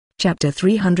Chapter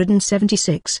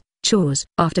 376, Chores.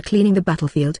 After cleaning the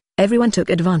battlefield, everyone took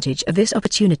advantage of this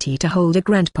opportunity to hold a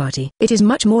grand party. It is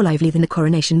much more lively than the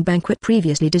coronation banquet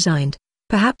previously designed.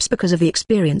 Perhaps because of the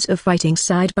experience of fighting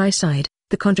side by side,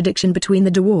 the contradiction between the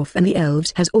dwarf and the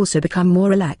elves has also become more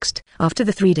relaxed. After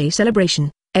the 3-day celebration,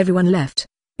 everyone left.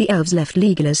 The elves left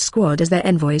Legolas' squad as their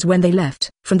envoys when they left.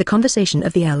 From the conversation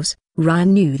of the elves,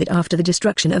 Ryan knew that after the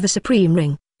destruction of the Supreme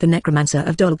Ring, the necromancer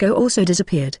of Dolgo also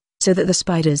disappeared, so that the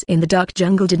spiders in the dark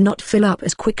jungle did not fill up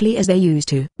as quickly as they used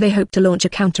to. They hoped to launch a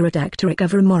counterattack to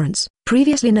recover Morantz,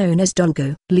 previously known as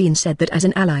Dolgo. Lean said that as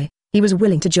an ally, he was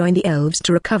willing to join the elves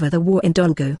to recover the war in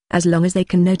Dolgo, as long as they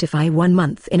can notify 1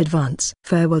 month in advance.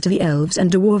 Farewell to the elves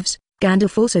and dwarves.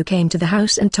 Gandalf also came to the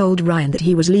house and told Ryan that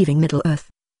he was leaving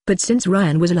Middle-earth. But since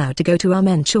Ryan was allowed to go to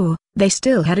Armenchor, they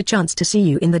still had a chance to see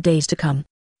you in the days to come.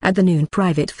 At the noon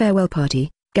private farewell party,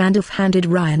 Gandalf handed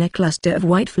Ryan a cluster of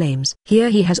white flames. Here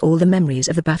he has all the memories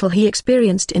of the battle he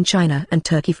experienced in China and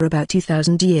Turkey for about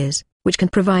 2,000 years, which can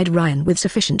provide Ryan with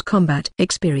sufficient combat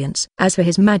experience. As for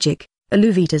his magic,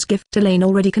 Aluvita's gift to Lane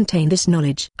already contained this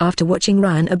knowledge. After watching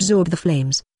Ryan absorb the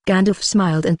flames, Gandalf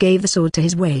smiled and gave the sword to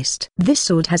his waist. This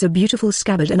sword has a beautiful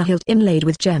scabbard and a hilt inlaid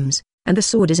with gems, and the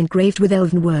sword is engraved with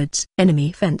elven words.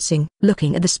 Enemy fencing.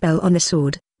 Looking at the spell on the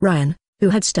sword, Ryan, who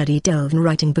had studied elven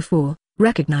writing before,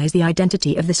 recognized the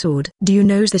identity of the sword. Do you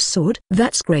know this sword?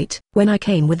 That's great. When I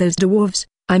came with those dwarves,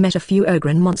 I met a few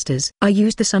ogren monsters. I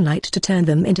used the sunlight to turn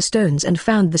them into stones and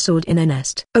found the sword in a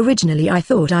nest. Originally I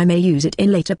thought I may use it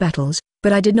in later battles,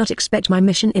 but I did not expect my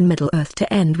mission in Middle-earth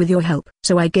to end with your help.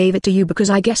 So I gave it to you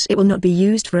because I guess it will not be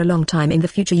used for a long time in the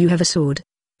future. You have a sword,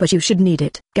 but you should need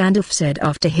it," Gandalf said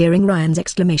after hearing Ryan's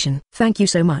exclamation. "Thank you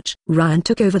so much." Ryan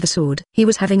took over the sword. He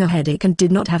was having a headache and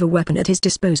did not have a weapon at his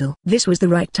disposal. This was the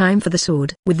right time for the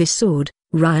sword. With this sword,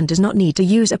 Ryan does not need to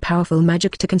use a powerful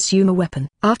magic to consume a weapon.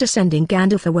 After sending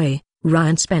Gandalf away,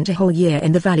 Ryan spent a whole year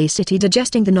in the Valley City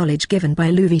digesting the knowledge given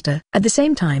by Aluvita. At the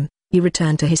same time, he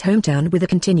returned to his hometown with a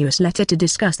continuous letter to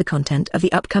discuss the content of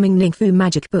the upcoming Ningfu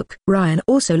magic book. Ryan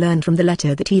also learned from the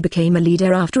letter that he became a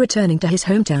leader after returning to his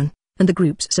hometown, and the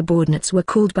group's subordinates were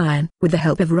called Bayan. With the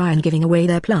help of Ryan giving away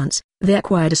their plants, they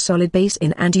acquired a solid base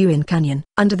in Anduin Canyon.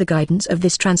 Under the guidance of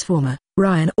this transformer,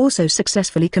 Ryan also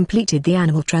successfully completed the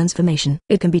animal transformation.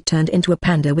 It can be turned into a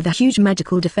panda with a huge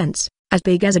magical defense, as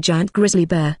big as a giant grizzly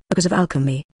bear. Because of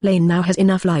alchemy, Lane now has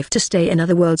enough life to stay in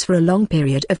other worlds for a long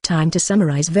period of time. To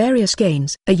summarize various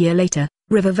gains. A year later,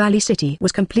 River Valley City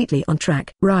was completely on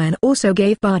track. Ryan also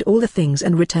gave Bard all the things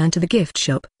and returned to the gift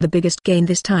shop. The biggest gain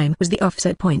this time was the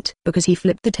offset point, because he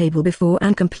flipped the table before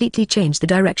and completely changed the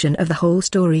direction of the whole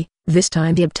story. This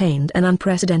time he obtained an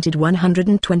unprecedented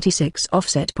 126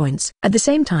 offset points. At the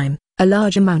same time, a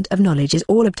large amount of knowledge is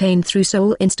all obtained through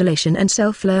soul installation and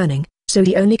self-learning, so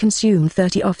he only consumed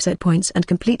 30 offset points and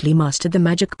completely mastered the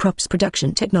magic props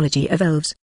production technology of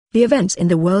elves. The events in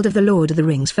the world of the Lord of the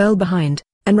Rings fell behind,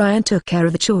 and Ryan took care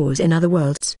of the chores in other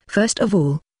worlds. First of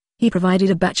all, he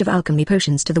provided a batch of alchemy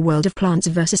potions to the world of Plants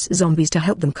vs. Zombies to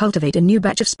help them cultivate a new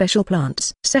batch of special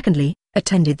plants. Secondly,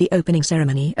 attended the opening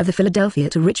ceremony of the Philadelphia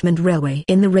to Richmond Railway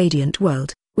in the Radiant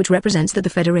World, which represents that the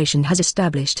Federation has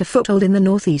established a foothold in the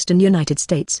northeastern United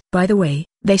States. By the way,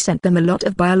 they sent them a lot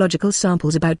of biological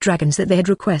samples about dragons that they had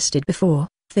requested before,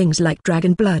 things like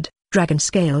dragon blood, dragon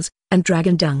scales, and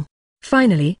dragon dung.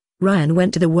 Finally, Ryan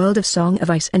went to the world of Song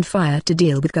of Ice and Fire to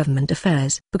deal with government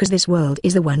affairs. Because this world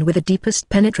is the one with the deepest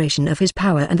penetration of his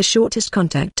power and the shortest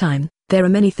contact time, there are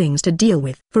many things to deal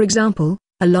with. For example,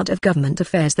 a lot of government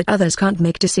affairs that others can't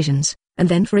make decisions, and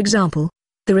then for example,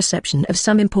 the reception of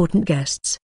some important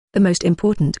guests. The most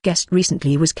important guest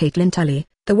recently was Caitlin Tully,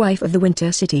 the wife of the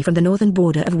Winter City from the northern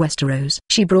border of Westeros.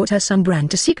 She brought her son Bran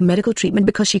to seek medical treatment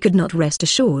because she could not rest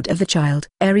assured of the child.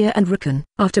 Arya and Rickon.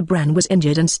 After Bran was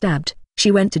injured and stabbed, she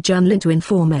went to Junlin to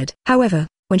inform Ed. However,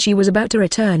 when she was about to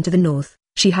return to the north,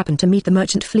 she happened to meet the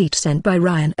merchant fleet sent by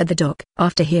Ryan at the dock.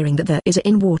 After hearing that there is an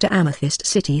in-water amethyst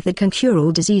city that can cure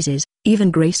all diseases,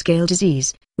 even grayscale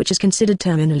disease, which is considered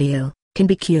terminally ill, can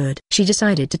be cured, she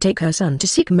decided to take her son to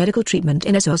seek medical treatment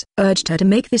in Essos. Urged her to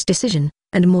make this decision,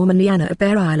 and Mormon Lyanna of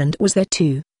Bear Island was there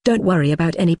too. Don't worry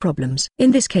about any problems.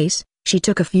 In this case, she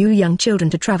took a few young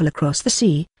children to travel across the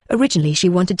sea. Originally she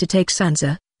wanted to take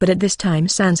Sansa, but at this time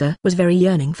Sansa was very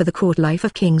yearning for the court life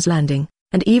of King's Landing,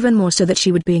 and even more so that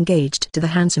she would be engaged to the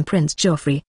handsome Prince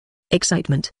Joffrey.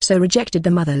 Excitement so rejected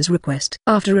the mother's request.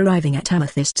 After arriving at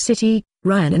Amethyst City,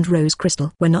 Ryan and Rose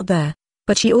Crystal were not there,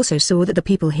 but she also saw that the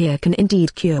people here can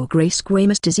indeed cure gray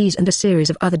squamous disease and a series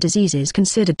of other diseases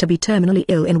considered to be terminally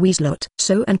ill in Weaslot.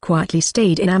 So Anne quietly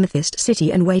stayed in Amethyst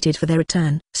City and waited for their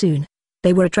return. Soon,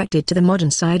 They were attracted to the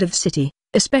modern side of the city,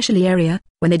 especially area,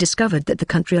 when they discovered that the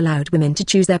country allowed women to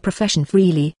choose their profession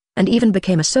freely, and even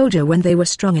became a soldier when they were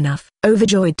strong enough.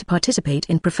 Overjoyed to participate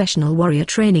in professional warrior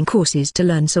training courses to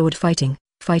learn sword fighting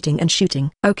and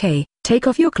shooting. Okay, take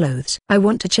off your clothes. I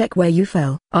want to check where you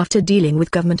fell. After dealing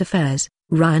with government affairs,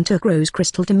 Ryan took Rose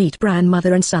Crystal to meet Bran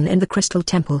mother and son in the Crystal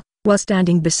Temple. While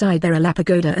standing beside their a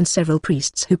pagoda and several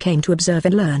priests who came to observe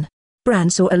and learn,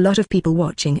 Bran saw a lot of people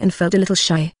watching and felt a little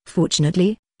shy.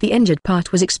 Fortunately, the injured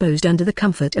part was exposed under the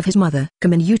comfort of his mother.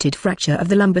 Comminuted fracture of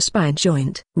the lumbar spine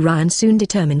joint. Ryan soon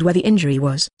determined where the injury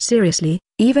was. Seriously,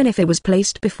 even if it was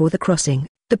placed before the crossing,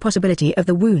 the possibility of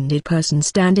the wounded person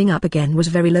standing up again was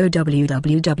very low.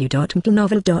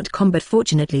 www.mtlnovel.com. But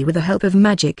fortunately, with the help of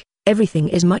magic, everything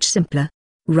is much simpler.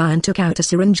 Ryan took out a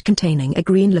syringe containing a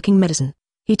green-looking medicine.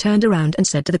 He turned around and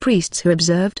said to the priests who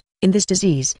observed, "In this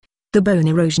disease, the bone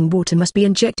erosion water must be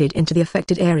injected into the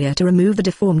affected area to remove the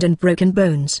deformed and broken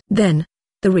bones. Then,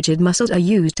 the rigid muscles are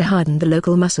used to harden the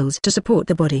local muscles to support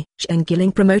the body.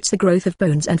 Shengilling promotes the growth of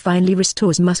bones and finally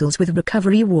restores muscles with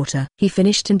recovery water." He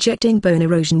finished injecting bone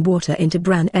erosion water into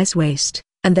Bran's waist,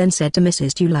 and then said to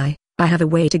Mrs. Tulai, "I have a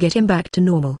way to get him back to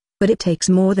normal, but it takes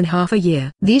more than half a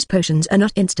year. These potions are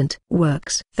not instant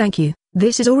works." "Thank you,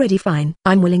 this is already fine.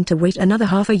 I'm willing to wait another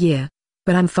half a year.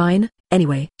 But I'm fine,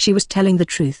 anyway." She was telling the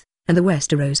truth, and the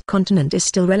Westeros continent is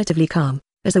still relatively calm.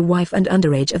 As the wife and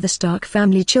underage of the Stark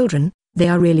family children, they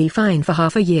are really fine for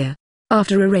half a year.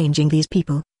 After arranging these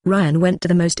people, Ryan went to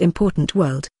the most important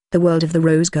world, the world of the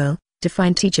Rose Girl, to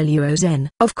find teacher Luo Zhen.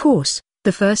 Of course,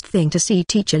 the first thing to see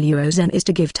teacher Luo Zhen is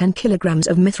to give 10 kilograms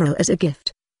of mithril as a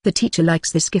gift. The teacher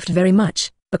likes this gift very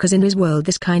much, because in his world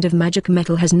this kind of magic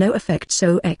metal has no effect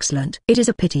so excellent. It is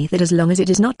a pity that as long as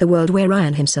it is not the world where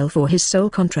Ryan himself or his soul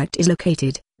contract is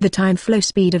located, the time flow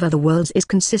speed of other worlds is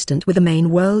consistent with the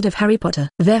main world of Harry Potter.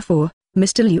 Therefore,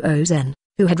 Mr. Luo Zhen,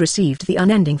 who had received the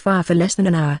unending fire for less than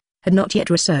an hour, had not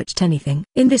yet researched anything.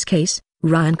 In this case,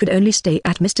 Ryan could only stay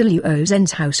at Mr. Luo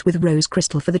Zhen's house with Rose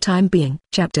Crystal for the time being.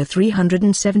 Chapter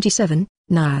 377,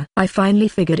 Naya. I finally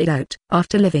figured it out.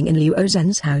 After living in Luo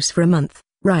Zhen's house for a month,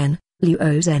 Ryan,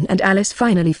 Luo Zhen and Alice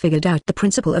finally figured out the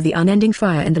principle of the unending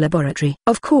fire in the laboratory.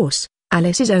 Of course,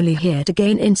 Alice is only here to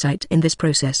gain insight in this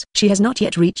process. She has not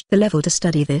yet reached the level to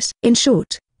study this. In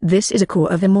short, this is a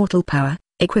core of immortal power,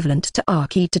 equivalent to our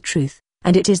key to truth,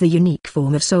 and it is the unique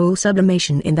form of soul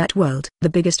sublimation in that world. The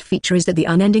biggest feature is that the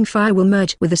unending fire will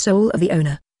merge with the soul of the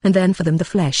owner, and then for them the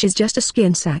flesh is just a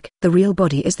skin sack. The real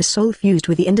body is the soul fused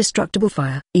with the indestructible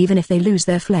fire. Even if they lose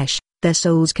their flesh, their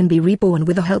souls can be reborn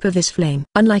with the help of this flame.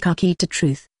 Unlike our key to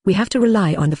truth, we have to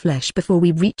rely on the flesh before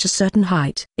we reach a certain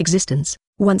height. Existence.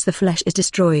 Once the flesh is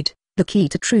destroyed, the key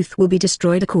to truth will be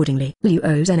destroyed accordingly. Luo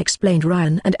Zhen explained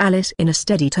Ryan and Alice in a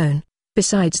steady tone.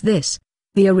 Besides this,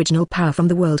 the original power from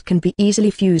the world can be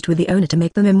easily fused with the owner to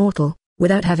make them immortal,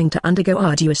 without having to undergo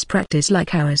arduous practice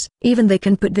like ours. Even they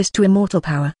can put this to immortal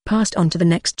power passed on to the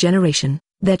next generation.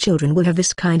 Their children will have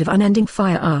this kind of unending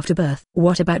fire after birth.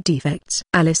 What about defects?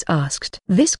 Alice asked.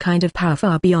 This kind of power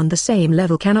far beyond the same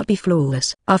level cannot be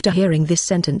flawless. After hearing this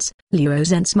sentence, Luo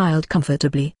Zhen smiled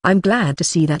comfortably. I'm glad to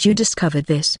see that you discovered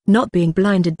this. Not being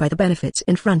blinded by the benefits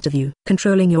in front of you.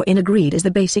 Controlling your inner greed is the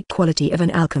basic quality of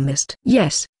an alchemist.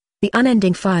 Yes, the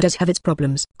unending fire does have its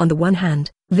problems. On the one hand,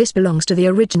 this belongs to the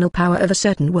original power of a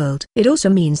certain world. It also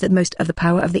means that most of the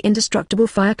power of the indestructible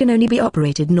fire can only be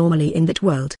operated normally in that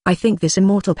world. I think this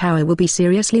immortal power will be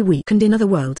seriously weakened in other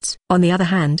worlds. On the other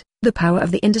hand, the power of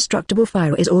the indestructible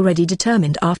fire is already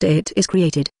determined after it is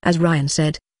created. As Ryan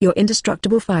said, your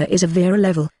indestructible fire is of Vera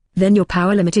level, then your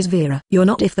power limit is Vera. You're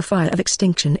not. If the fire of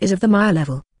extinction is of the Maya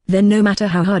level, then no matter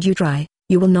how hard you try,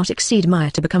 you will not exceed Maya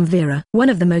to become Vera. One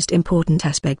of the most important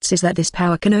aspects is that this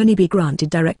power can only be granted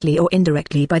directly or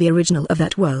indirectly by the original of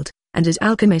that world, and as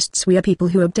alchemists we are people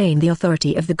who obtain the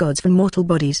authority of the gods from mortal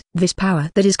bodies. This power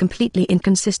that is completely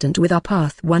inconsistent with our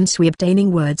path once we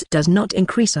obtaining words does not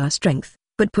increase our strength,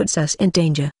 but puts us in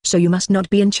danger. So you must not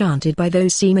be enchanted by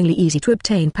those seemingly easy to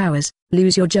obtain powers,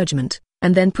 lose your judgment,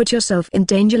 and then put yourself in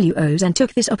danger. Luo Zhen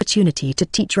took this opportunity to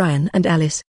teach Ryan and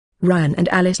Alice. Ryan and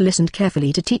Alice listened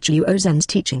carefully to teacher Luo Zhen's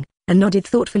teaching, and nodded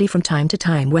thoughtfully from time to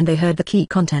time when they heard the key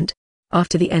content.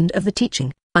 After the end of the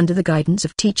teaching, under the guidance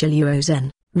of teacher Luo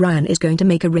Zhen, Ryan is going to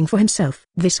make a ring for himself.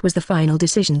 This was the final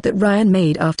decision that Ryan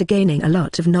made after gaining a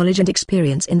lot of knowledge and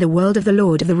experience in the world of the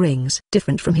Lord of the Rings.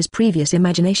 Different from his previous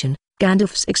imagination,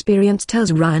 Gandalf's experience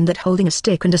tells Ryan that holding a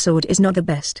stick and a sword is not the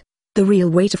best. The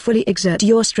real way to fully exert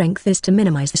your strength is to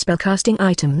minimize the spellcasting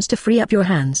items to free up your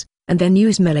hands, and then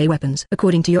use melee weapons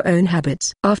according to your own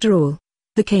habits. After all,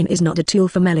 The cane is not a tool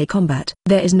for melee combat.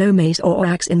 There is no mace or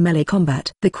axe in melee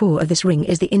combat. The core of this ring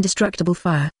is the indestructible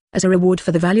fire. As a reward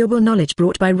for the valuable knowledge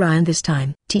brought by Ryan this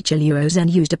time, teacher Liu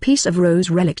Zhen used a piece of rose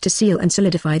relic to seal and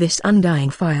solidify this undying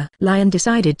fire. Lion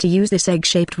decided to use this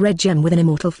egg-shaped red gem with an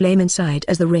immortal flame inside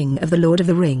as the ring of the Lord of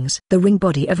the Rings. The ring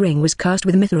body of ring was cast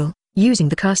with mithril, using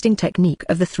the casting technique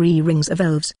of the 3 rings of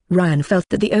elves. Ryan felt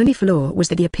that the only flaw was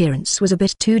that the appearance was a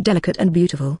bit too delicate and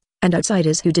beautiful, and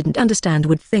outsiders who didn't understand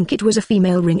would think it was a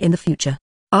female ring in the future.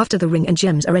 After the ring and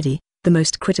gems are ready, the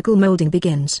most critical molding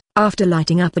begins. After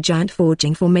lighting up a giant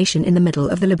forging formation in the middle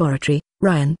of the laboratory,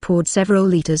 Ryan poured several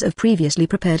liters of previously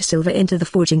prepared silver into the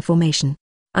forging formation.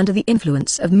 Under the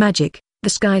influence of magic, the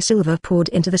sky silver poured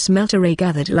into the smelter ray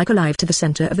gathered like alive to the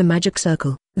center of the magic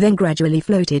circle, then gradually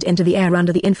floated into the air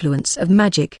under the influence of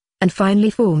magic, and finally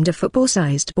formed a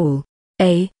football-sized ball.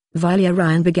 Vilia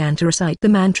Ryan began to recite the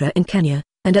mantra in Kenya,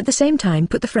 and at the same time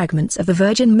put the fragments of the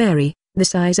Virgin Mary, the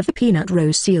size of the peanut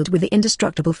rose sealed with the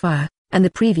indestructible fire, and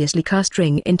the previously cast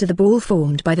ring into the ball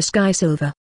formed by the sky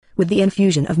silver. With the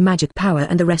infusion of magic power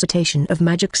and the recitation of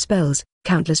magic spells,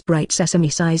 countless bright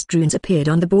sesame-sized runes appeared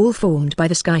on the ball formed by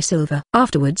the sky silver.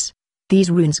 Afterwards,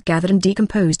 these runes gathered and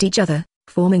decomposed each other,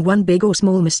 forming one big or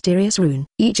small mysterious rune.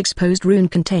 Each exposed rune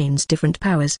contains different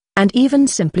powers, and even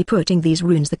simply putting these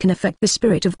runes that can affect the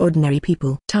spirit of ordinary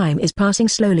people. Time is passing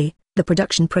slowly, the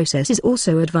production process is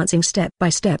also advancing step by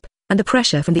step, and the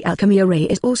pressure from the alchemy array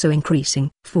is also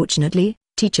increasing. Fortunately,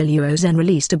 teacher Liu Zhen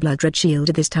released a blood-red shield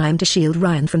at this time to shield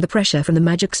Ryan from the pressure from the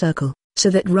magic circle, so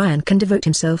that Ryan can devote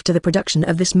himself to the production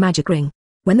of this magic ring.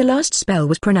 When the last spell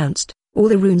was pronounced, all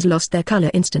the runes lost their color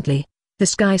instantly. The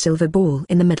sky silver ball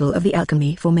in the middle of the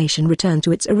alchemy formation returned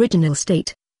to its original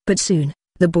state, but soon,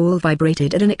 the ball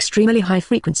vibrated at an extremely high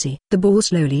frequency. The ball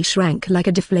slowly shrank like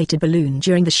a deflated balloon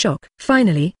during the shock.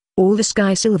 Finally, all the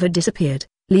sky silver disappeared,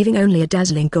 leaving only a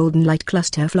dazzling golden light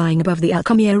cluster flying above the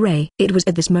alchemy array. It was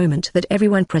at this moment that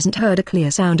everyone present heard a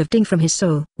clear sound of ding from his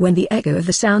soul. When the echo of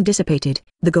the sound dissipated,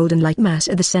 the golden light mass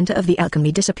at the center of the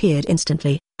alchemy disappeared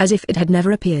instantly, as if it had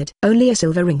never appeared. Only a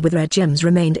silver ring with red gems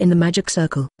remained in the magic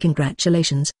circle.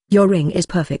 Congratulations, your ring is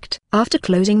perfect. After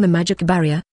closing the magic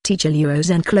barrier, teacher Liu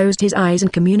Zhen closed his eyes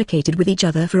and communicated with each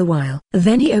other for a while.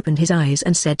 Then he opened his eyes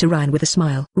and said to Ryan with a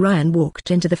smile. Ryan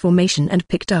walked into the formation and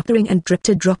picked up the ring and dripped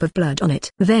a drop of blood on it.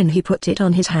 Then he put it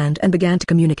on his hand and began to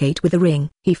communicate with the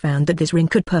ring. He found that this ring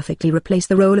could perfectly replace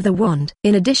the role of the wand.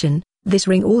 In addition, this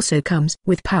ring also comes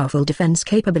with powerful defense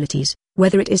capabilities,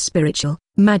 whether it is spiritual,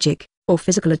 magic, or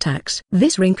physical attacks.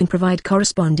 This ring can provide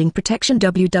corresponding protection.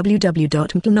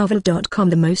 www.mtlnovel.com.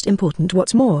 The most important,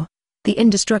 what's more, the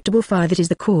indestructible fire that is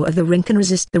the core of the ring can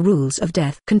resist the rules of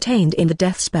death contained in the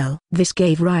death spell. This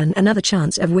gave Ryan another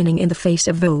chance of winning in the face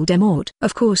of Voldemort.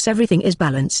 Of course, everything is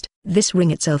balanced. This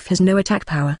ring itself has no attack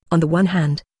power. On the one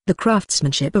hand, the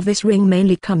craftsmanship of this ring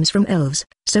mainly comes from elves,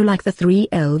 so like the 3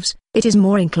 elves, it is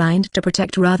more inclined to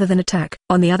protect rather than attack.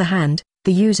 On the other hand,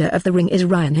 the user of the ring is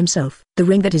Ryan himself. The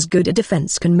ring that is good at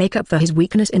defense can make up for his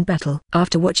weakness in battle.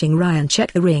 After watching Ryan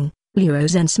check the ring, Liu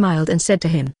Zhen smiled and said to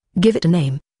him, "Give it a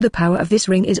name. The power of this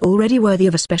ring is already worthy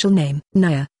of a special name."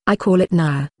 "Naya, I call it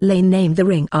Naya." Lane named the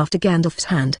ring after Gandalf's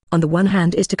hand. On the one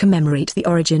hand is to commemorate the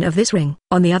origin of this ring.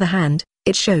 On the other hand,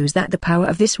 it shows that the power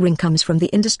of this ring comes from the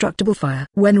indestructible fire.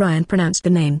 When Ryan pronounced the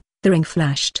name, the ring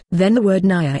flashed. Then the word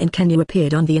Naya in Kenya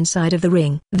appeared on the inside of the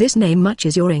ring. "This name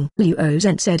matches your ring," Liu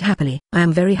Zhen said happily. "I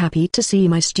am very happy to see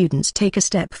my students take a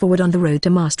step forward on the road to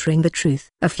mastering the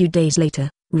truth." A few days later,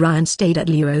 Ryan stayed at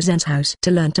Liu Zhen's house to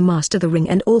learn to master the ring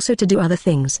and also to do other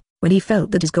things. When he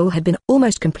felt that his goal had been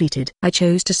almost completed, I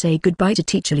chose to say goodbye to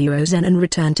teacher Liu Zhen and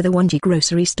return to the Wanji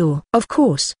grocery store. Of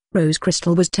course, Rose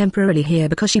Crystal was temporarily here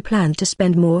because she planned to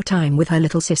spend more time with her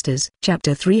little sisters.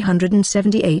 Chapter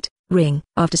 378, Ring.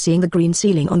 After seeing the green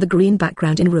ceiling on the green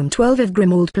background in room 12 of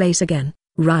Grimmauld Place again,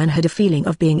 Ryan had a feeling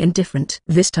of being indifferent.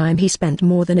 This time he spent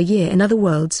more than a year in other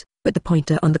worlds, but the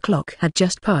pointer on the clock had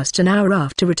just passed an hour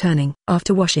after returning.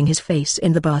 After washing his face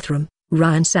in the bathroom,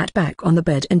 Ryan sat back on the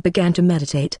bed and began to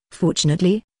meditate.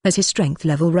 Fortunately, as his strength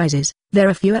level rises, there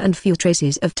are fewer and fewer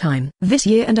traces of time. This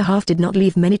year and a half did not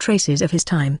leave many traces of his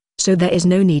time, so there is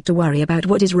no need to worry about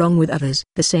what is wrong with others.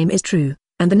 The same is true,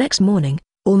 and the next morning,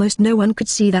 almost no one could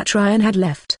see that Ryan had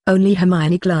left. Only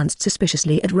Hermione glanced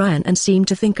suspiciously at Ryan and seemed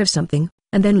to think of something,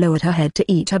 and then lowered her head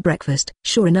to eat her breakfast.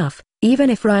 Sure enough, even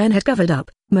if Ryan had covered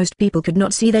up, most people could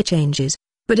not see their changes,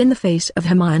 but in the face of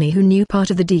Hermione, who knew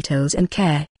part of the details and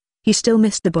care, he still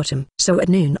missed the bottom. So at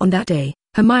noon on that day,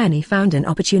 Hermione found an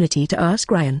opportunity to ask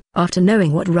Ryan. After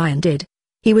knowing what Ryan did,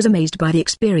 he was amazed by the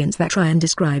experience that Ryan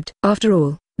described. After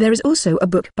all, there is also a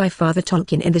book by Father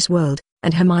Tolkien in this world,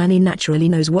 and Hermione naturally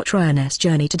knows what Ryan's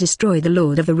journey to destroy the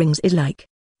Lord of the Rings is like.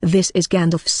 This is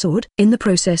Gandalf's sword. In the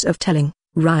process of telling,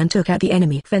 Ryan took out the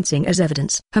enemy fencing as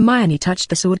evidence. Hermione touched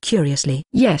the sword curiously.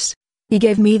 Yes. He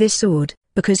gave me this sword,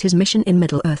 because his mission in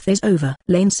Middle-earth is over.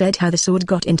 Lane said how the sword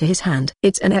got into his hand.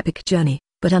 It's an epic journey,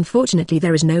 but unfortunately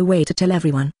there is no way to tell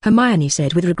everyone. Hermione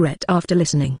said with regret after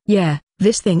listening. Yeah,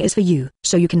 this thing is for you,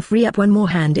 so you can free up one more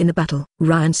hand in the battle.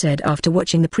 Ryan said after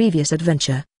watching the previous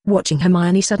adventure. Watching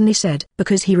Hermione suddenly said,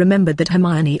 because he remembered that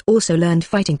Hermione also learned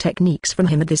fighting techniques from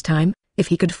him at this time, if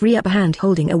he could free up a hand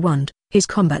holding a wand, his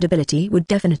combat ability would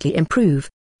definitely improve.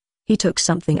 He took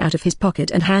something out of his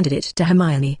pocket and handed it to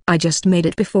Hermione. I just made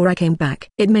it before I came back.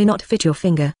 It may not fit your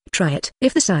finger, try it.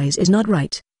 If the size is not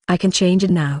right, I can change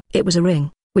it now. It was a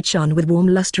ring, which shone with warm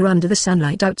luster under the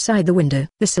sunlight outside the window.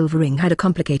 The silver ring had a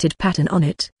complicated pattern on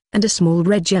it, and a small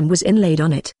red gem was inlaid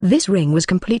on it. This ring was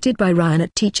completed by Ryan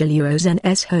at teacher Luo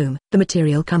Zen's home. The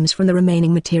material comes from the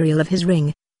remaining material of his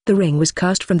ring. The ring was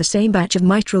cast from the same batch of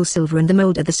mitral silver and the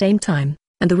mold at the same time,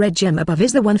 and the red gem above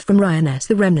is the one from Ryan's.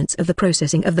 The remnants of the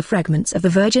processing of the fragments of the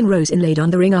virgin rose inlaid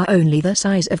on the ring are only the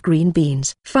size of green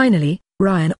beans. Finally,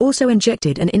 Ryan also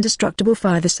injected an indestructible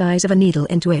fire the size of a needle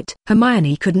into it.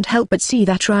 Hermione couldn't help but see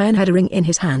that Ryan had a ring in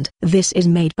his hand. This is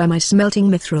made by my smelting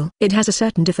mithril. It has a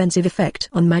certain defensive effect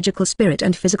on magical spirit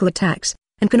and physical attacks,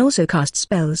 and can also cast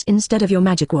spells instead of your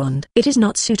magic wand. It is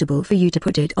not suitable for you to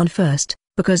put it on first,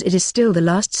 because it is still the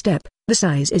last step. The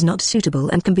size is not suitable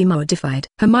and can be modified.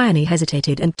 Hermione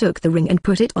hesitated and took the ring and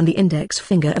put it on the index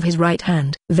finger of his right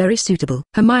hand. Very suitable.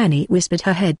 Hermione whispered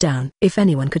her head down. If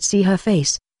anyone could see her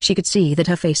face, she could see that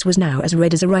her face was now as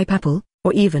red as a ripe apple,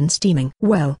 or even steaming.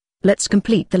 Well, let's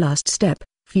complete the last step,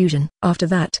 fusion. After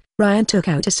that, Ryan took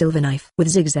out a silver knife with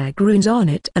zigzag runes on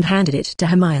it and handed it to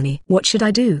Hermione. What should I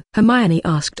do? Hermione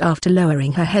asked after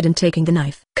lowering her head and taking the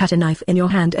knife. Cut a knife in your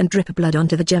hand and drip blood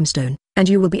onto the gemstone, and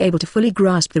you will be able to fully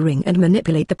grasp the ring and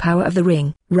manipulate the power of the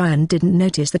ring. Ryan didn't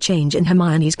notice the change in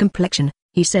Hermione's complexion.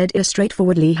 He said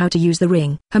straightforwardly how to use the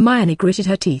ring. Hermione gritted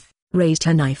her teeth, raised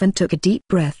her knife and took a deep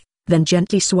breath, then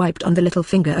gently swiped on the little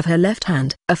finger of her left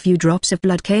hand. A few drops of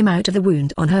blood came out of the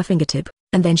wound on her fingertip,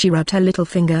 and then she rubbed her little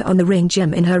finger on the ring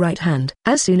gem in her right hand.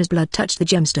 As soon as blood touched the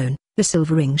gemstone, the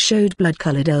silver ring showed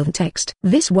blood-colored elven text.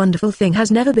 This wonderful thing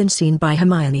has never been seen by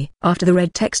Hermione. After the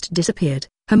red text disappeared,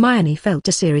 Hermione felt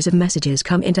a series of messages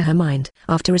come into her mind.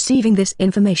 After receiving this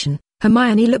information,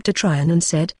 Hermione looked at Ryan and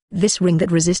said, this ring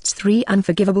that resists 3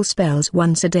 unforgivable spells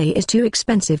once a day is too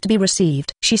expensive to be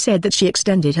received. She said that she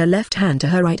extended her left hand to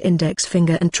her right index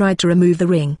finger and tried to remove the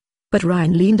ring, but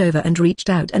Ryan leaned over and reached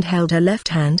out and held her left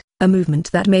hand, a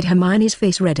movement that made Hermione's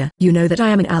face redder. You know that I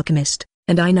am an alchemist,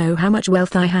 and I know how much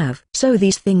wealth I have. So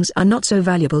these things are not so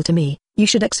valuable to me. You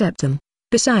should accept them.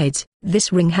 Besides,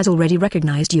 this ring has already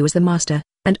recognized you as the master,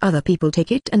 and other people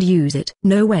take it and use it.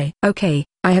 No way. Okay,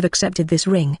 I have accepted this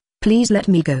ring. Please let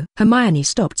me go. Hermione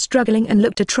stopped struggling and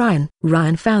looked at Ryan.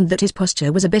 Ryan found that his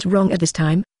posture was a bit wrong at this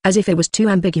time, as if it was too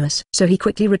ambiguous. So he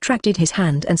quickly retracted his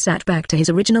hand and sat back to his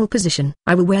original position.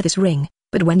 I will wear this ring,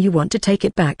 but when you want to take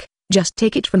it back, just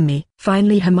take it from me.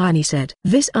 Finally Hermione said.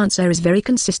 This answer is very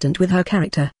consistent with her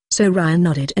character, so Ryan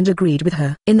nodded and agreed with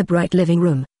her. In the bright living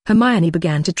room, Hermione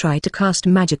began to try to cast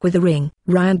magic with the ring.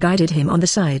 Ryan guided him on the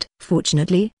side.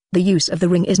 Fortunately, the use of the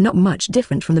ring is not much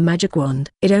different from the magic wand.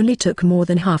 It only took more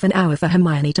than half an hour for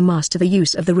Hermione to master the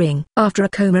use of the ring. After a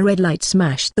coma red light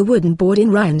smashed the wooden board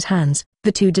in Ryan's hands,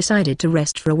 the two decided to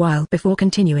rest for a while before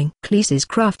continuing. Cleese's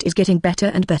craft is getting better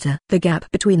and better. The gap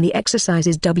between the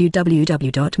exercises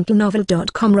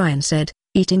www.mplnovel.com. Ryan said,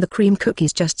 eating the cream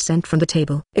cookies just sent from the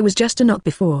table. It was just a knock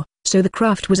before, so the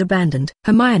craft was abandoned.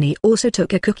 Hermione also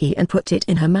took a cookie and put it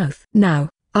in her mouth. Now,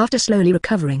 after slowly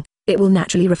recovering, it will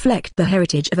naturally reflect the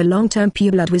heritage of a long-term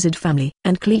pureblood wizard family.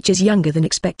 And Cleech is younger than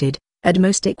expected, at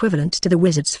most equivalent to the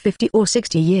wizard's 50 or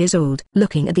 60 years old.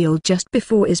 Looking at the old just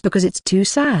before is because it's too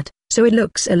sad, so it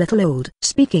looks a little old.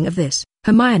 Speaking of this,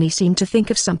 Hermione seemed to think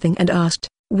of something and asked,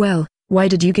 well, why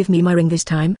did you give me my ring this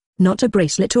time? Not a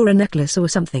bracelet or a necklace or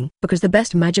something. Because the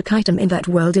best magic item in that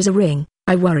world is a ring.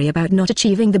 I worry about not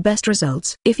achieving the best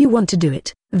results. If you want to do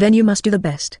it, then you must do the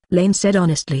best. Lane said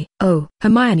honestly. Oh.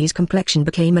 Hermione's complexion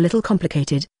became a little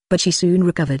complicated, but she soon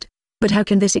recovered. But how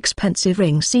can this expensive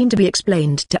ring seem to be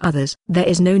explained to others? There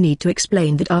is no need to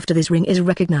explain that after this ring is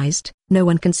recognized, no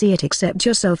one can see it except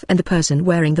yourself and the person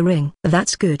wearing the ring.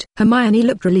 That's good. Hermione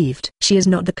looked relieved. She is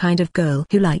not the kind of girl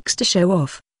who likes to show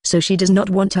off, so she does not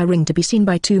want her ring to be seen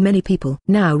by too many people.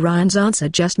 Now Ryan's answer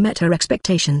just met her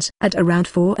expectations. At around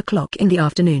 4 o'clock in the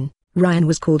afternoon, Ryan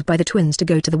was called by the twins to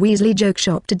go to the Weasley joke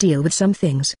shop to deal with some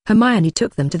things. Hermione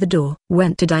took them to the door,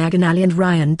 went to Diagon Alley and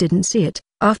Ryan didn't see it,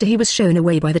 after he was shown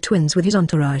away by the twins with his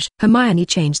entourage. Hermione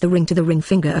changed the ring to the ring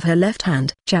finger of her left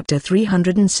hand. Chapter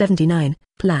 379,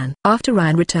 Plan. After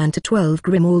Ryan returned to 12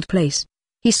 Grimmauld Place,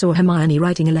 he saw Hermione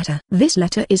writing a letter. This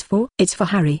letter is for... It's for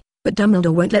Harry, but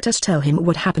Dumbledore won't let us tell him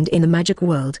what happened in the magic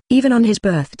world. Even on his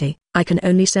birthday, I can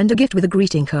only send a gift with a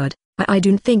greeting card. I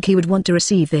don't think he would want to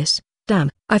receive this.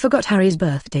 Damn, I forgot Harry's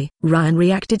birthday. Ryan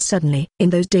reacted suddenly. In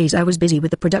those days I was busy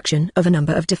with the production of a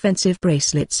number of defensive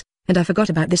bracelets, and I forgot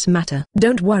about this matter.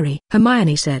 Don't worry,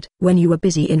 Hermione said. When you were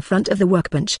busy in front of the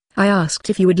workbench, I asked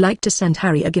if you would like to send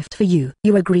Harry a gift for you.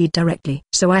 You agreed directly,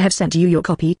 so I have sent you your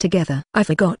copy together. I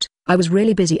forgot, I was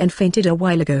really busy and fainted a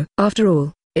while ago. After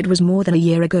all, it was more than a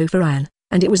year ago for Ryan,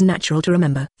 and it was natural to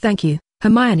remember. Thank you,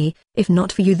 Hermione. If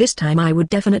not for you this time I would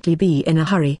definitely be in a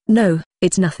hurry. No,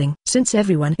 it's nothing. Since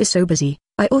everyone is so busy,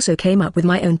 I also came up with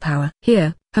my own power.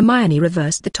 Here, Hermione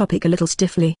reversed the topic a little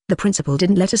stiffly. The principal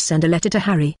didn't let us send a letter to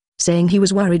Harry, saying he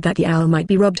was worried that the owl might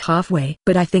be robbed halfway.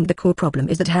 But I think the core problem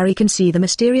is that Harry can see the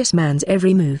mysterious man's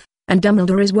every move, and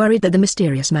Dumbledore is worried that the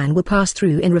mysterious man will pass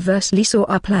through in reverse. Lee saw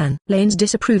our plan. Lane's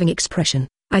disapproving expression.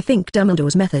 I think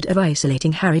Dumbledore's method of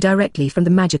isolating Harry directly from the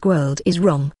magic world is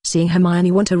wrong. Seeing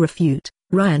Hermione want to refute,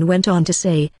 Ryan went on to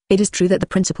say, it is true that the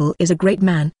principal is a great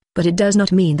man, but it does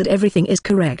not mean that everything is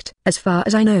correct. As far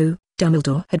as I know,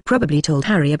 Dumbledore had probably told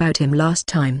Harry about him last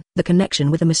time, the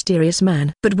connection with the mysterious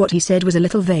man. But what he said was a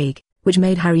little vague, which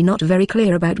made Harry not very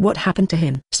clear about what happened to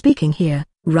him. Speaking here,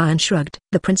 Ryan shrugged.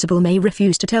 The principal may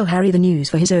refuse to tell Harry the news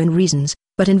for his own reasons,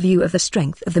 but in view of the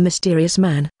strength of the mysterious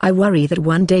man, I worry that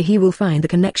one day he will find the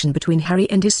connection between Harry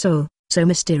and his soul so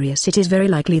mysterious it is very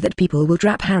likely that people will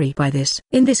trap Harry by this.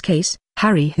 In this case,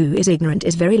 Harry, who is ignorant,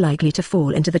 is very likely to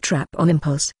fall into the trap on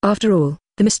impulse. After all,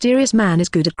 the mysterious man is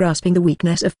good at grasping the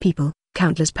weakness of people.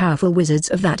 Countless powerful wizards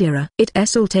of that era.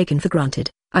 It's all taken for granted.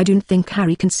 I don't think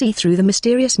Harry can see through the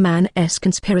mysterious man's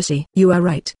conspiracy. You are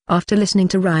right. After listening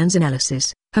to Ryan's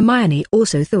analysis, Hermione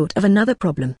also thought of another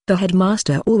problem. The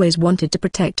headmaster always wanted to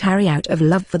protect Harry out of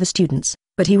love for the students,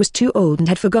 but he was too old and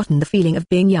had forgotten the feeling of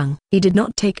being young. He did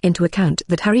not take into account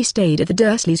that Harry stayed at the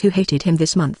Dursleys, who hated him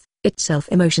this month. Itself,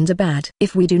 emotions are bad.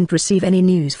 If we don't receive any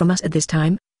news from us at this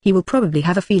time, he will probably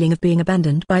have a feeling of being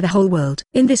abandoned by the whole world.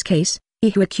 In this case, he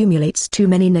who accumulates too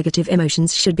many negative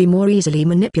emotions should be more easily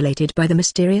manipulated by the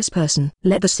mysterious person.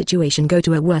 Let the situation go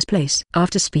to a worse place.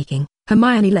 After speaking,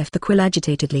 Hermione left the quill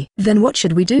agitatedly. Then what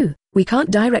should we do? We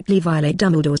can't directly violate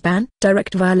Dumbledore's ban.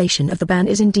 Direct violation of the ban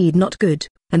is indeed not good,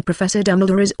 and Professor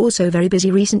Dumbledore is also very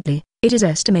busy recently. It is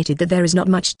estimated that there is not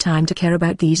much time to care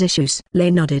about these issues.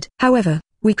 Lane nodded. However,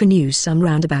 we can use some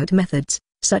roundabout methods,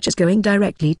 such as going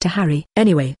directly to Harry.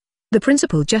 Anyway, the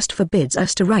principal just forbids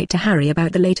us to write to Harry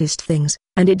about the latest things,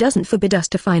 and it doesn't forbid us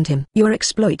to find him. You're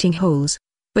exploiting holes.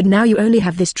 But now you only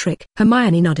have this trick.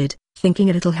 Hermione nodded, thinking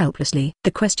a little helplessly.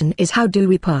 The question is, how do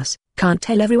we pass? Can't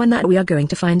tell everyone that we are going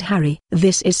to find Harry.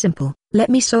 This is simple. Let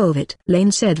me solve it.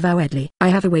 Lane said vowedly. I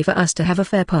have a way for us to have a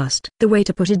fair past. The way,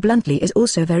 to put it bluntly, is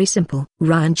also very simple.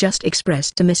 Ryan just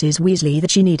expressed to Mrs. Weasley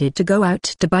that she needed to go out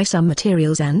to buy some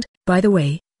materials and, by the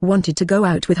way, wanted to go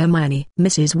out with Hermione.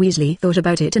 Mrs. Weasley thought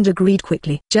about it and agreed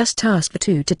quickly. Just ask the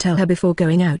two to tell her before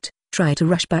going out. Try to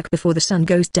rush back before the sun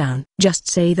goes down. Just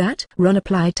say that. Ron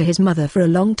applied to his mother for a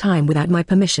long time without my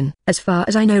permission. As far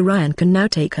as I know, Ryan can now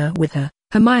take her with her.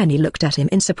 Hermione looked at him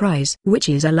in surprise.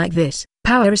 Witches are like this.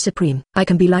 Power is supreme. I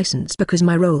can be licensed because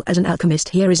my role as an alchemist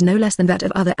here is no less than that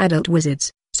of other adult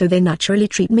wizards, so they naturally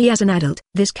treat me as an adult.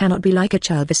 This cannot be like a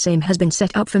child. The same has been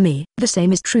set up for me. The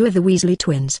same is true of the Weasley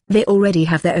twins. They already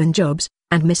have their own jobs,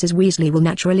 and Mrs. Weasley will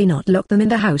naturally not lock them in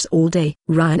the house all day.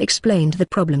 Ryan explained the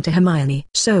problem to Hermione.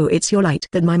 So it's your light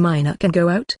that my minor can go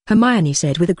out? Hermione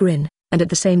said with a grin, and at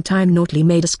the same time naughtily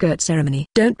made a skirt ceremony.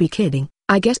 Don't be kidding.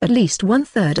 I guess at least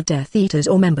 1/3 of Death Eaters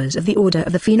or members of the Order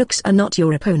of the Phoenix are not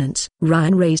your opponents.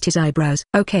 Ryan raised his eyebrows.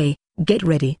 Okay, get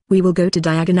ready. We will go to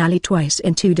Diagon Alley twice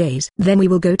in 2 days. Then we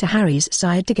will go to Harry's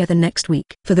side together next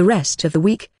week. For the rest of the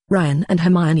week, Ryan and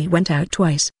Hermione went out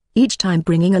twice, each time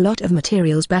bringing a lot of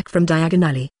materials back from Diagon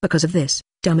Alley. Because of this,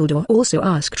 Dumbledore also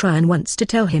asked Ryan once to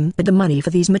tell him that the money for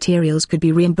these materials could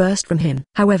be reimbursed from him.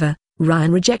 However,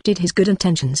 Ryan rejected his good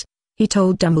intentions. He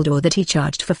told Dumbledore that he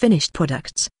charged for finished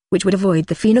products, which would avoid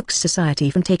the Phoenix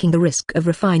Society from taking the risk of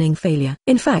refining failure.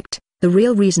 In fact, the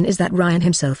real reason is that Ryan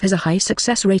himself has a high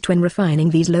success rate when refining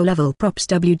these low-level props.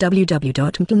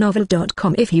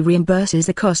 www.mtlnovel.com. If he reimburses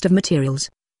the cost of materials,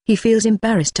 he feels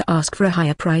embarrassed to ask for a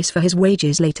higher price for his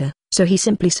wages later, so he's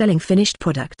simply selling finished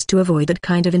products to avoid that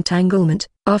kind of entanglement.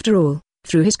 After all,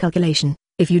 through his calculation,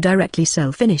 if you directly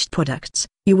sell finished products,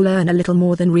 you will earn a little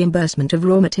more than reimbursement of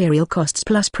raw material costs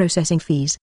plus processing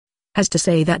fees. has to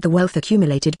say that the wealth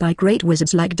accumulated by great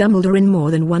wizards like Dumbledore in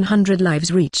more than 100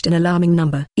 lives reached an alarming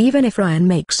number. Even if Ryan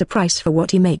makes a price for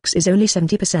what he makes is only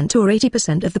 70% or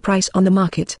 80% of the price on the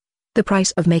market, the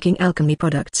price of making alchemy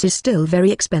products is still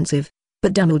very expensive.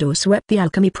 But Dumbledore swept the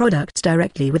alchemy products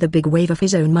directly with a big wave of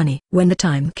his own money. When the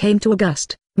time came to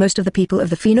August, most of the people of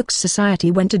the Phoenix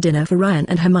Society went to dinner for Ryan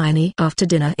and Hermione after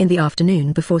dinner in the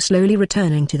afternoon before slowly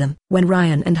returning to them. When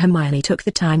Ryan and Hermione took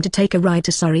the time to take a ride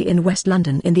to Surrey in West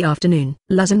London in the afternoon,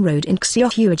 Luzon Road in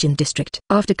Hogsmeade district.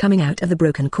 After coming out of the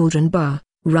Broken Cauldron bar,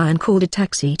 Ryan called a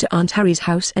taxi to Aunt Harry's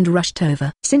house and rushed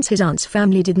over. Since his aunt's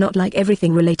family did not like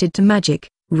everything related to magic,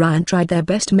 Ryan tried their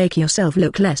best to make yourself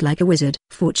look less like a wizard.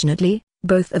 Fortunately,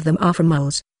 both of them are from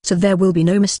Muggles, so there will be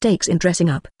no mistakes in dressing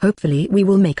up. Hopefully we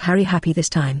will make Harry happy this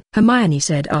time, Hermione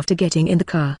said after getting in the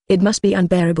car. It must be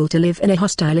unbearable to live in a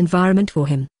hostile environment for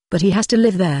him, but he has to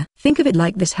live there. Think of it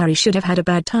like this: Harry should have had a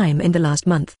bad time in the last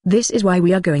month. This is why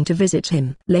we are going to visit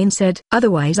him, Lane said.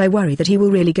 Otherwise I worry that he will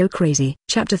really go crazy.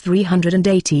 Chapter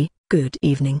 380, Good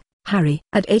evening, Harry.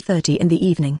 At 8:30 in the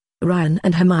evening, Ryan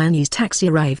and Hermione's taxi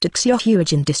arrived at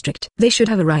Hogsmeade district. They should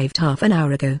have arrived half an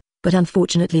hour ago, but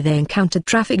unfortunately they encountered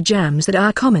traffic jams that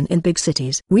are common in big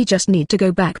cities. We just need to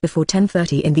go back before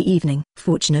 10:30 in the evening.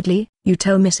 Fortunately, you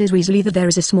tell Mrs. Weasley that there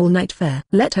is a small night fair.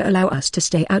 Let her allow us to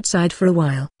stay outside for a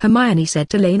while, Hermione said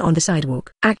to Lane on the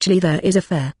sidewalk. Actually there is a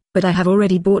fair, but I have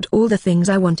already bought all the things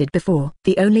I wanted before.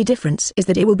 The only difference is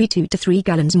that it will be 2 to 3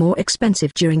 gallons more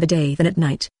expensive during the day than at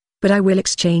night. But I will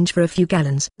exchange for a few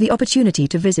gallons. The opportunity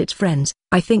to visit friends,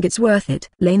 I think it's worth it,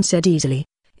 Lane said easily.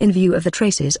 In view of the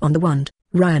traces on the wand,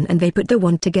 Ryan and they put the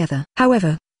wand together.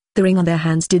 However, the ring on their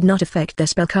hands did not affect their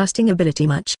spellcasting ability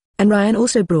much, and Ryan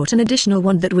also brought an additional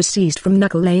wand that was seized from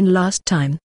Knuckle Lane last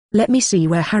time. Let me see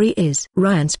where Harry is.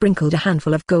 Ryan sprinkled a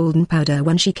handful of golden powder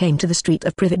when she came to the street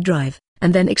of Privet Drive,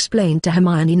 and then explained to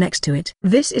Hermione next to it.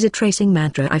 This is a tracing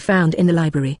mantra I found in the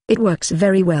library. It works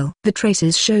very well. The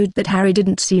traces showed that Harry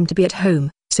didn't seem to be at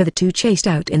home, so the two chased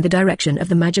out in the direction of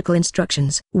the magical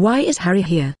instructions. Why is Harry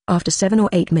here? After 7 or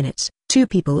 8 minutes, 2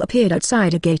 people appeared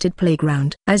outside a gated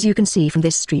playground. As you can see from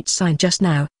this street sign just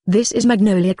now, this is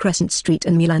Magnolia Crescent Street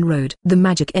and Milan Road. The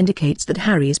magic indicates that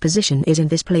Harry's position is in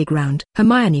this playground.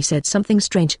 Hermione said something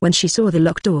strange when she saw the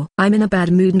locked door. I'm in a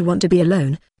bad mood and want to be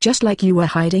alone, just like you were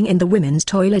hiding in the women's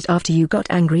toilet after you got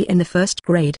angry in the 1st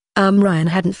grade. Ryan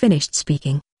hadn't finished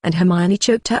speaking, and Hermione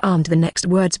choked her arm to the next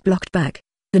words blocked back.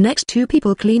 The next 2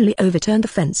 people cleanly overturned the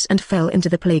fence and fell into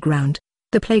the playground.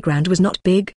 The playground was not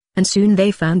big, and soon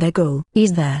they found their goal.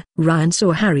 He's there. Ryan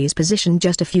saw Harry's position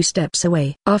just a few steps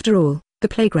away. After all, the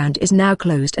playground is now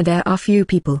closed and there are few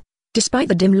people. Despite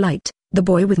the dim light, the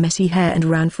boy with messy hair and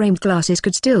round-framed glasses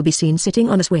could still be seen sitting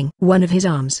on a swing. One of his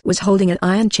arms was holding an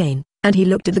iron chain, and he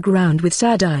looked at the ground with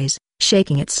sad eyes,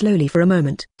 shaking it slowly for a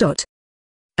moment.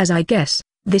 As I guess,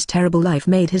 this terrible life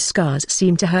made his scars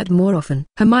seem to hurt more often.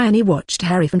 Hermione watched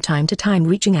Harry from time to time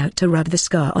reaching out to rub the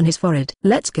scar on his forehead.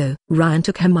 Let's go. Ryan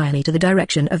took Hermione to the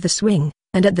direction of the swing,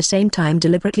 and at the same time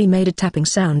deliberately made a tapping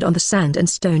sound on the sand and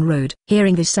stone road.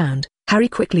 Hearing this sound, Harry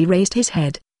quickly raised his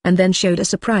head, and then showed a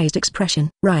surprised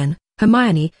expression. Ryan,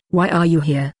 Hermione, why are you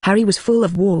here? Harry was full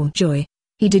of warm joy.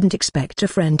 He didn't expect a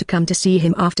friend to come to see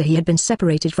him after he had been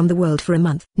separated from the world for a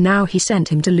month. Now he sent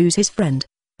him to lose his friend.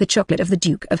 The chocolate of the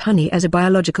Duke of Honey as a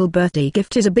biological birthday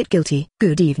gift is a bit guilty.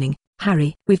 Good evening,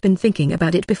 Harry. We've been thinking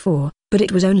about it before, but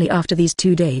it was only after these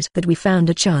 2 days that we found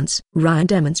a chance. Ryan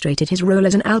demonstrated his role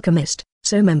as an alchemist,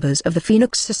 so members of the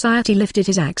Phoenix Society lifted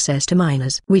his access to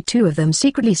minors. We 2 of them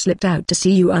secretly slipped out to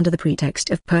see you under the pretext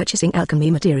of purchasing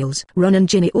alchemy materials. Ron and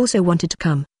Ginny also wanted to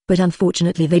come, but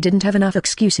unfortunately they didn't have enough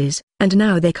excuses, and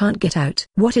now they can't get out.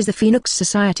 What is the Phoenix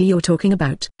Society you're talking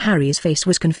about? Harry's face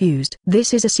was confused.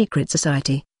 This is a secret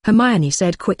society, Hermione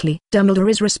said quickly. Dumbledore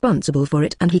is responsible for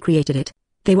it and he created it.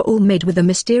 They were all made with a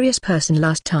mysterious person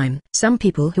last time. Some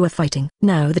people who are fighting.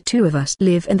 Now the 2 of us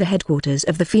live in the headquarters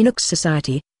of the Phoenix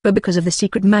Society, but because of the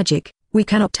secret magic, we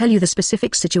cannot tell you the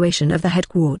specific situation of the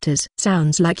headquarters.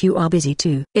 Sounds like you are busy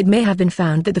too. It may have been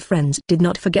found that the friends did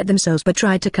not forget themselves but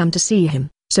tried to come to see him,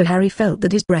 so Harry felt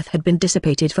that his breath had been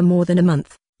dissipated for more than a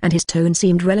month, and his tone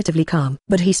seemed relatively calm.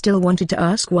 But he still wanted to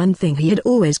ask one thing he had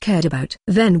always cared about.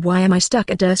 Then why am I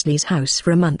stuck at Dursley's house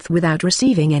for a month without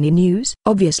receiving any news?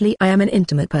 Obviously I am an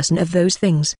intimate person of those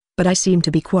things, but I seem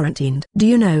to be quarantined. Do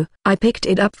you know, I picked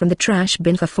it up from the trash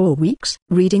bin for 4 weeks,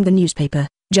 reading the newspaper,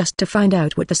 just to find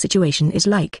out what the situation is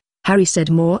like. Harry said,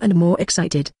 more and more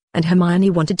excited, and Hermione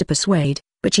wanted to persuade,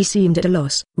 but she seemed at a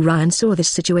loss. Ryan saw this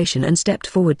situation and stepped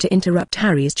forward to interrupt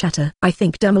Harry's chatter. I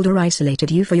think Dumbledore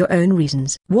isolated you for your own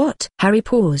reasons. What? Harry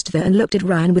paused there and looked at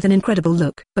Ryan with an incredible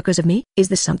look. Because of me? Is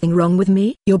there something wrong with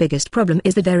me? Your biggest problem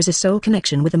is that there is a soul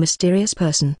connection with a mysterious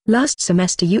person. Last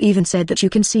semester you even said that you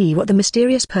can see what the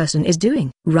mysterious person is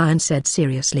doing. Ryan said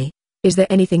seriously. Is there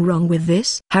anything wrong with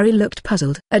this? Harry looked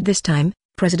puzzled. At this time,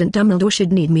 President Dumbledore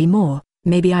should need me more.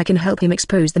 Maybe I can help him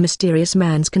expose the mysterious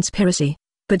man's conspiracy.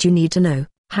 But you need to know,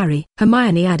 Harry,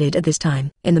 Hermione added at this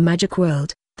time. In the magic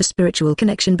world, the spiritual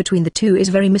connection between the two is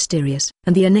very mysterious,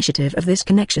 and the initiative of this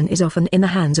connection is often in the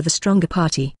hands of the stronger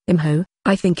party. Imho,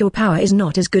 I think your power is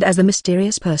not as good as the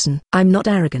mysterious person. I'm not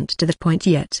arrogant to that point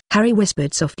yet. Harry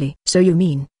whispered softly. So you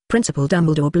mean, Principal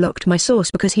Dumbledore blocked my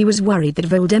source because he was worried that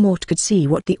Voldemort could see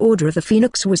what the Order of the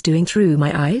Phoenix was doing through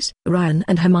my eyes? Ryan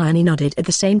and Hermione nodded at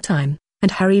the same time,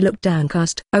 and Harry looked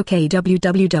downcast. Okay,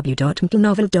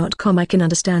 www.mtlnovel.com, I can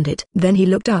understand it. Then he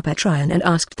looked up at Ryan and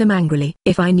asked them angrily.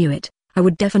 If I knew it, I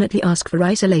would definitely ask for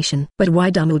isolation. But why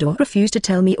Dumbledore refused to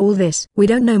tell me all this? We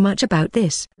don't know much about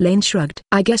this. Lane shrugged.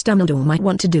 I guess Dumbledore might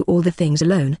want to do all the things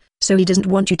alone, so he doesn't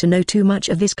want you to know too much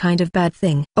of this kind of bad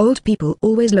thing. Old people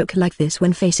always look like this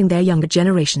when facing their younger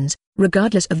generations.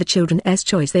 Regardless of the children's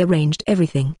choice, they arranged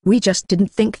everything. We just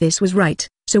didn't think this was right,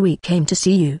 so we came to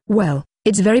see you. Well,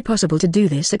 it's very possible to do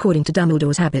this according to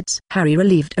Dumbledore's habits. Harry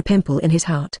relieved a pimple in his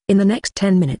heart. In the next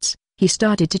 10 minutes, he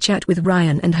started to chat with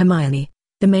Ryan and Hermione.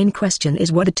 The main question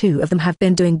is what the two of them have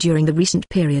been doing during the recent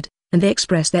period, and they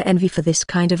expressed their envy for this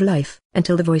kind of life.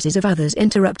 Until the voices of others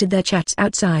interrupted their chats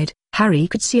outside, Harry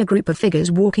could see a group of figures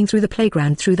walking through the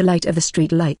playground through the light of the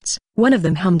street lights. One of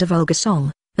them hummed a vulgar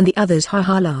song, and the others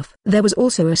ha-ha laugh. There was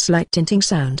also a slight tinting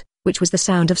sound, which was the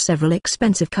sound of several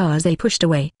expensive cars they pushed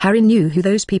away. Harry knew who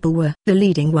those people were. The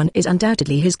leading one is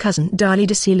undoubtedly his cousin Darlie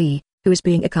de Sealy, who is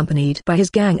being accompanied by his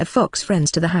gang of fox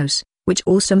friends to the house, which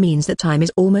also means that time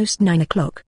is almost 9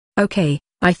 o'clock. Okay,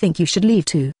 I think you should leave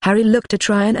too. Harry looked at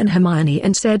Ryan and Hermione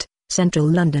and said, Central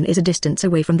London is a distance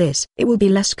away from this. It will be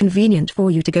less convenient for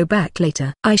you to go back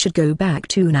later. I should go back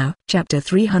too now. Chapter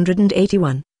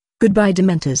 381. Goodbye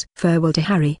Dementors. Farewell to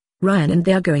Harry, Ryan and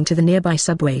they are going to the nearby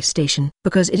subway station.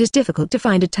 Because it is difficult to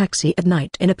find a taxi at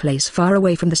night in a place far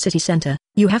away from the city center,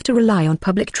 you have to rely on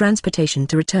public transportation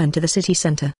to return to the city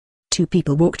center. Two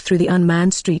people walked through the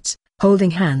unmanned streets,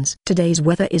 holding hands. Today's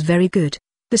weather is very good.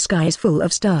 The sky is full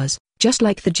of stars, just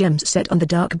like the gems set on the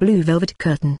dark blue velvet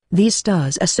curtain. These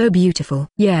stars are so beautiful.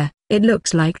 Yeah, it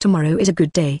looks like tomorrow is a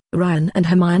good day. Ryan and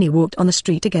Hermione walked on the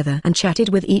street together and chatted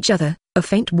with each other. A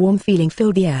faint warm feeling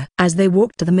filled the air. As they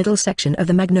walked to the middle section of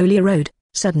the Magnolia Road,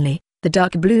 suddenly, the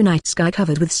dark blue night sky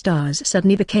covered with stars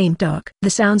suddenly became dark. The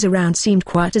sounds around seemed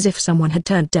quiet, as if someone had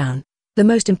turned down. The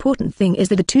most important thing is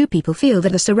that the two people feel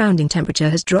that the surrounding temperature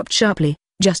has dropped sharply,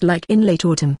 just like in late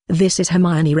autumn. This is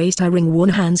Hermione raised her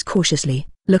ring-worn hands cautiously,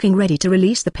 looking ready to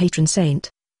release the patron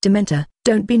saint. Dementor,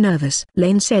 don't be nervous,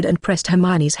 Lane said and pressed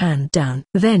Hermione's hand down.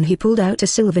 Then he pulled out a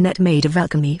silver net made of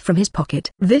alchemy from his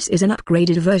pocket. This is an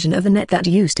upgraded version of the net that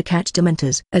used to catch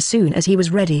Dementors. As soon as he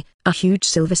was ready, a huge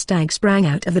silver stag sprang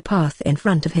out of the path in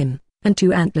front of him, and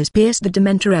two antlers pierced the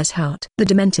Dementor's heart. The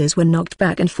Dementors were knocked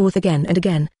back and forth again and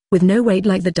again, with no weight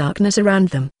like the darkness around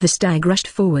them. The stag rushed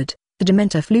forward. The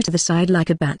Dementor flew to the side like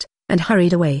a bat, and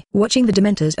hurried away. Watching the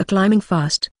Dementors are climbing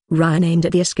fast, Ryan aimed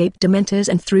at the escaped Dementors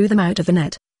and threw them out of the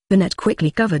net. The net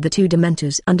quickly covered the two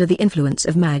Dementors under the influence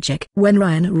of magic. When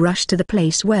Ryan rushed to the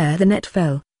place where the net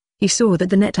fell, he saw that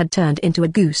the net had turned into a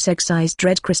goose egg-sized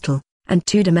red crystal, and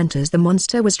two Dementors. The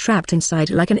monster was trapped inside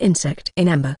like an insect in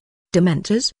amber.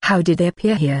 Dementors? How did they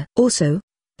appear here? Also,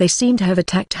 they seem to have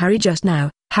attacked Harry just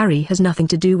now. Harry has nothing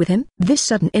to do with him. This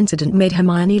sudden incident made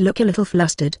Hermione look a little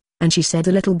flustered, and she said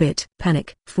a little bit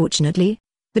panic. Fortunately,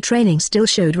 the training still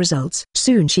showed results.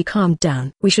 Soon she calmed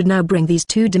down. We should now bring these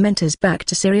two Dementors back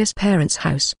to Sirius' parents'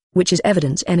 house, which is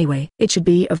evidence anyway. It should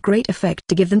be of great effect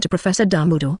to give them to Professor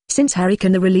Dumbledore. Since Harry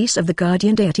can, the release of the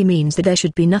guardian deity means that there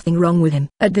should be nothing wrong with him.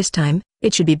 At this time,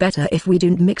 it should be better if we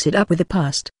don't mix it up with the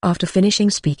past. After finishing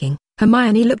speaking,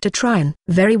 Hermione looked at Ryan.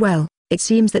 Very well. It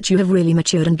seems that you have really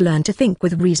matured and learned to think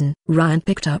with reason. Ryan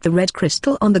picked up the red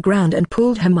crystal on the ground and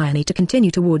pulled Hermione to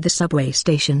continue toward the subway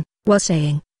station, while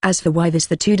saying, as for why the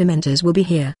two Dementors will be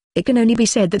here, it can only be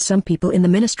said that some people in the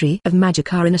Ministry of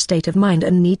Magic are in a state of mind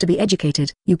and need to be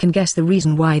educated. You can guess the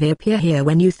reason why they appear here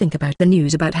when you think about the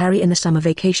news about Harry in the summer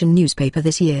vacation newspaper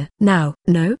this year. Now,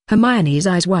 no? Hermione's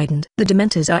eyes widened. The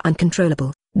Dementors are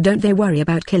uncontrollable. Don't they worry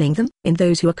about killing them? In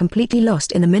those who are completely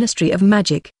lost in the Ministry of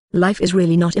Magic, life is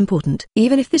really not important.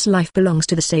 Even if this life belongs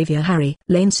to the savior Harry,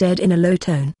 Lane said in a low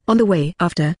tone. On the way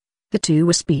after The two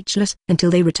were speechless until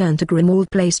they returned to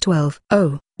Grimmauld Place 12.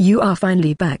 "Oh, you are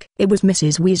finally back." It was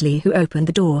Mrs. Weasley who opened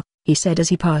the door, he said as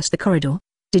he passed the corridor.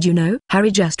 "Did you know?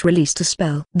 Harry just released a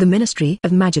spell." The Ministry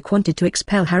of Magic wanted to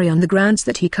expel Harry on the grounds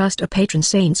that he cast a patron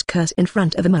saint's curse in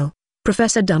front of a mole.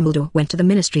 Professor Dumbledore went to the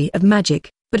Ministry of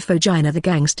Magic, but Fogina the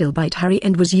gang still bite Harry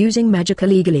and was using magic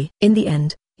illegally. In the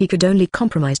end, he could only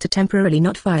compromise to temporarily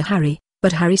not fire Harry,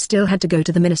 but Harry still had to go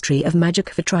to the Ministry of Magic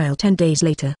for trial 10 days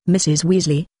later. "Mrs.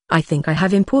 Weasley, I think I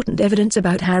have important evidence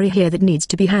about Harry here that needs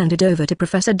to be handed over to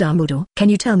Professor Dumbledore." "Can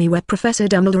you tell me where Professor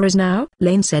Dumbledore is now?"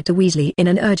 Lane said to Weasley in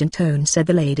an urgent tone. Said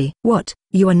the lady. "What,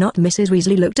 you are not?" Mrs.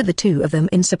 Weasley looked at the two of them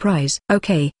in surprise.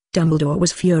 "Okay." Dumbledore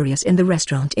was furious in the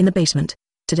restaurant in the basement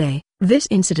today. This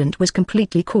incident was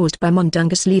completely caused by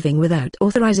Mundungus leaving without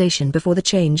authorization before the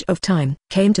change of time.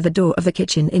 Came to the door of the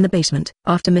kitchen in the basement.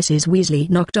 After Mrs. Weasley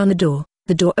knocked on the door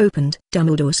opened.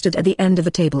 Dumbledore stood at the end of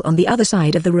the table on the other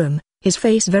side of the room, his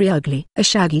face very ugly. A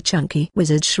shaggy chunky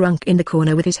wizard shrunk in the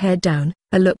corner with his head down,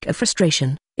 a look of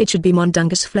frustration. It should be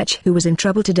Mundungus Fletch who was in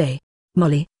trouble today.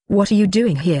 "Molly, what are you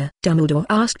doing here?" Dumbledore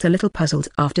asked, a little puzzled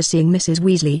after seeing Mrs.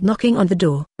 Weasley knocking on the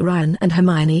door. "Ryan and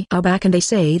Hermione are back and they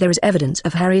say there is evidence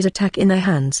of Harry's attack in their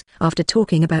hands." After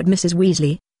talking about Mrs.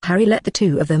 Weasley, Harry let the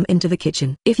two of them into the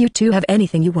kitchen. "If you two have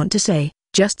anything you want to say,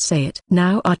 just say it.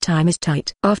 Now our time is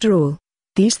tight. After all,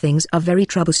 these things are very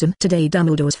troublesome." Today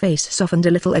Dumbledore's face softened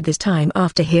a little at this time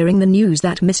after hearing the news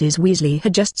that Mrs. Weasley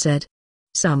had just said.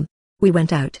 "We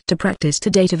went out to practice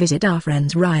today to visit our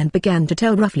friends." Ryan began to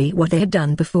tell roughly what they had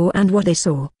done before and what they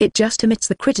saw. "It just omits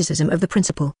the criticism of the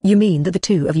principal." "You mean that the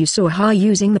two of you saw Harry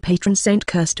using the patron saint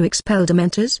curse to expel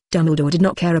dementors?" Dumbledore did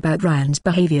not care about Ryan's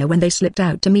behavior when they slipped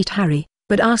out to meet Harry,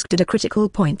 but asked at a critical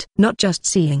point. "Not just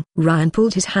seeing." Ryan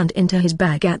pulled his hand into his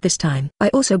bag at this time. "I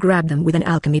also grabbed them with an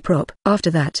alchemy prop.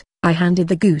 After that, I handed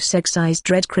the goose egg-sized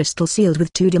red crystal sealed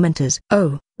with 2 dementors."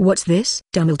 "Oh, what's this?"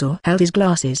 Dumbledore held his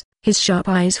glasses, his sharp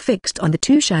eyes fixed on the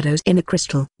 2 shadows in the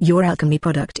crystal. "Your alchemy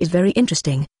product is very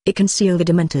interesting. It can seal the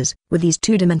dementors. With these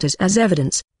 2 dementors as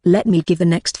evidence, let me give the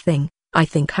next thing. I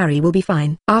think Harry will be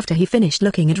fine." After he finished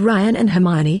looking at Ryan and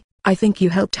Hermione, "I think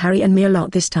you helped Harry and me a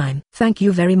lot this time." "Thank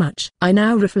you very much. I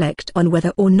now reflect on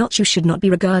whether or not you should not be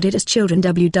regarded as children."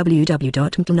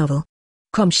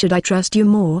 www.mtlnovel.com. "Should I trust you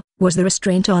more? Was the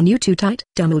restraint on you too tight?"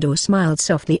 Dumbledore smiled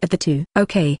softly at the two.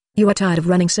 "Okay, you are tired of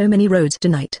running so many roads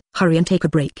tonight. Hurry and take a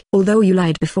break. Although you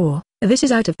lied before, this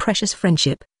is out of precious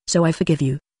friendship, so I forgive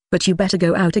you. But you better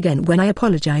go out again." When I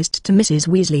apologized to Mrs.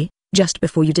 Weasley, just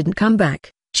before you didn't come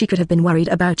back, she could have been worried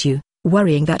about you,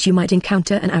 worrying that you might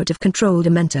encounter an out-of-control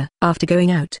dementor. After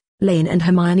going out, Lane and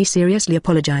Hermione seriously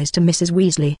apologized to Mrs.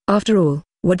 Weasley. After all,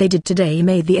 what they did today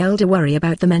made the elder worry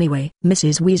about them anyway.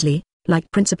 Mrs. Weasley,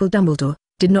 like Principal Dumbledore,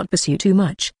 did not pursue too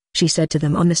much. She said to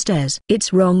them on the stairs,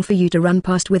 "It's wrong for you to run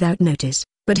past without notice,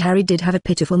 but Harry did have a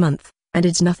pitiful month, and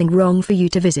it's nothing wrong for you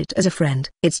to visit as a friend.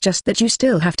 It's just that you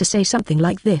still have to say something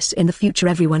like this in the future.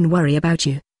 Everyone worry about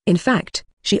you." In fact,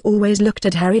 she always looked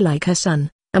at Harry like her son,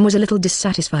 and was a little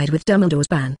dissatisfied with Dumbledore's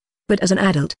ban. But as an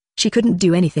adult, she couldn't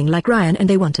do anything like Ryan and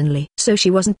they wantonly. So she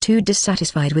wasn't too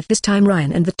dissatisfied with this time.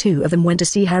 Ryan and the two of them went to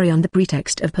see Harry on the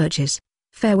pretext of purchase.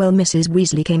 Farewell. Mrs.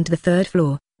 Weasley came to the 3rd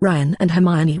floor. Ryan and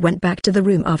Hermione went back to the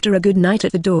room after a good night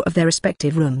at the door of their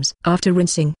respective rooms. After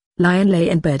rinsing, Ryan lay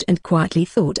in bed and quietly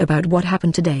thought about what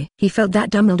happened today. He felt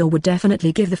that Dumbledore would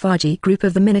definitely give the Fudgy group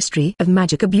of the Ministry of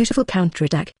Magic a beautiful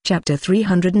counterattack. Chapter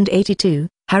 382,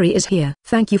 Harry is here.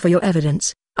 "Thank you for your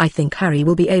evidence. I think Harry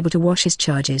will be able to wash his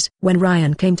charges." When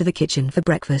Ryan came to the kitchen for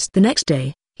breakfast the next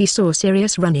day, he saw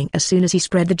Sirius running as soon as he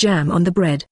spread the jam on the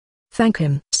bread. "Thank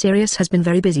him." Sirius has been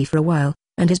very busy for a while,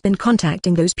 and has been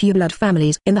contacting those pureblood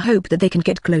families in the hope that they can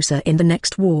get closer in the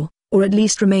next war, or at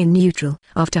least remain neutral.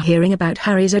 After hearing about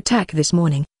Harry's attack this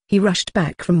morning, he rushed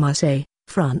back from Marseille,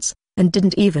 France, and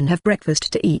didn't even have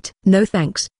breakfast to eat. "No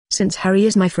thanks, since Harry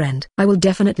is my friend. I will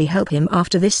definitely help him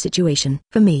after this situation.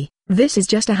 For me, this is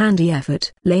just a handy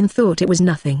effort." Lane thought it was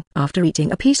nothing. After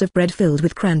eating a piece of bread filled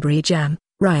with cranberry jam,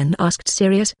 Ryan asked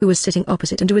Sirius, who was sitting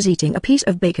opposite and was eating a piece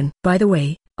of bacon. "By the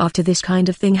way, after this kind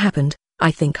of thing happened, I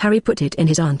think Harry put it in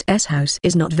his aunt's house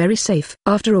is not very safe.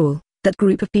 After all, that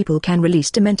group of people can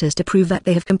release dementors to prove that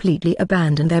they have completely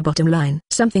abandoned their bottom line.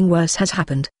 Something worse has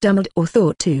happened." Dumbledore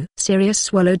thought too. Sirius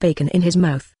swallowed bacon in his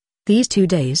mouth. "These 2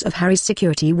 days of Harry's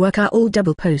security work are all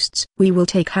double posts. We will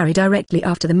take Harry directly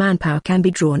after the manpower can be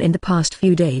drawn in the past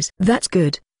few days." "That's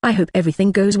good. I hope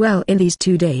everything goes well in these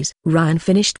 2 days." Ryan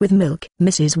finished with milk.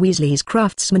 Mrs. Weasley's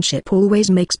craftsmanship always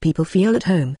makes people feel at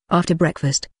home. After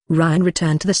breakfast, Ryan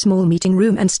returned to the small meeting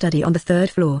room and study on the 3rd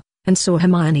floor, and saw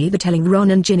Hermione telling Ron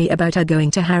and Ginny about her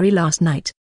going to Harry last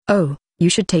night. "Oh, You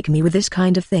should take me with this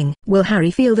kind of thing. Will Harry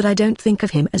feel that I don't think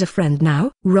of him as a friend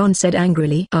now? Ron said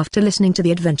angrily after listening to the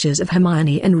adventures of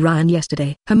Hermione and Ryan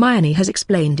yesterday. Hermione has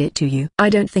explained it to you. I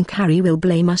don't think Harry will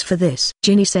blame us for this,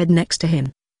 Ginny said next to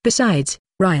him. Besides,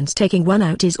 Ryan's taking one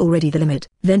out is already the limit.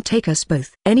 Then take us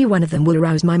both. Any one of them will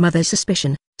arouse my mother's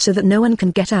suspicion, so that no one can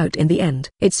get out in the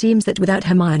end. It seems that without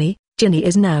Hermione, Ginny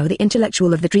is now the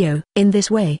intellectual of the trio. In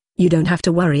this way, you don't have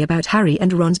to worry about Harry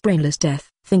and Ron's brainless death.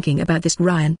 Thinking about this,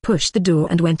 Ryan pushed the door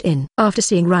and went in. After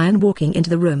seeing Ryan walking into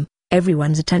the room,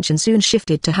 everyone's attention soon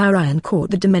shifted to how Ryan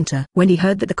caught the Dementor. When he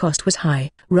heard that the cost was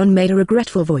high, Ron made a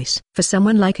regretful voice. For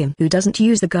someone like him who doesn't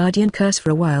use the Guardian Curse for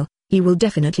a while, he will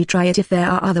definitely try it if there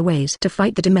are other ways to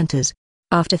fight the Dementors.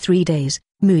 After 3 days,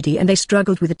 Moody and they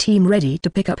struggled with a team ready to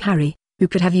pick up Harry, who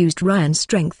could have used Ryan's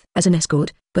strength as an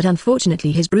escort, but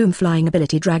unfortunately his broom flying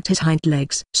ability dragged his hind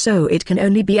legs, so it can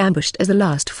only be ambushed as the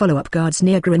last follow-up guards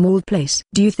near Grimmauld Place.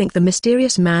 Do you think the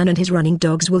mysterious man and his running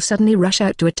dogs will suddenly rush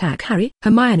out to attack Harry?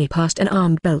 Hermione passed an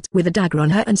arm belt with a dagger on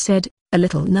her and said, a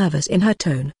little nervous in her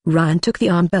tone. Ryan took the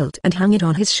arm belt and hung it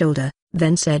on his shoulder,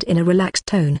 then said in a relaxed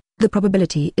tone, the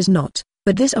probability is not,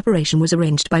 but this operation was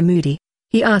arranged by Moody.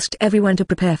 He asked everyone to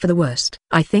prepare for the worst.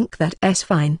 I think that's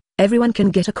fine. Everyone can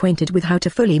get acquainted with how to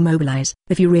fully mobilize.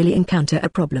 If you really encounter a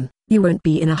problem, you won't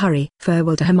be in a hurry.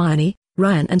 Farewell to Hermione.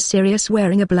 Ryan and Sirius,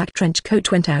 wearing a black trench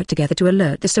coat, went out together to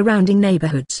alert the surrounding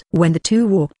neighborhoods. When the two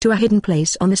walked to a hidden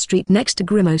place on the street next to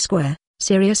Grimmauld Square,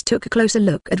 Sirius took a closer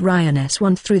look at Ryan's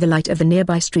wand through the light of the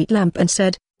nearby street lamp and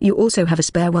said, you also have a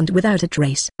spare wand without a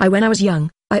trace. When I was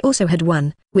young, I also had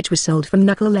one, which was sold from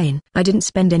Knuckle Lane. I didn't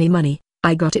spend any money.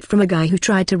 I got it from a guy who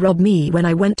tried to rob me when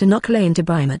I went to Knuckle Lane to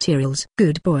buy materials.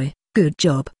 Good boy, good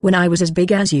job. When I was as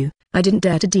big as you, I didn't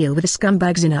dare to deal with the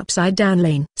scumbags in Upside Down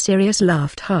Lane. Sirius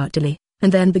laughed heartily,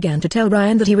 and then began to tell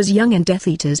Ryan that he was young and Death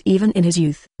Eaters even in his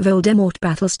youth. Voldemort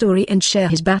battle story and share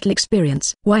his battle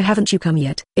experience. Why haven't you come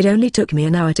yet? It only took me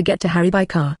an hour to get to Harry by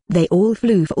car. They all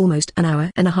flew for almost an hour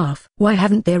and a half. Why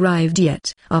haven't they arrived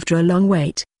yet? After a long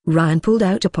wait, Ryan pulled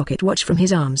out a pocket watch from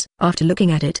his arms. After looking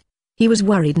at it, he was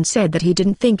worried and said that he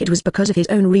didn't think it was because of his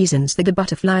own reasons that the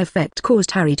butterfly effect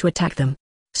caused Harry to attack them.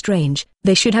 Strange,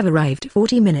 they should have arrived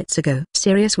 40 minutes ago.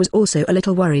 Sirius was also a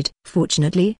little worried.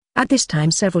 Fortunately, at this time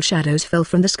several shadows fell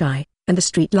from the sky, and the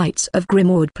street lights of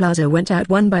Grimmauld Plaza went out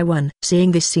one by one.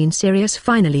 Seeing this scene, Sirius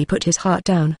finally put his heart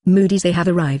down. Moody's, they have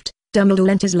arrived. Dumbledore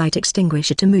lent his light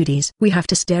extinguisher to Moody's. We have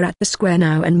to stare at the square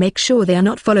now and make sure they are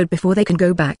not followed before they can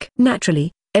go back.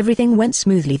 Naturally, everything went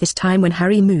smoothly this time when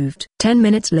Harry moved. 10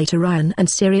 minutes later, Ryan and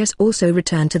Sirius also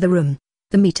returned to the room.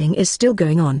 The meeting is still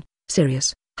going on.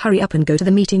 Sirius, hurry up and go to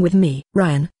the meeting with me.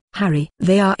 Ryan, Harry,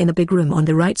 they are in the big room on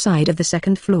the right side of the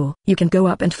second floor. You can go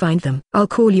up and find them. I'll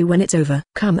call you when it's over.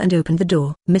 Come and open the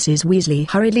door. Mrs. Weasley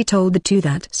hurriedly told the two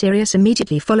that. Sirius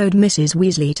immediately followed Mrs.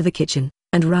 Weasley to the kitchen,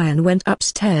 and Ryan went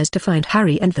upstairs to find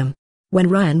Harry and them. When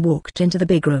Ryan walked into the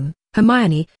big room,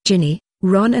 Hermione, Ginny,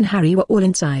 Ron and Harry were all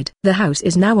inside. The house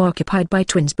is now occupied by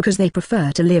twins because they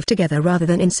prefer to live together rather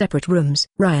than in separate rooms.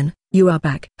 Ryan, you are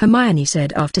back, Hermione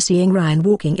said after seeing Ryan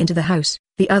walking into the house.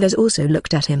 The others also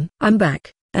looked at him. I'm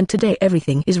back, and today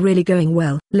everything is really going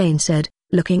well, Lane said,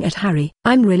 looking at Harry.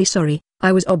 I'm really sorry,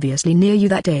 I was obviously near you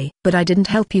that day. But I didn't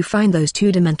help you find those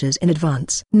two Dementors in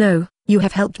advance. No, you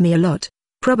have helped me a lot.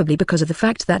 Probably because of the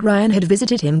fact that Ryan had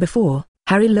visited him before.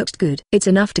 Harry looked good. It's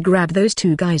enough to grab those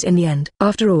two guys in the end.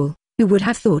 After all, who would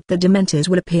have thought that Dementors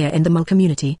will appear in the Mole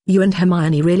community? You and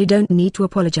Hermione really don't need to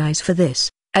apologize for this,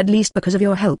 at least because of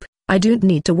your help. I don't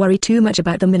need to worry too much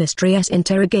about the Ministry's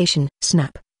interrogation.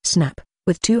 Snap, snap.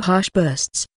 With two harsh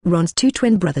bursts, Ron's two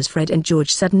twin brothers Fred and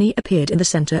George suddenly appeared in the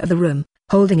center of the room,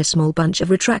 holding a small bunch of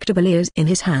retractable ears in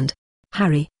his hand.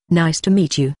 Harry, nice to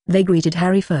meet you. They greeted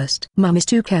Harry first. Mum is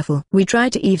too careful. We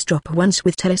tried to eavesdrop once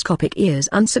with telescopic ears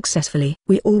unsuccessfully.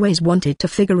 We always wanted to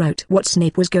figure out what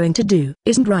Snape was going to do.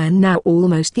 Isn't Ryan now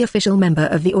almost the official member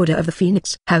of the Order of the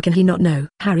Phoenix? How can he not know?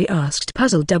 Harry asked,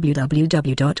 puzzled.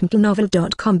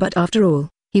 www.mplenovel.com. But after all,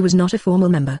 he was not a formal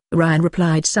member. Ryan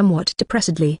replied somewhat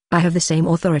depressedly. I have the same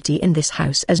authority in this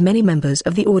house as many members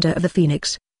of the Order of the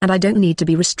Phoenix, and I don't need to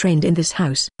be restrained in this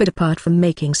house. But apart from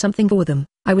making something for them,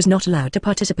 I was not allowed to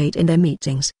participate in their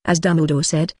meetings. As Dumbledore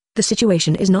said, the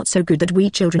situation is not so good that we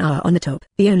children are on the top.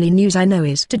 The only news I know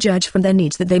is, to judge from their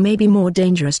needs, that they may be more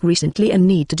dangerous recently and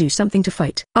need to do something to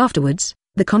fight. Afterwards,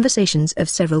 the conversations of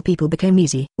several people became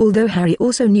easy. Although Harry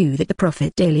also knew that the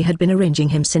Prophet Daily had been arranging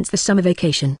him since the summer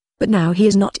vacation, but now he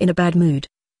is not in a bad mood.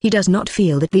 He does not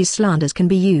feel that these slanders can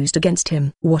be used against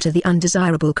him. What are the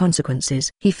undesirable consequences?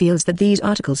 He feels that these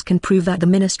articles can prove that the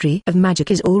Ministry of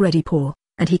Magic is already poor,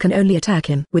 and he can only attack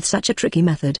him with such a tricky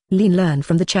method. Lean learned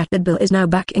from the chat that Bill is now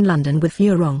back in London with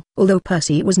Furong. Although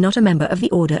Percy was not a member of the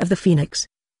Order of the Phoenix,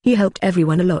 he helped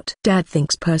everyone a lot. Dad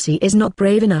thinks Percy is not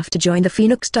brave enough to join the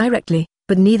Phoenix directly,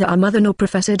 but neither are Mother nor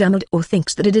Professor Dumbledore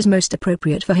thinks that it is most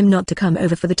appropriate for him not to come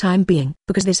over for the time being.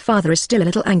 Because this father is still a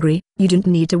little angry, you didn't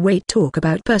need to wait talk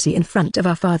about Percy in front of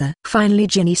our father. Finally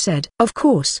Ginny said, "Of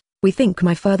course, we think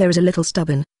my father is a little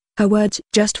stubborn." Her words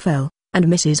just fell, and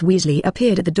Mrs. Weasley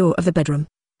appeared at the door of the bedroom.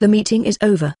 "The meeting is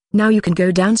over, now you can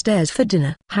go downstairs for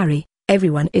dinner." "Harry,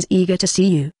 everyone is eager to see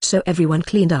you." So everyone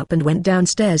cleaned up and went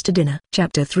downstairs to dinner.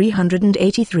 Chapter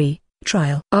 383,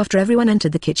 Trial. After everyone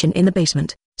entered the kitchen in the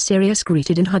basement, Sirius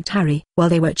greeted and hugged Harry. While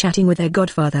they were chatting with their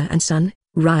godfather and son,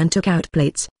 Ryan took out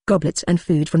plates, goblets and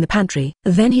food from the pantry.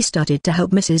 Then he started to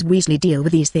help Mrs. Weasley deal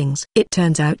with these things. "It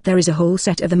turns out there is a whole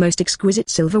set of the most exquisite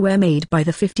silverware made by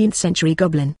the 15th century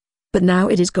goblin. But now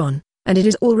it is gone, and it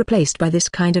is all replaced by this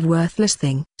kind of worthless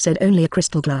thing," said only a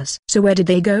crystal glass. "So where did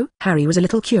they go?" Harry was a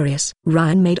little curious.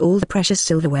 "Ryan made all the precious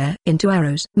silverware into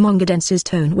arrows." Mongadence's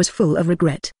tone was full of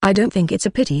regret. "I don't think it's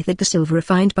a pity that the silver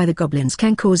refined by the goblins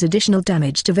can cause additional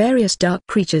damage to various dark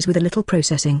creatures with a little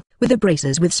processing. With the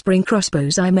bracers with spring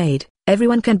crossbows I made,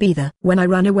 everyone can be there. When I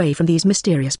run away from these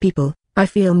mysterious people, I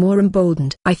feel more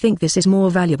emboldened. I think this is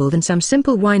more valuable than some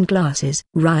simple wine glasses,"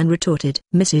 Ryan retorted.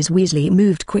 Mrs. Weasley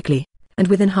moved quickly, and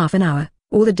within half an hour,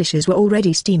 all the dishes were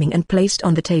already steaming and placed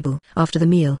on the table. After the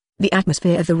meal, the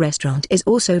atmosphere of the restaurant is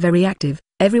also very active.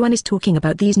 Everyone is talking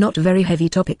about these not very heavy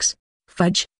topics.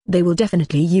 Fudge, they will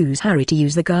definitely use Harry to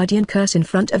use the Guardian Curse in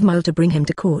front of Mole to bring him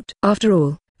to court. After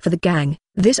all, for the gang,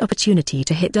 this opportunity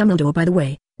to hit Dumbledore by the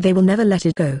way, they will never let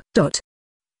it go.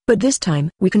 But this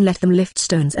time, we can let them lift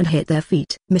stones and hit their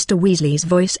feet. Mr. Weasley's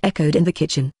voice echoed in the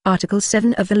kitchen. Article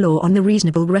 7 of the law on the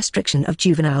reasonable restriction of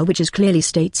juvenile witches clearly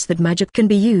states that magic can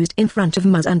be used in front of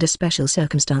Muzz under special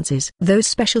circumstances. Those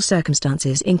special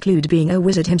circumstances include being a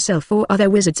wizard himself or other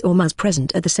wizards or Muzz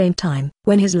present at the same time.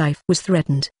 When his life was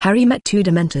threatened, Harry met two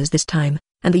dementors this time,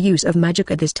 and the use of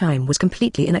magic at this time was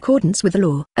completely in accordance with the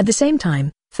law. At the same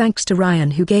time, thanks to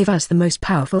Ryan who gave us the most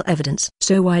powerful evidence.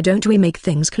 So why don't we make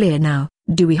things clear now?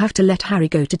 Do we have to let Harry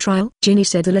go to trial? Ginny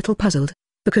said a little puzzled.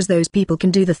 Because those people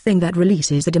can do the thing that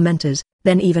releases the dementors,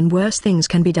 then even worse things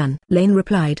can be done. Lane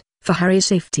replied, for Harry's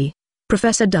safety.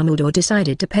 Professor Dumbledore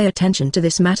decided to pay attention to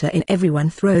this matter and everyone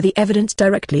throw the evidence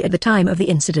directly at the time of the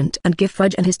incident and give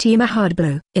Fudge and his team a hard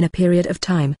blow. In a period of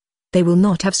time, they will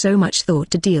not have so much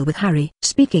thought to deal with Harry.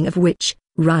 Speaking of which,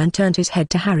 Ryan turned his head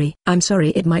to Harry. "I'm sorry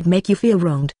it might make you feel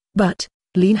wronged, but,"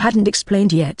 Lane hadn't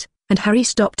explained yet, and Harry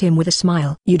stopped him with a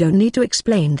smile. "You don't need to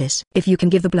explain this. If you can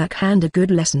give the Black Hand a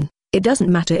good lesson, it doesn't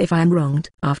matter if I am wronged."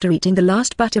 After eating the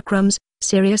last buttercrumbs,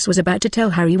 Sirius was about to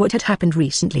tell Harry what had happened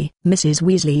recently. Mrs.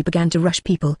 Weasley began to rush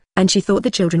people, and she thought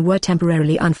the children were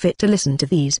temporarily unfit to listen to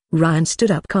these. Ryan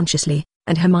stood up consciously,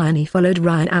 and Hermione followed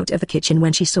Ryan out of the kitchen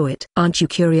when she saw it. "Aren't you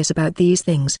curious about these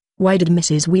things? Why did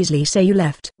Mrs. Weasley say you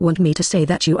left?" "Want me to say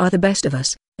that you are the best of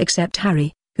us, except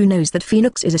Harry, who knows that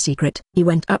Phoenix is a secret?" "He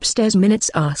went upstairs,"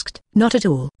 Minutes asked. "Not at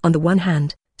all. On the one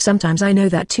hand, sometimes I know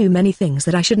that too many things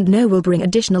that I shouldn't know will bring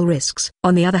additional risks.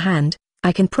 On the other hand,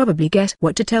 I can probably guess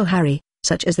what to tell Harry,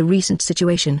 such as the recent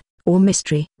situation, or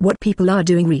mystery. What people are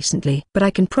doing recently. But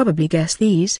I can probably guess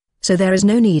these, so there is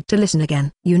no need to listen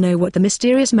again." "You know what the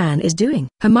mysterious man is doing?"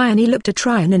 Hermione looked at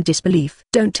Ryan in disbelief.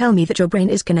 "Don't tell me that your brain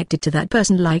is connected to that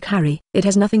person like Harry." "It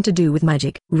has nothing to do with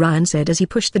magic," Ryan said as he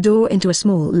pushed the door into a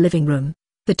small living room.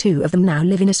 The two of them now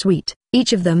live in a suite.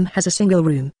 Each of them has a single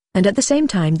room, and at the same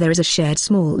time there is a shared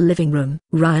small living room.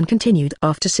 Ryan continued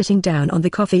after sitting down on the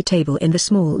coffee table in the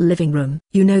small living room.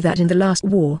 "You know that in the last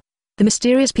war, the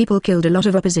mysterious people killed a lot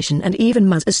of opposition and even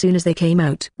Muzz as soon as they came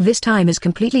out. This time is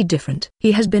completely different.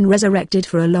 He has been resurrected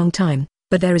for a long time,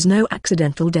 but there is no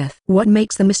accidental death." "What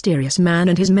makes the mysterious man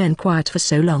and his men quiet for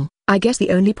so long?" "I guess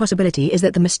the only possibility is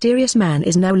that the mysterious man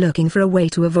is now looking for a way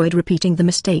to avoid repeating the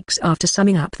mistakes after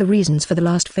summing up the reasons for the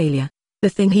last failure. The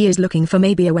thing he is looking for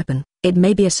may be a weapon. It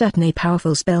may be a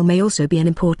powerful spell, may also be an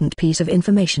important piece of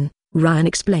information," Ryan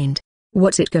explained.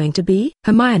 "What's it going to be?"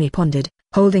 Hermione pondered,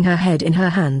 holding her head in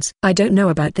her hands. "I don't know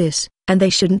about this, and they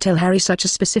shouldn't tell Harry such a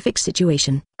specific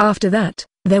situation." After that,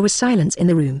 there was silence in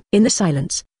the room. In the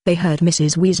silence, they heard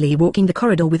Mrs. Weasley walking the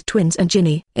corridor with twins and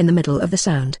Ginny. In the middle of the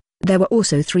sound, there were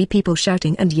also three people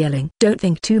shouting and yelling. "Don't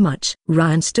think too much."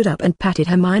 Ryan stood up and patted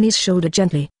Hermione's shoulder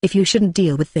gently. "If you shouldn't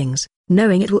deal with things,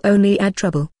 knowing it will only add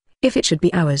trouble. If it should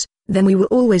be ours, then we will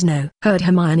always know.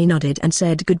 Hermione nodded and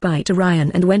said goodbye to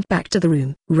Ryan and went back to the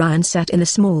room. Ryan sat in the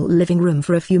small living room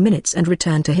for a few minutes and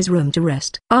returned to his room to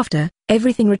rest. After,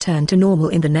 everything returned to normal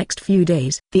in the next few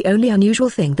days. The only unusual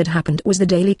thing that happened was the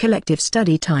daily collective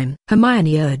study time.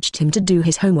 Hermione urged him to do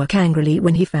his homework angrily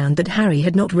when he found that Harry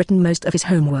had not written most of his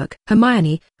homework.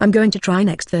 Hermione, I'm going to try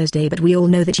next Thursday, but we all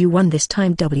know that you won this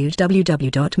time.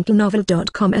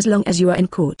 www.mplnovel.com. As long as you are in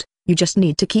court, you just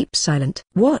need to keep silent.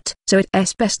 What? So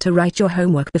it's best to write your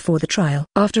homework before the trial.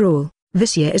 After all,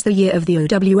 this year is the year of the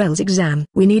OWL's exam.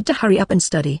 We need to hurry up and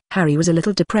study. Harry was a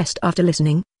little depressed after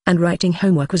listening, and writing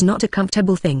homework was not a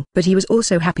comfortable thing. But he was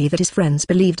also happy that his friends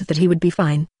believed that he would be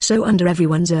fine. So under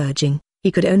everyone's urging,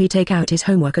 he could only take out his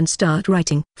homework and start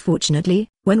writing. Fortunately,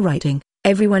 when writing,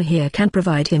 everyone here can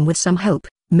provide him with some help,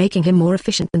 making him more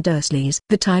efficient than Dursleys.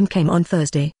 The time came on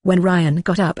Thursday. When Ryan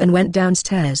got up and went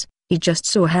downstairs, he just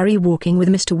saw Harry walking with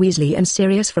Mr. Weasley and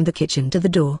Sirius from the kitchen to the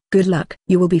door. Good luck.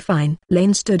 You will be fine.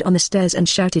 Lane stood on the stairs and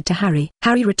shouted to Harry.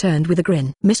 Harry returned with a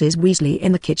grin. Mrs. Weasley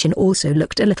in the kitchen also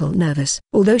looked a little nervous.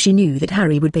 Although she knew that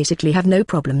Harry would basically have no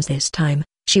problems this time,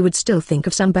 she would still think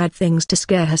of some bad things to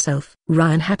scare herself.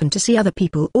 Ryan happened to see other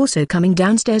people also coming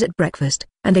downstairs at breakfast,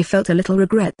 and they felt a little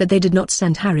regret that they did not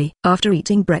send Harry. After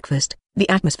eating breakfast, the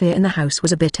atmosphere in the house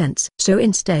was a bit tense. So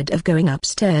instead of going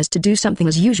upstairs to do something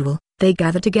as usual, they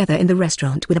gathered together in the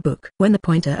restaurant with a book. When the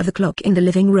pointer of the clock in the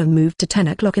living room moved to 10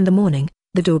 o'clock in the morning,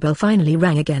 the doorbell finally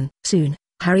rang again. Soon,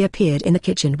 Harry appeared in the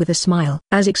kitchen with a smile.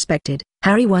 As expected,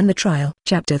 Harry won the trial.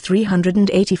 Chapter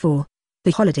 384.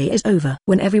 The holiday is over.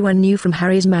 When everyone knew from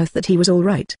Harry's mouth that he was all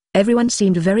right, everyone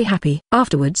seemed very happy.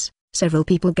 Afterwards, several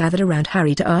people gathered around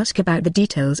Harry to ask about the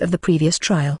details of the previous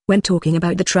trial. When talking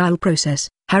about the trial process,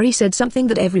 Harry said something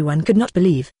that everyone could not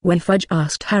believe. When Fudge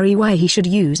asked Harry why he should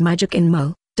use magic in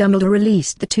Mull, Dumbledore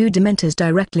released the two dementors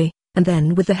directly, and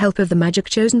then with the help of the magic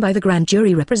chosen by the grand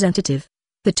jury representative,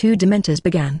 the two dementors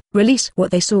began release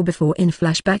what they saw before in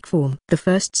flashback form. The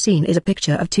first scene is a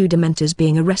picture of two dementors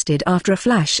being arrested after a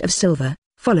flash of silver,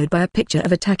 followed by a picture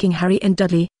of attacking Harry and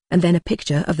Dudley, and then a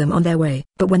picture of them on their way.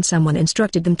 But when someone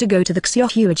instructed them to go to the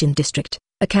Xiohuagin district,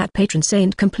 a cat patron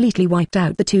saint completely wiped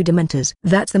out the two dementors.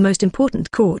 That's the most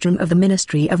important courtroom of the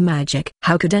Ministry of Magic.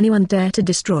 How could anyone dare to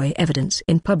destroy evidence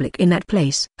in public in that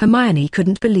place? Hermione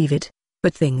couldn't believe it.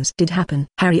 But things did happen.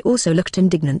 Harry also looked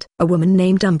indignant. A woman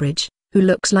named Umbridge, who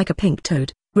looks like a pink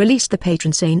toad, released the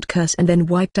patron saint curse and then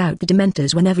wiped out the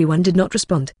dementors when everyone did not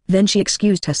respond. Then she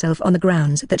excused herself on the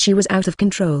grounds that she was out of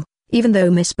control. Even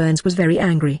though Miss Burns was very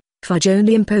angry, Fudge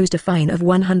only imposed a fine of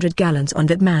 100 gallons on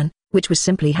that man, which was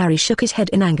simply. Harry shook his head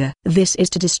in anger. This is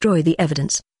to destroy the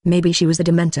evidence. Maybe she was the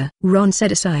dementor. Ron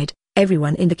said aside.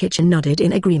 Everyone in the kitchen nodded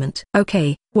in agreement.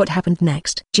 Okay, what happened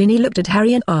next? Ginny looked at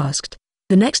Harry and asked.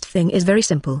 The next thing is very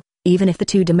simple, even if the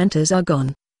two dementors are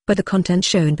gone. But the content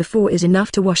shown before is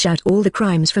enough to wash out all the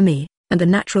crimes for me, and the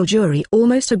natural jury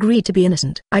almost agreed to be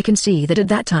innocent. I can see that at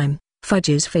that time,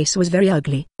 Fudge's face was very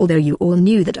ugly. Although you all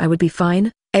knew that I would be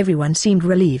fine, everyone seemed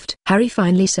relieved. Harry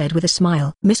finally said with a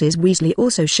smile. Mrs. Weasley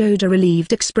also showed a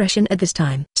relieved expression at this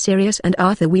time. Sirius and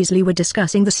Arthur Weasley were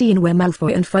discussing the scene where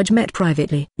Malfoy and Fudge met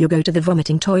privately. You go to the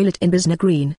vomiting toilet in Bisna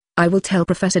Green. I will tell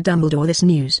Professor Dumbledore this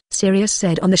news. Sirius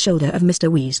said on the shoulder of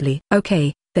Mr. Weasley.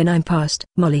 Okay, then I'm past.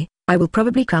 Molly, I will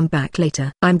probably come back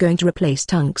later. I'm going to replace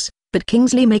Tunks, but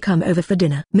Kingsley may come over for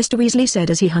dinner. Mr. Weasley said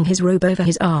as he hung his robe over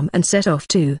his arm and set off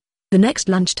too. The next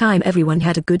lunchtime everyone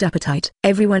had a good appetite.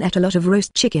 Everyone ate a lot of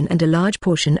roast chicken and a large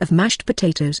portion of mashed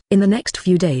potatoes. In the next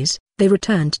few days, they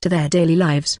returned to their daily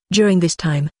lives. During this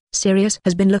time, Sirius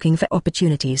has been looking for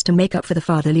opportunities to make up for the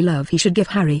fatherly love he should give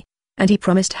Harry, and he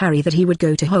promised Harry that he would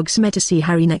go to Hogsmeade to see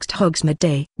Harry next Hogsmeade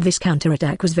Day. This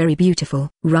counterattack was very beautiful.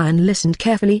 Ryan listened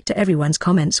carefully to everyone's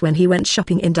comments when he went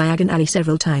shopping in Diagon Alley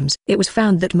several times. It was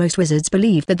found that most wizards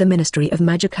believed that the Ministry of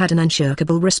Magic had an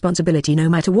unshakable responsibility no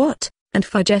matter what, and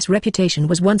Fudge's reputation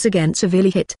was once again severely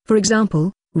hit. For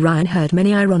example, Ryan heard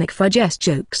many ironic Fudge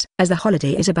jokes. As the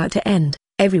holiday is about to end,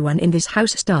 everyone in this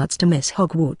house starts to miss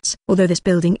Hogwarts. Although this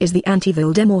building is the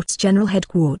anti-Voldemort's general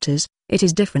headquarters, it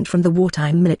is different from the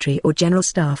wartime military or general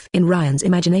staff in Ryan's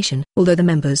imagination. Although the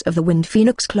members of the Wind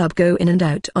Phoenix Club go in and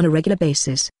out on a regular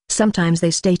basis, sometimes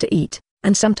they stay to eat,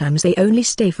 and sometimes they only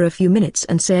stay for a few minutes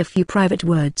and say a few private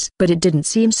words. But it didn't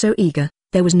seem so eager.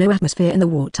 There was no atmosphere in the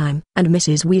wartime, and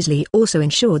Mrs. Weasley also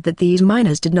ensured that these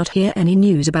miners did not hear any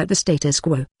news about the status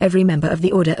quo. Every member of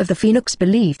the Order of the Phoenix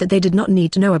believed that they did not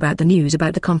need to know about the news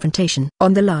about the confrontation.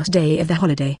 On the last day of the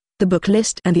holiday, the book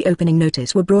list and the opening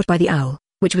notice were brought by the Owl,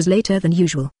 which was later than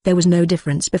usual. There was no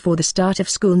difference before the start of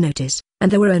school notice,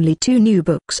 and there were only 2 new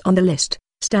books on the list.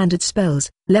 Standard Spells,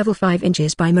 Level 5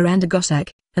 Inches by Miranda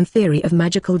Gossack, and Theory of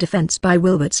Magical Defense by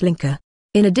Wilbert Slinker.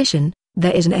 In addition,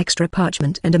 there is an extra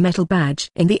parchment and a metal badge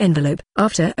in the envelope.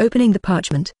 After opening the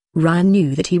parchment, Ryan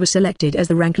knew that he was selected as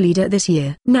the rank leader this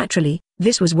year. Naturally,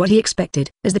 this was what he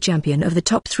expected. As the champion of the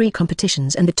top 3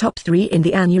 competitions and the top 3 in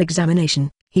the annual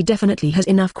examination, he definitely has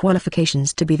enough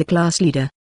qualifications to be the class leader.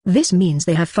 This means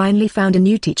they have finally found a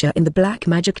new teacher in the Black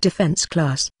Magic Defense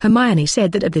class. Hermione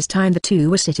said that at this time the two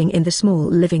were sitting in the small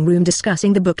living room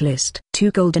discussing the book list.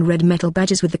 2 gold and red metal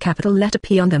badges with the capital letter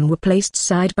P on them were placed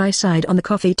side by side on the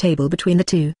coffee table between the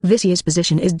two. This year's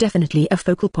position is definitely a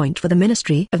focal point for the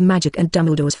Ministry of Magic and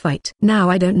Dumbledore's fight.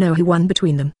 Now I don't know who won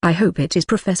between them. I hope it is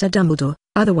Professor Dumbledore.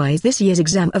 Otherwise this year's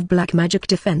exam of Black Magic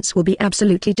Defense will be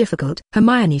absolutely difficult.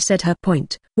 Hermione said her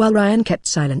point, while Ryan kept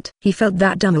silent. He felt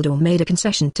that Dumbledore made a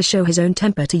concession to show his own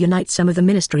temper to unite some of the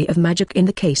Ministry of Magic in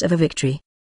the case of a victory.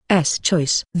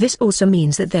 Choice. This also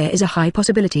means that there is a high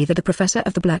possibility that the Professor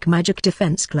of the Black Magic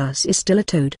Defense class is still a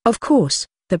toad. Of course,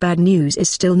 the bad news is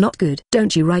still not good.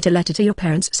 Don't you write a letter to your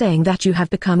parents saying that you have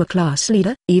become a class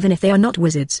leader? Even if they are not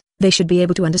wizards, they should be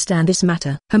able to understand this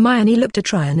matter. Hermione looked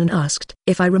at Ryan and asked,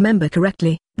 if I remember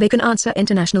correctly, they can answer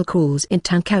international calls in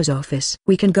Tankow's office.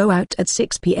 We can go out at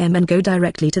 6 p.m. and go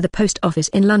directly to the post office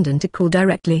in London to call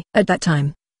directly. At that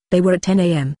time, they were at 10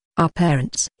 a.m. Our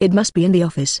parents. It must be in the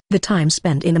office. The time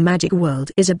spent in the magic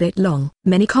world is a bit long.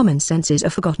 Many common senses are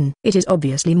forgotten. It is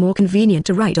obviously more convenient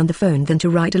to write on the phone than to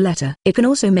write a letter. It can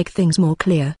also make things more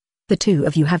clear. The two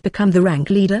of you have become the rank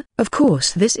leader. Of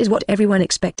course this is what everyone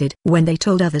expected. When they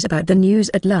told others about the news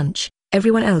at lunch,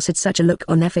 everyone else had such a look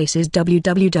on their faces.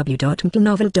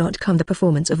 www.mtlnovel.com. The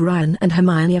performance of Ryan and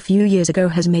Hermione a few years ago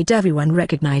has made everyone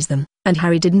recognize them, and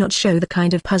Harry did not show the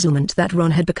kind of puzzlement that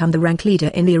Ron had become the rank leader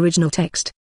in the original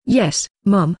text. Yes,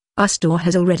 Mom, our store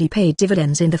has already paid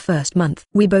dividends in the first month.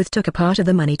 We both took a part of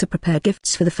the money to prepare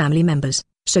gifts for the family members,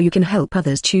 so you can help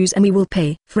others choose and we will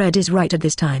pay. Fred is right at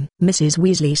this time, Mrs.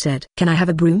 Weasley said. Can I have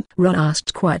a broom? Ron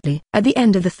asked quietly. At the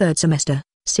end of the 3rd semester,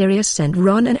 Sirius sent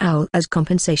Ron an owl as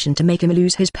compensation to make him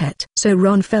lose his pet. So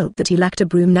Ron felt that he lacked a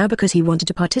broom now because he wanted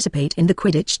to participate in the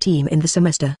Quidditch team in the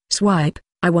semester. Swipe.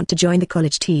 I want to join the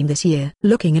college team this year.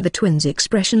 Looking at the twins'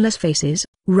 expressionless faces,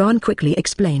 Ron quickly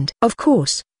explained. Of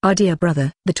course, our dear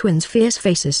brother. The twins' fierce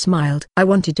faces smiled. I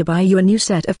wanted to buy you a new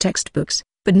set of textbooks,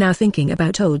 but now thinking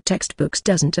about old textbooks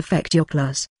doesn't affect your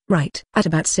class, right? At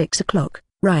about 6 o'clock,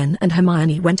 Ryan and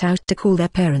Hermione went out to call their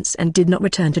parents and did not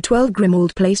return to 12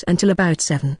 Grimmauld Place until about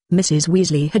 7. Mrs.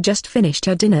 Weasley had just finished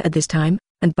her dinner at this time,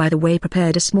 and by the way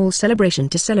prepared a small celebration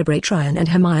to celebrate Ryan and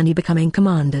Hermione becoming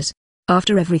commanders.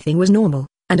 After everything was normal,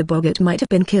 and a boggart might have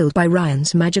been killed by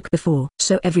Ryan's magic before.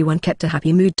 So everyone kept a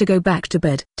happy mood to go back to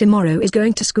bed. Tomorrow is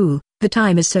going to school, the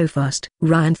time is so fast,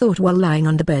 Ryan thought while lying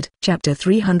on the bed. Chapter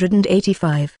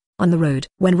 385, On the Road.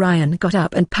 When Ryan got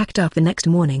up and packed up the next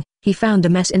morning, he found a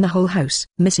mess in the whole house.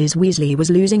 Mrs. Weasley was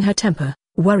losing her temper,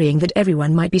 worrying that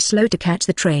everyone might be slow to catch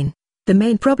the train. The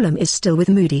main problem is still with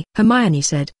Moody, Hermione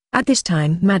said. At this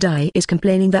time Mad-Eye is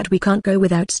complaining that we can't go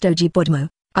without Stogey Bodmo.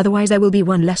 Otherwise there will be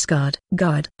one less guard.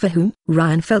 Guard? For whom?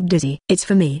 Ryan felt dizzy. It's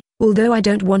for me, although I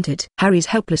don't want it. Harry's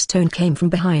helpless tone came from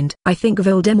behind. I think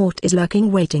Voldemort is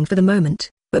lurking waiting for the moment,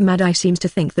 but Mad-Eye seems to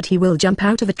think that he will jump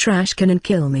out of a trash can and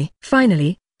kill me.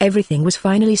 Finally, everything was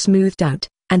finally smoothed out,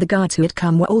 and the guards who had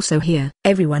come were also here.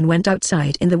 Everyone went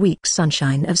outside in the weak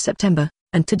sunshine of September,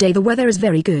 and today the weather is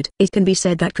very good. It can be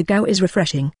said that Kagao is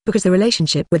refreshing, because the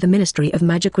relationship with the Ministry of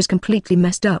Magic was completely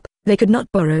messed up. They could not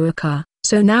borrow a car,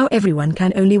 so now everyone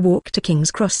can only walk to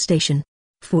King's Cross Station.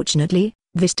 Fortunately,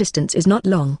 this distance is not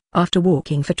long. After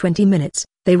walking for 20 minutes,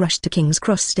 they rushed to King's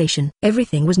Cross Station.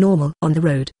 Everything was normal on the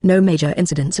road. No major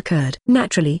incidents occurred.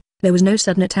 Naturally, there was no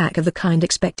sudden attack of the kind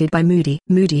expected by Moody.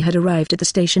 Moody had arrived at the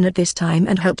station at this time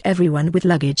and helped everyone with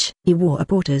luggage. He wore a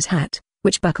porter's hat,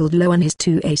 which buckled low on his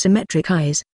 2 asymmetric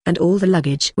eyes, and all the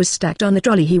luggage was stacked on the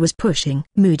trolley he was pushing.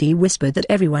 Moody whispered that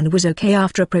everyone was okay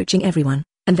after approaching everyone,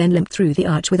 and then limped through the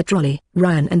arch with a trolley.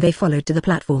 Ryan and they followed to the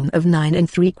platform of 9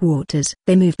 3/4.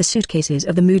 They moved the suitcases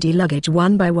of the Moody luggage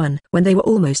one by one. When they were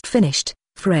almost finished,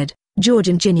 Fred, George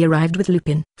and Ginny arrived with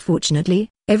Lupin. Fortunately,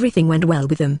 everything went well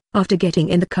with them. After getting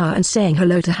in the car and saying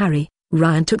hello to Harry,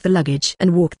 Ryan took the luggage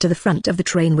and walked to the front of the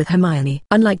train with Hermione.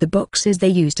 Unlike the boxes they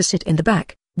used to sit in the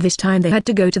back, this time they had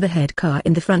to go to the head car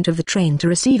in the front of the train to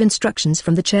receive instructions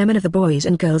from the chairman of the Boys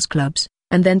and Girls Clubs,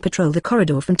 and then patrol the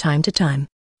corridor from time to time.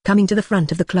 Coming to the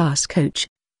front of the class coach,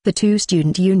 the 2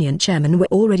 student union chairmen were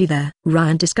already there.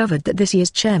 Ryan discovered that this year's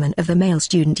chairman of the male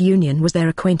student union was their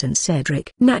acquaintance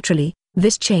Cedric. Naturally,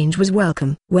 this change was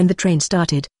welcome. When the train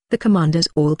started, the commanders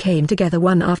all came together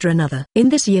one after another. In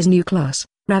this year's new class,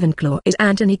 Ravenclaw is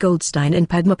Anthony Goldstein and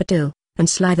Padma Patil, and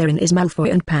Slytherin is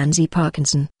Malfoy and Pansy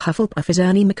Parkinson. Hufflepuff is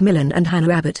Ernie Macmillan and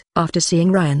Hannah Abbott. After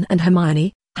seeing Ryan and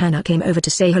Hermione, Hannah came over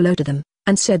to say hello to them,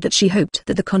 and said that she hoped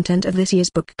that the content of this year's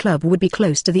book club would be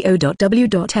close to the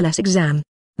O.W.L.S. exam.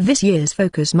 This year's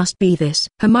focus must be this,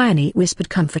 Hermione whispered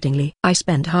comfortingly. I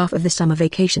spent half of the summer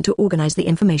vacation to organize the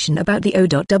information about the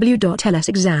O.W.L.S.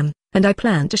 exam, and I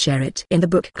plan to share it in the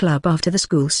book club after the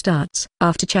school starts.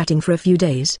 After chatting for a few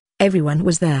days, everyone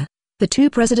was there. The two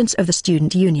presidents of the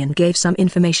student union gave some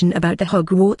information about the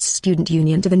Hogwarts student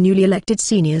union to the newly elected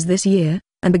seniors this year,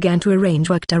 and began to arrange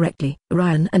work directly.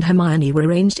 Ryan and Hermione were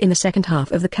arranged in the second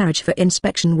half of the carriage for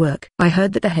inspection work. I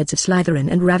heard that the heads of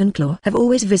Slytherin and Ravenclaw have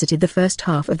always visited the first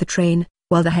half of the train,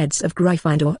 while the heads of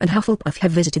Gryffindor and Hufflepuff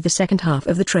have visited the second half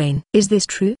of the train. Is this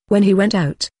true? When he went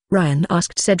out, Ryan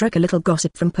asked Cedric a little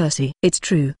gossip from Percy. It's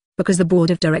true, because the board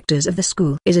of directors of the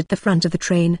school is at the front of the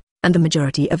train, and the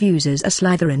majority of users are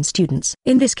Slytherin students.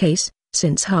 In this case,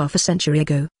 since half a century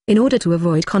ago, in order to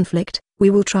avoid conflict, we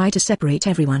will try to separate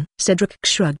everyone. Cedric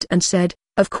shrugged and said,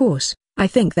 of course, I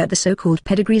think that the so-called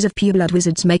pedigrees of pureblood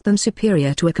wizards make them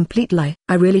superior to a complete lie.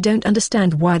 I really don't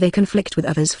understand why they conflict with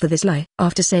others for this lie.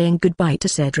 After saying goodbye to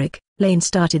Cedric, Lane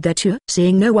started their tour.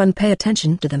 Seeing no one pay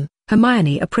attention to them,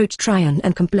 Hermione approached Ryan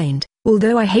and complained,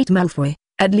 although I hate Malfoy,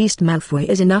 at least Malfoy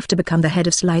is enough to become the head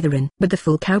of Slytherin. But the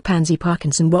full cow Pansy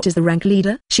Parkinson, what is the rank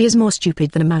leader? She is more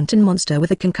stupid than a mountain monster with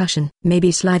a concussion.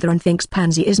 Maybe Slytherin thinks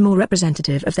Pansy is more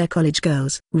representative of their college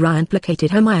girls. Ryan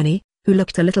placated Hermione, who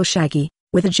looked a little shaggy,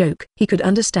 with a joke. He could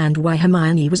understand why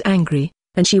Hermione was angry,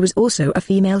 and she was also a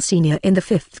female senior in the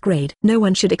 5th grade. No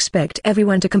one should expect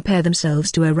everyone to compare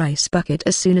themselves to a rice bucket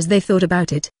as soon as they thought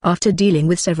about it. After dealing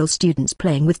with several students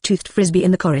playing with toothed frisbee in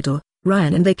the corridor,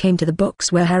 Ryan and they came to the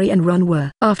box where Harry and Ron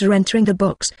were. After entering the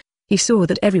box, he saw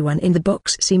that everyone in the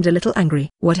box seemed a little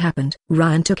angry. What happened?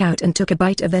 Ryan took a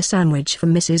bite of their sandwich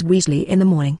from Mrs. Weasley in the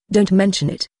morning. Don't mention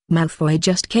it, Malfoy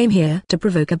just came here to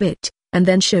provoke a bit, and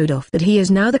then showed off that he is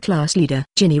now the class leader.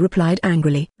 Ginny replied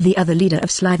angrily. The other leader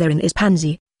of Slytherin is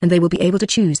Pansy, and they will be able to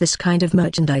choose this kind of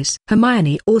merchandise.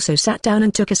 Hermione also sat down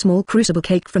and took a small crucible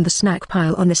cake from the snack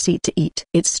pile on the seat to eat.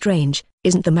 It's strange,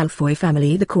 isn't the Malfoy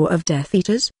family the core of Death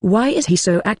Eaters? Why is he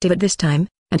so active at this time,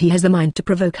 and he has the mind to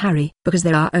provoke Harry? Because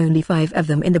there are only 5 of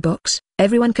them in the box,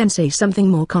 everyone can say something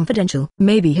more confidential.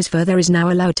 Maybe his father is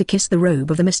now allowed to kiss the robe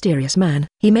of the mysterious man.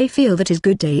 He may feel that his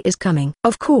good day is coming.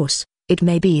 Of course, it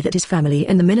may be that his family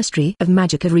and the Ministry of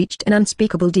Magic have reached an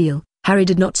unspeakable deal. Harry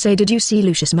did not say. Did you see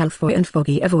Lucius Malfoy and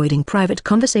Foggy avoiding private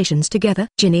conversations together?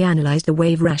 Ginny analyzed the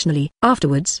wave rationally.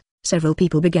 Afterwards, several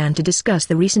people began to discuss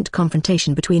the recent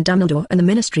confrontation between Dumbledore and the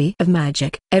Ministry of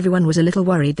Magic. Everyone was a little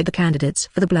worried that the candidates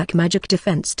for the Black Magic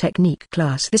Defense Technique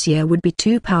class this year would be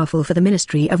too powerful for the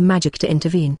Ministry of Magic to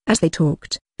intervene. As they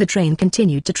talked, the train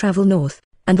continued to travel north,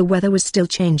 and the weather was still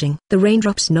changing. The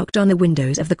raindrops knocked on the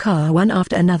windows of the car one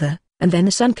after another, and then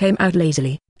the sun came out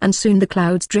lazily, and soon the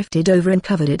clouds drifted over and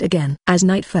covered it again. As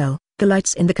night fell, the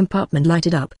lights in the compartment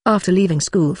lighted up. After leaving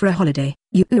school for a holiday,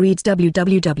 Yu reads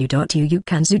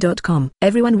www.uukanzu.com.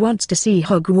 Everyone wants to see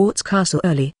Hogwarts Castle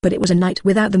early. But it was a night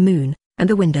without the moon, and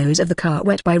the windows of the car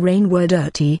wet by rain were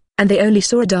dirty, and they only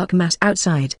saw a dark mass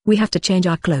outside. We have to change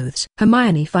our clothes,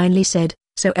 Hermione finally said,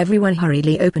 so everyone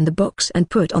hurriedly opened the box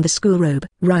and put on the school robe.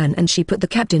 Ryan and she put the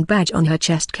captain badge on her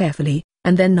chest carefully,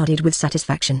 and then nodded with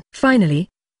satisfaction. Finally,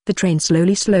 the train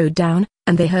slowly slowed down,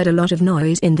 and they heard a lot of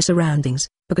noise in the surroundings,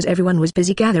 because everyone was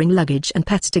busy gathering luggage and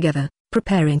pets together,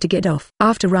 preparing to get off.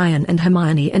 After Ryan and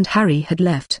Hermione and Harry had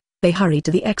left, they hurried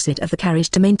to the exit of the carriage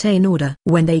to maintain order.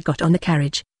 When they got on the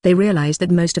carriage, they realized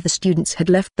that most of the students had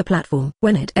left the platform.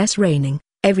 When it's raining,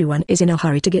 everyone is in a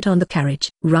hurry to get on the carriage.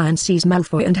 Ryan sees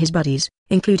Malfoy and his buddies,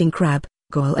 including Crabbe,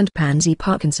 Goyle and Pansy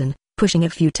Parkinson, pushing a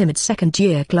few timid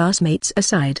second-year classmates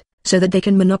aside, so that they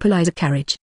can monopolize a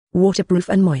carriage. Waterproof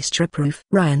and moisture-proof.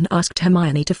 Ryan asked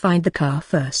Hermione to find the car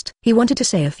first. He wanted to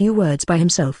say a few words by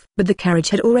himself, but the carriage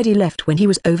had already left when he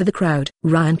was over the crowd.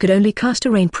 Ryan could only cast a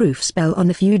rainproof spell on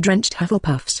the few drenched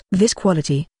Hufflepuffs. This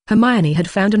quality, Hermione had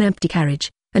found an empty carriage,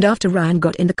 and after Ryan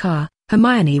got in the car,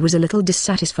 Hermione was a little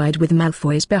dissatisfied with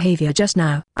Malfoy's behavior just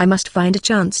now. I must find a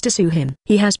chance to sue him.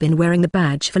 He has been wearing the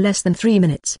badge for less than 3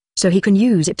 minutes, so he can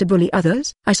use it to bully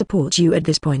others. I support you at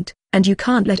this point, and you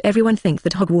can't let everyone think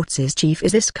that Hogwarts's chief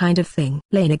is this kind of thing.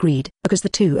 Lane agreed, because the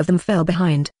two of them fell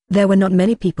behind. There were not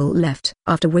many people left.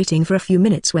 After waiting for a few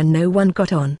minutes when no one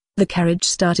got on, the carriage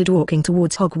started walking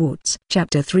towards Hogwarts.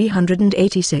 Chapter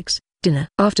 386, Dinner.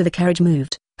 After the carriage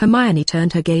moved, Hermione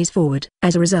turned her gaze forward.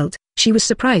 As a result, she was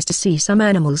surprised to see some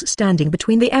animals standing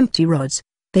between the empty rods.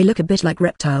 They look a bit like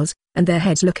reptiles, and their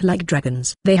heads look like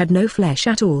dragons. They had no flesh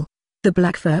at all. The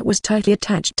black fur was tightly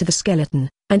attached to the skeleton,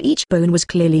 and each bone was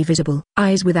clearly visible.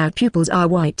 Eyes without pupils are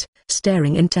white,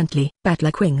 staring intently.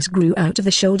 Bat-like wings grew out of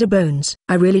the shoulder bones.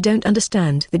 I really don't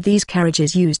understand that these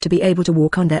carriages used to be able to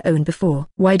walk on their own before.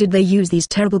 Why did they use these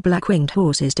terrible black-winged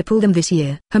horses to pull them this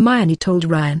year? Hermione told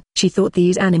Ryan. She thought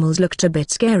these animals looked a bit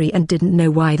scary and didn't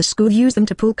know why the school used them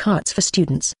to pull carts for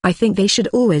students. I think they should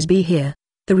always be here.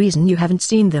 The reason you haven't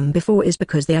seen them before is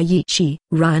because they are Yeechi,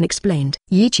 Ryan explained.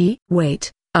 Yeechi?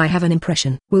 Wait. I have an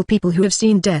impression. Will people who have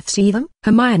seen death see them?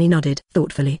 Hermione nodded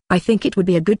thoughtfully. I think it would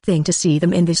be a good thing to see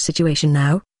them in this situation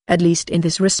now, at least in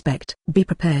this respect. Be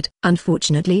prepared.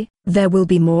 Unfortunately, there will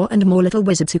be more and more little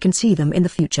wizards who can see them in the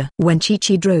future. When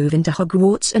Chi-Chi drove into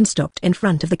Hogwarts and stopped in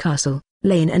front of the castle,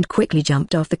 Lane and quickly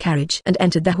jumped off the carriage and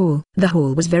entered the hall. The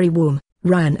hall was very warm.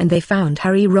 Ryan and they found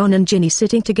Harry, Ron and Ginny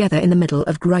sitting together in the middle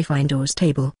of Gryffindor's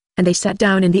table, and they sat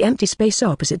down in the empty space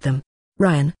opposite them.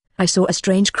 Ryan, I saw a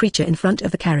strange creature in front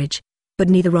of the carriage, but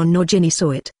neither Ron nor Ginny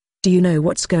saw it. Do you know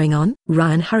what's going on?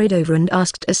 Ryan hurried over and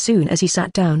asked as soon as he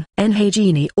sat down.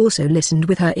 Ginny also listened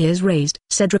with her ears raised.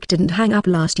 Cedric didn't hang up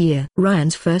last year.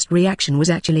 Ryan's first reaction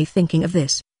was actually thinking of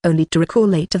this, only to recall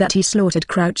later that he slaughtered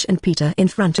Crouch and Peter in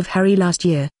front of Harry last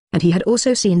year, and he had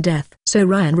also seen death. So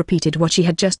Ryan repeated what she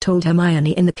had just told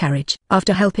Hermione in the carriage.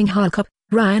 After helping Hulk up,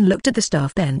 Ryan looked at the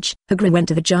staff bench. Hagrid went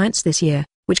to the Giants this year,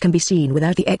 which can be seen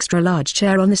without the extra-large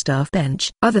chair on the staff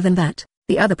bench. Other than that,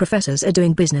 the other professors are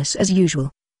doing business as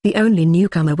usual. The only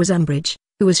newcomer was Umbridge,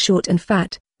 who was short and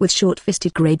fat, with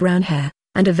short-fisted grey-brown hair,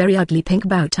 and a very ugly pink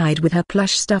bow tied with her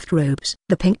plush stuffed robes.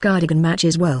 The pink cardigan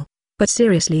matches well, but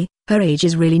seriously, her age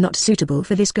is really not suitable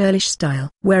for this girlish style.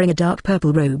 Wearing a dark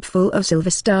purple robe full of silver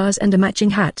stars and a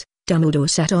matching hat, Dumbledore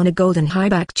sat on a golden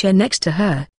high-backed chair next to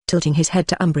her, tilting his head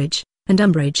to Umbridge, and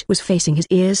Umbridge was facing his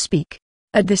ears speak.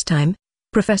 At this time,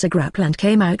 Professor Grappland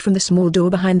came out from the small door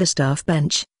behind the staff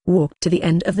bench, walked to the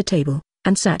end of the table,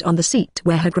 and sat on the seat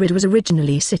where Hagrid was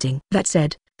originally sitting. That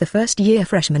said, the first-year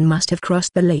freshman must have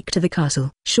crossed the lake to the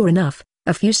castle. Sure enough,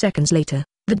 a few seconds later,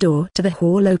 the door to the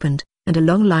hall opened, and a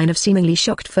long line of seemingly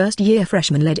shocked first-year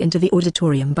freshmen led into the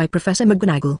auditorium by Professor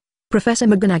McGonagall. Professor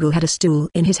McGonagall had a stool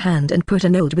in his hand and put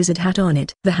an old wizard hat on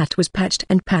it. The hat was patched,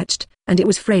 and it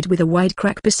was frayed with a wide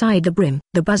crack beside the brim.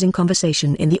 The buzzing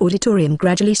conversation in the auditorium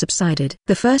gradually subsided.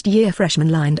 The first-year freshmen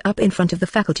lined up in front of the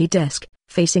faculty desk,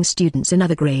 facing students in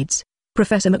other grades.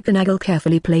 Professor McGonagall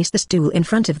carefully placed the stool in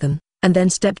front of them, and then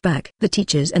stepped back. The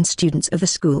teachers and students of the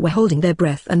school were holding their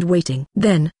breath and waiting.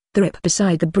 Then, the rip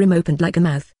beside the brim opened like a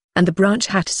mouth, and the branch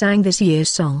hat sang this year's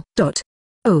song.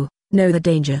 Oh, know the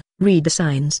danger, read the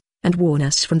signs, and warn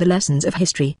us from the lessons of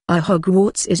history. Our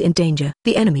Hogwarts is in danger.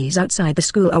 The enemies outside the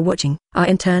school are watching. Our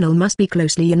internal must be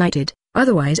closely united,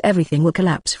 otherwise everything will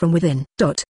collapse from within.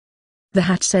 The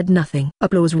hat said nothing.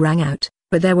 Applause rang out,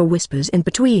 but there were whispers in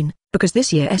between, because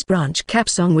this year's branch cap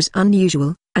song was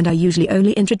unusual, and I usually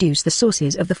only introduce the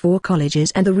sources of the 4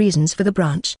 colleges and the reasons for the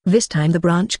branch. This time the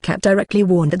branch cap directly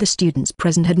warned that the students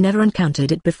present had never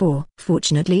encountered it before.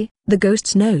 Fortunately, the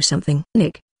ghosts know something.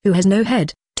 Nick, who has no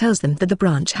head, tells them that the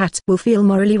branch hats will feel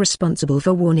morally responsible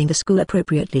for warning the school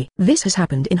appropriately. This has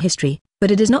happened in history, but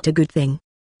it is not a good thing.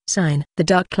 Sign. The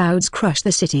dark clouds crush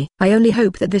the city. I only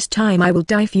hope that this time I will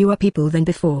die fewer people than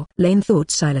before. Lane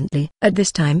thought silently. At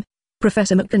this time,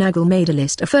 Professor McGonagall made a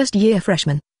list of first-year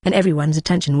freshmen, and everyone's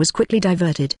attention was quickly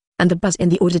diverted, and the buzz in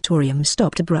the auditorium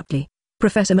stopped abruptly.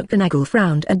 Professor McGonagall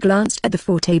frowned and glanced at the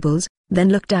 4 tables, then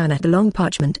looked down at the long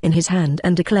parchment in his hand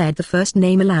and declared the first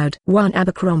name aloud. 1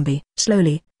 Abercrombie.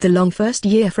 Slowly, the long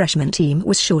first-year freshman team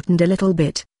was shortened a little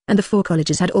bit, and the 4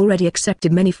 colleges had already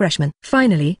accepted many freshmen.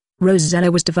 Finally,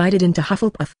 Rosella was divided into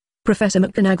Hufflepuff. Professor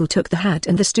McGonagall took the hat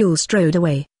and the stool strode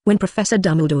away. When Professor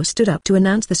Dumbledore stood up to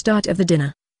announce the start of the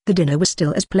dinner was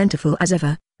still as plentiful as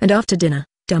ever, and after dinner,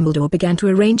 Dumbledore began to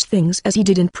arrange things as he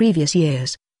did in previous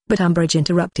years. But Umbridge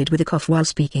interrupted with a cough while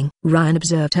speaking. Ryan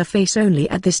observed her face only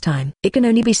at this time. It can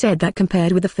only be said that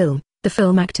compared with the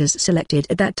film actors selected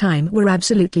at that time were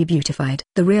absolutely beautified.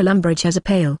 The real Umbridge has a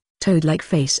pale, toad-like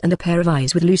face and a pair of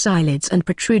eyes with loose eyelids and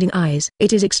protruding eyes.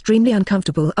 It is extremely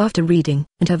uncomfortable after reading,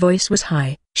 and her voice was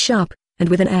high, sharp, and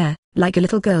with an air, like a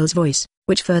little girl's voice,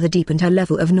 which further deepened her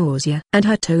level of nausea. And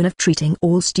her tone of treating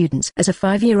all students as a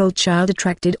 5-year-old child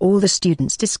attracted all the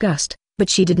students' disgust, but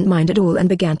she didn't mind at all and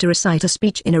began to recite a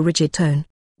speech in a rigid tone.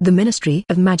 The Ministry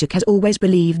of Magic has always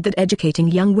believed that educating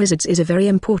young wizards is a very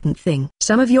important thing.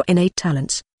 Some of your innate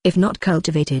talents, if not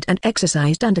cultivated and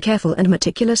exercised under careful and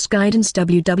meticulous guidance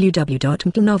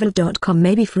www.mplnovel.com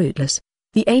may be fruitless.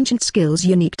 The ancient skills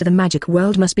unique to the magic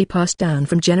world must be passed down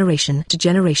from generation to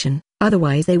generation,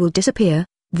 otherwise they will disappear.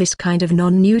 This kind of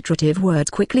non-nutritive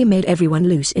words quickly made everyone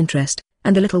lose interest,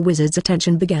 and the little wizard's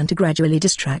attention began to gradually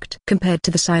distract. Compared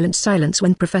to the silence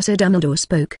when Professor Dumbledore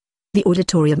spoke, the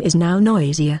auditorium is now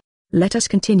noisier. Let us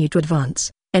continue to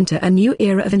advance, enter a new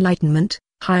era of enlightenment,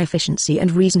 high efficiency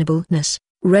and reasonableness,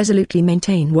 resolutely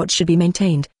maintain what should be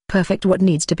maintained, perfect what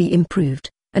needs to be improved,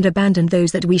 and abandon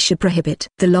those that we should prohibit.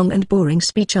 The long and boring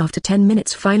speech after 10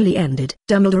 minutes finally ended.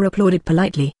 Dumbledore applauded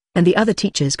politely, and the other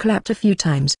teachers clapped a few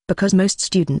times. Because most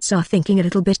students are thinking a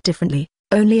little bit differently,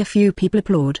 only a few people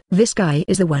applaud. This guy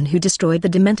is the one who destroyed the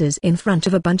dementors in front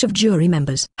of a bunch of jury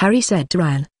members. Harry said to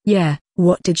Ryan, "Yeah,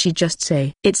 what did she just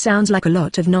say? It sounds like a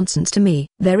lot of nonsense to me."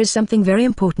 "There is something very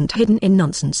important hidden in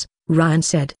nonsense," Ryan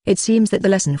said. "It seems that the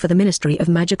lesson for the Ministry of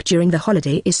Magic during the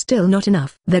holiday is still not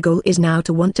enough. Their goal is now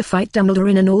to want to fight Dumbledore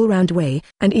in an all-round way,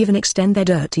 and even extend their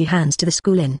dirty hands to the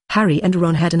school in." Harry and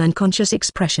Ron had an unconscious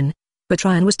expression, but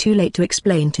Ryan was too late to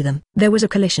explain to them. There was a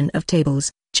collision of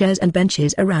tables, chairs and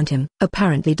benches around him.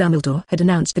 Apparently Dumbledore had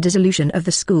announced the dissolution of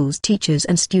the school's teachers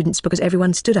and students because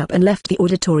everyone stood up and left the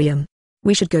auditorium.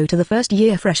 "We should go to the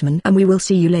first-year freshmen and we will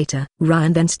see you later."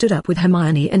 Ryan then stood up with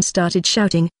Hermione and started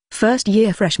shouting,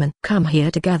 "First-year freshmen, come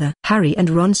here together." Harry and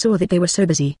Ron saw that they were so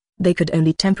busy, they could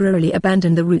only temporarily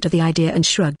abandon the root of the idea and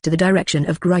shrugged to the direction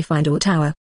of Gryffindor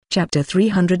Tower. Chapter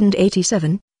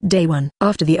 387, Day 1.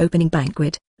 After the opening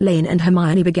banquet, Lane and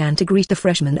Hermione began to greet the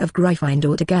freshmen of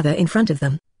Gryffindor together in front of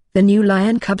them. The new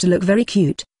lion cubs look very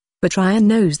cute, but Ryan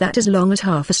knows that as long as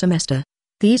half a semester,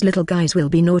 these little guys will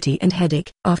be naughty and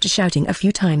headache. After shouting a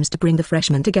few times to bring the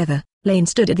freshmen together, Lane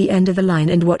stood at the end of the line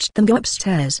and watched them go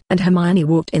upstairs. And Hermione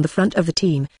walked in the front of the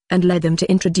team, and led them to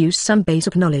introduce some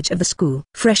basic knowledge of the school.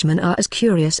 Freshmen are as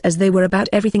curious as they were about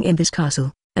everything in this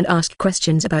castle, and ask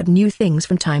questions about new things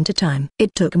from time to time.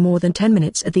 It took more than 10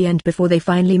 minutes at the end before they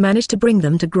finally managed to bring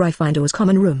them to Gryffindor's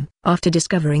common room. After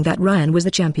discovering that Ryan was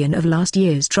the champion of last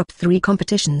year's Top 3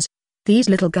 competitions, these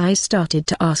little guys started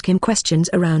to ask him questions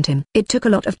around him. It took a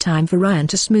lot of time for Ryan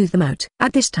to smooth them out.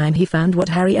 At this time he found what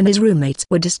Harry and his roommates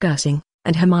were discussing,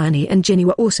 and Hermione and Ginny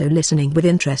were also listening with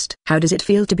interest. "How does it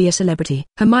feel to be a celebrity?"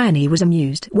 Hermione was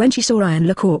amused when she saw Ryan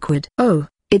look awkward. "Oh,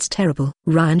 it's terrible."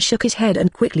 Ryan shook his head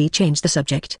and quickly changed the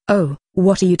subject. "Oh,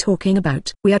 what are you talking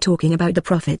about?" "We are talking about the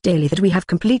Prophet Daily that we have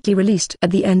completely released at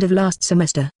the end of last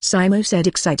semester," Simo said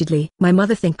excitedly. "My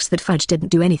mother thinks that Fudge didn't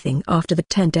do anything after the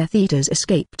 10 Death Eaters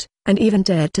escaped, and even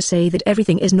dared to say that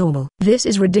everything is normal. This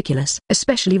is ridiculous.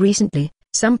 Especially recently,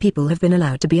 some people have been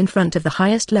allowed to be in front of the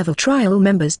highest level trial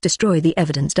members destroy the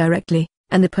evidence directly,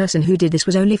 and the person who did this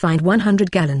was only fined 100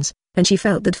 gallons, and she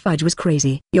felt that Fudge was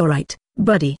crazy." "You're right,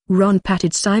 buddy." Ron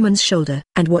patted Simon's shoulder.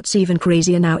 "And what's even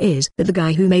crazier now is that the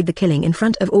guy who made the killing in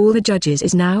front of all the judges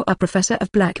is now a professor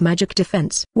of black magic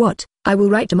defense." "What? I will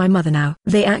write to my mother now."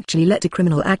 "They actually let a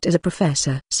criminal act as a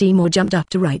professor." Seymour jumped up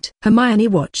to write. Hermione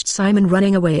watched Simon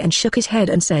running away and shook his head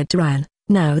and said to Ryan,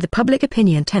 "Now the public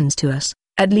opinion tends to us,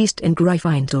 at least in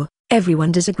Gryffindor.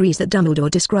 Everyone disagrees that Dumbledore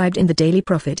described in the Daily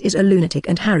Prophet is a lunatic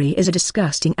and Harry is a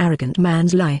disgusting arrogant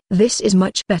man's lie." "This is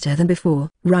much better than before,"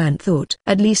 Ryan thought.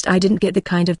 "At least I didn't get the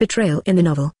kind of betrayal in the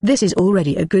novel." This is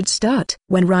already a good start.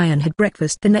 When Ryan had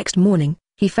breakfast the next morning,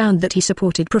 he found that he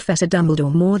supported Professor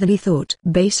Dumbledore more than he thought.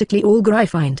 Basically all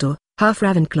Gryffindor, half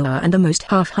Ravenclaw and the most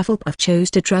half Hufflepuff chose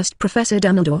to trust Professor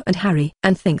Dumbledore and Harry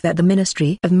and think that the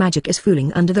Ministry of Magic is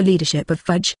fooling under the leadership of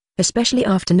Fudge, especially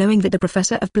after knowing that the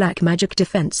Professor of Black Magic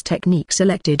defense technique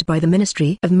selected by the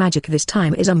Ministry of Magic this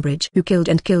time is Umbridge, who killed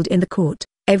in the court.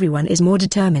 Everyone is more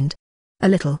determined. A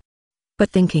little. But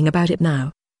thinking about it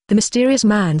now, the mysterious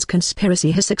man's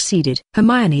conspiracy has succeeded.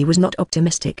 Hermione was not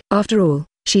optimistic. After all,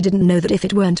 she didn't know that if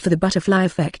it weren't for the butterfly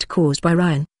effect caused by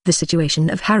Ryan, the situation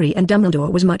of Harry and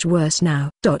Dumbledore was much worse now.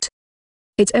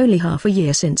 "It's only half a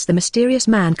year since the mysterious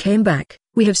man came back.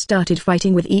 We have started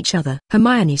fighting with each other,"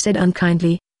 Hermione said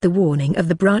unkindly. "The warning of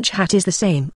the branch hat is the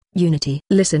same, unity."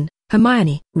 "Listen,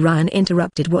 Hermione," Ryan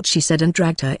interrupted what she said and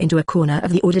dragged her into a corner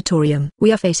of the auditorium.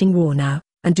 "We are facing war now,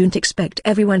 and don't expect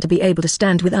everyone to be able to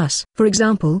stand with us. For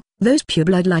example, those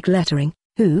pureblood like Lettering,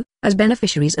 who, as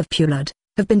beneficiaries of pureblood,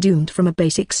 have been doomed from a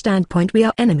basic standpoint. We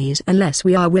are enemies unless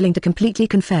we are willing to completely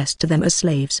confess to them as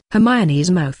slaves." Hermione's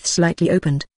mouth slightly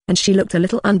opened, and she looked a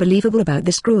little unbelievable about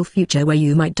this cruel future where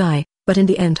you might die, but in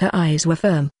the end her eyes were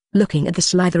firm, looking at the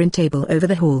Slytherin table over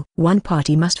the hall. "One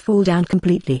party must fall down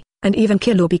completely, and even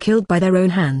kill or be killed by their own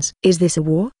hands." "Is this a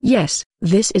war?" "Yes,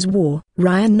 this is war."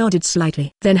 Ryan nodded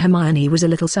slightly. Then Hermione was a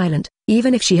little silent,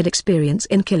 even if she had experience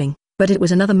in killing, but it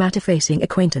was another matter facing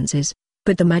acquaintances.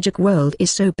 "But the magic world is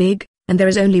so big, and there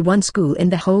is only one school in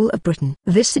the whole of Britain.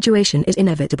 This situation is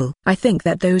inevitable. I think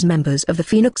that those members of the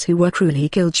Phoenix who were cruelly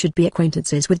killed should be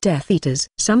acquaintances with Death Eaters.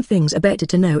 Some things are better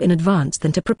to know in advance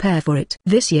than to prepare for it."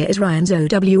 This year is Ryan's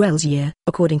OWL's year.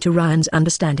 According to Ryan's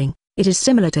understanding, It is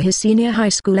similar to his senior high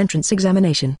school entrance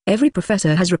examination. Every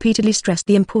professor has repeatedly stressed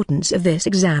the importance of this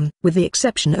exam. With the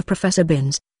exception of Professor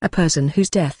Binns, a person whose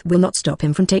death will not stop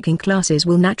him from taking classes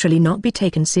will naturally not be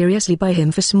taken seriously by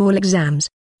him for small exams.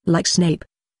 Like Snape,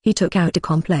 he took out a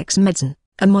complex medicine,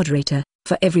 a moderator,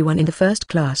 for everyone in the first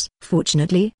class.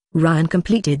 Fortunately, Ryan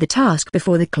completed the task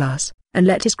before the class, and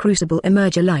let his crucible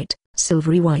emerge a light,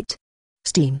 silvery white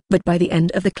steam. But by the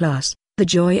end of the class, the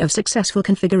joy of successful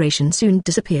configuration soon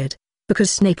disappeared,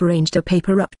 because Snape arranged a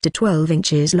paper up to 12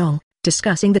 inches long,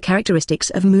 discussing the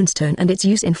characteristics of moonstone and its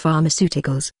use in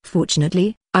pharmaceuticals.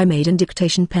 Fortunately, I made a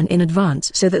dictation pen in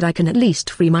advance so that I can at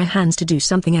least free my hands to do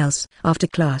something else. After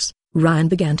class, Ryan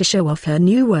began to show off her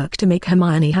new work to make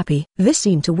Hermione happy. This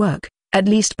seemed to work. At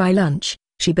least by lunch,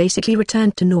 she basically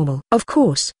returned to normal. Of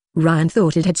course, Ryan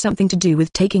thought it had something to do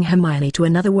with taking Hermione to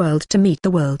another world to meet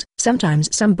the world.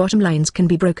 Sometimes some bottom lines can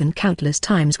be broken countless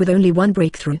times with only one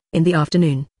breakthrough. In the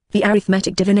afternoon, the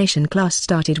arithmetic divination class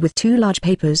started with 2 large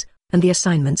papers, and the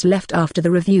assignments left after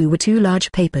the review were 2 large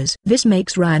papers. This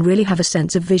makes Ryan really have a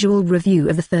sense of visual review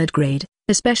of the 3rd grade,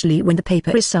 especially when the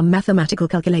paper is some mathematical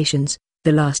calculations.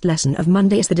 The last lesson of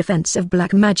Monday is the defense of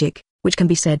black magic, which can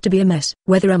be said to be a mess.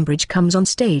 Whether Umbridge comes on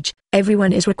stage,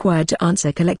 everyone is required to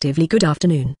answer collectively "Good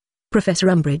afternoon, Professor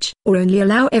Umbridge," or only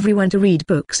allow everyone to read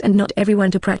books and not everyone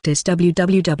to practice.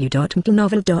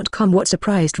 www.mplnovel.com. What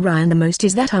surprised Ryan the most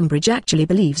is that Umbridge actually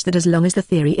believes that as long as the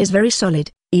theory is very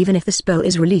solid, even if the spell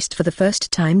is released for the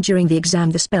first time during the exam,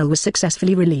 the spell was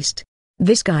successfully released.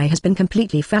 This guy has been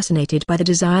completely fascinated by the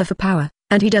desire for power,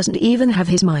 and he doesn't even have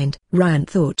his mind. Ryan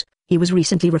thought he was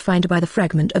recently refined by the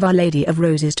fragment of Our Lady of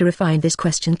Roses to refine this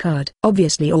question card.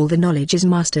 Obviously all the knowledge is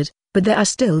mastered, but there are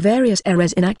still various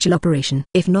errors in actual operation.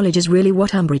 If knowledge is really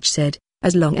what Umbridge said,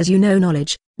 as long as you know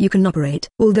knowledge, you can operate.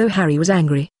 Although Harry was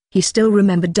angry, he still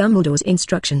remembered Dumbledore's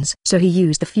instructions. So he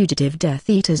used the fugitive Death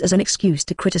Eaters as an excuse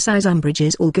to criticize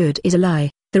Umbridge's "all good is a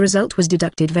lie." The result was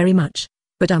deducted very much.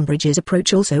 But Umbridge's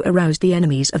approach also aroused the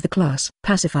enemies of the class.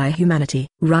 Pacify humanity.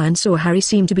 Ryan saw Harry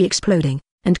seem to be exploding,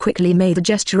 and quickly made the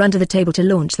gesture under the table to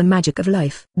launch the magic of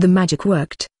life. The magic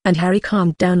worked, and Harry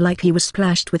calmed down like he was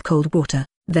splashed with cold water,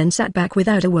 then sat back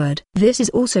without a word. This is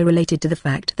also related to the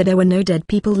fact that there were no dead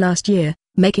people last year,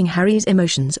 making Harry's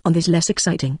emotions on this less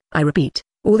exciting. I repeat,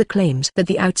 all the claims that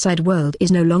the outside world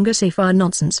is no longer safe are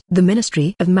nonsense. The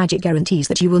Ministry of Magic guarantees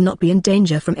that you will not be in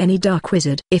danger from any dark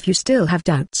wizard. If you still have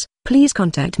doubts, please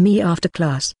contact me after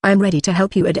class. I am ready to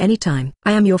help you at any time.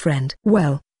 I am your friend.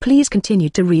 Well, please continue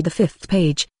to read the 5th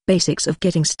page, Basics of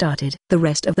Getting Started. The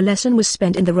rest of the lesson was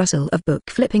spent in the rustle of book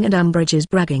flipping and Umbridge's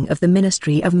bragging of the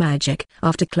Ministry of Magic.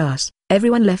 After class,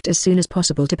 everyone left as soon as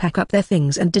possible to pack up their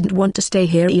things and didn't want to stay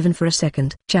here even for a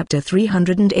second. Chapter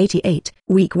 388,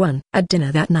 Week 1. At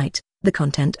dinner that night, the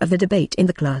content of the debate in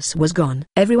the class was gone.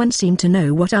 Everyone seemed to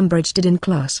know what Umbridge did in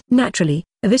class. Naturally,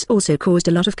 this also caused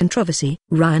a lot of controversy.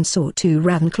 Ryan saw 2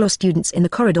 Ravenclaw students in the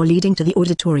corridor leading to the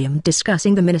auditorium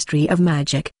discussing the Ministry of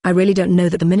Magic. I really don't know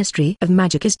that the Ministry of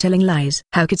Magic is telling lies.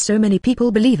 How could so many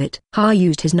people believe it? Har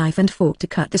used his knife and fork to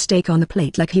cut the steak on the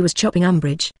plate like he was chopping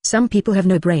Umbridge. Some people have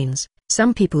no brains.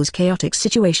 Some people's chaotic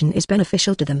situation is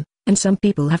beneficial to them, and some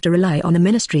people have to rely on the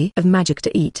Ministry of Magic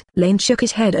to eat. Lane shook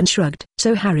his head and shrugged.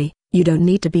 So Harry, you don't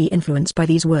need to be influenced by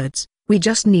these words. We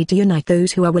just need to unite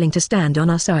those who are willing to stand on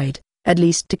our side, at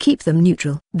least to keep them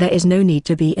neutral. There is no need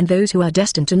to be in those who are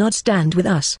destined to not stand with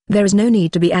us. There is no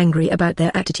need to be angry about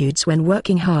their attitudes when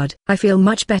working hard. I feel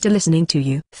much better listening to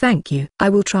you. Thank you. I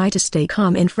will try to stay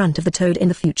calm in front of the Toad in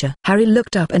the future. Harry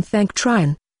looked up and thanked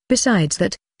Ryan. Besides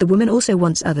that, the woman also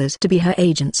wants others to be her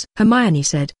agents. Hermione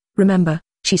said, remember,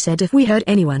 she said if we heard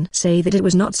anyone say that it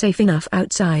was not safe enough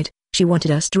outside, she wanted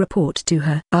us to report to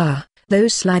her. Ah,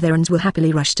 those Slytherins will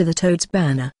happily rush to the Toad's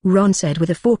banner. Ron said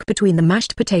with a fork between the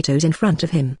mashed potatoes in front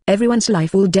of him. Everyone's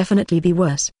life will definitely be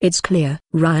worse. It's clear.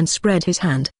 Ryan spread his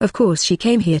hand. Of course she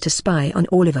came here to spy on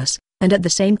all of us, and at the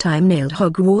same time nailed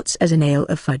Hogwarts as a nail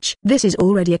of fudge. This is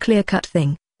already a clear-cut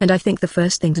thing. And I think the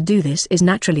first thing to do this is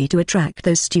naturally to attract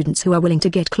those students who are willing to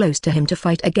get close to him to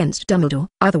fight against Dumbledore.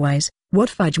 Otherwise,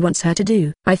 what Fudge wants her to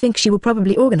do? I think she will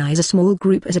probably organize a small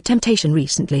group as a temptation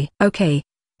recently. Okay.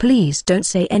 Please don't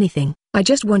say anything. I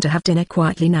just want to have dinner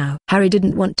quietly now. Harry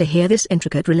didn't want to hear this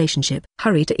intricate relationship.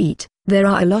 Hurry to eat. There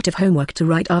are a lot of homework to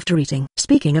write after eating.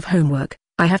 Speaking of homework,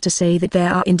 I have to say that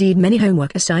there are indeed many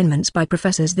homework assignments by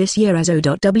professors this year as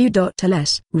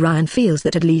O.W.ls. Ryan feels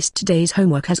that at least today's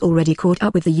homework has already caught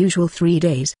up with the usual 3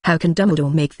 days. How can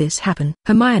Dumbledore make this happen?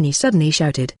 Hermione suddenly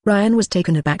shouted. Ryan was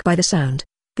taken aback by the sound.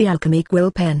 The alchemy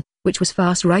quill pen, which was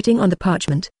fast writing on the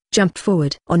parchment, jumped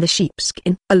forward. On the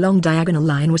sheepskin, a long diagonal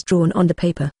line was drawn on the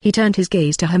paper. He turned his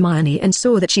gaze to Hermione and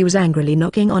saw that she was angrily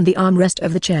knocking on the armrest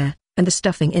of the chair. and the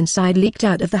stuffing inside leaked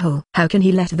out of the hole. How can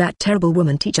he let that terrible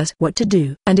woman teach us what to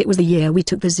do? And it was the year we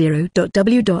took the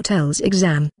 0.W.L's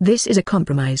exam. This is a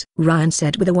compromise, Ryan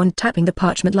said with a wand, tapping the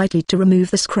parchment lightly to remove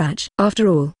the scratch. After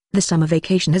all, the summer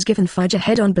vacation has given Fudge a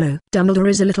head-on blow. Dumbledore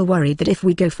is a little worried that if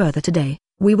we go further today,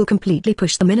 we will completely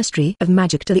push the Ministry of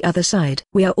Magic to the other side.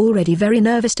 We are already very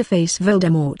nervous to face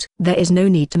Voldemort. There is no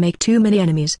need to make too many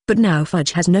enemies. But now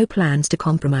Fudge has no plans to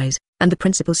compromise, and the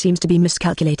principal seems to be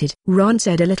miscalculated. Ron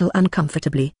said a little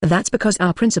uncomfortably. That's because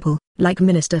our principal, like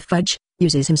Minister Fudge,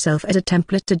 uses himself as a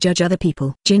template to judge other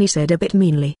people. Ginny said a bit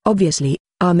meanly. Obviously,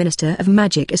 our Minister of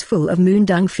Magic is full of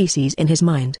moondung feces in his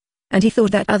mind, and he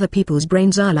thought that other people's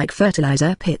brains are like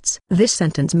fertilizer pits. This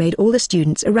sentence made all the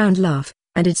students around laugh,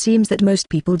 and it seems that most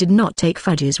people did not take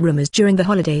Fudge's rumors during the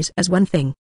holidays as one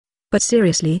thing. But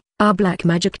seriously, our black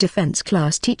magic defense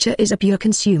class teacher is a pure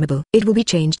consumable. It will be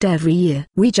changed every year.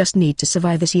 We just need to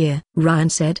survive this year, Ryan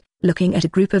said, looking at a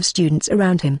group of students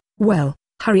around him. Well,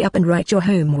 hurry up and write your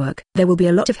homework. There will be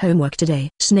a lot of homework today.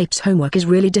 Snape's homework is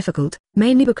really difficult,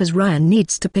 mainly because Ryan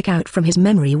needs to pick out from his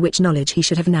memory which knowledge he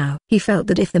should have now. He felt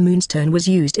that if the moonstone was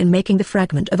used in making the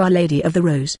fragment of Our Lady of the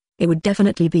Rose, it would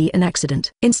definitely be an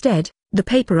accident. Instead, the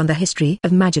paper on the history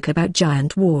of magic about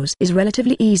giant wars is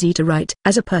relatively easy to write.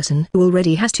 As a person who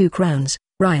already has 2 crowns,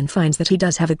 Ryan finds that he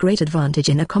does have a great advantage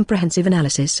in a comprehensive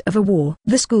analysis of a war.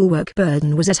 The schoolwork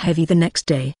burden was as heavy the next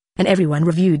day, and everyone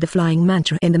reviewed the flying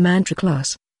mantra in the mantra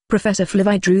class. Professor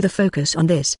Flivy drew the focus on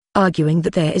this, arguing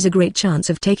that there is a great chance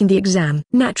of taking the exam.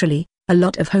 Naturally, a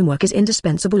lot of homework is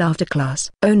indispensable after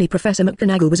class. Only Professor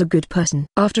McGonagall was a good person.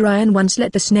 After Ryan once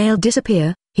let the snail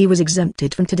disappear, he was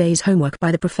exempted from today's homework by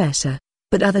the professor.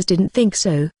 But others didn't think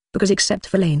so, because except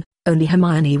for Lane, only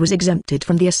Hermione was exempted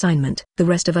from the assignment. The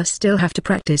rest of us still have to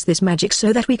practice this magic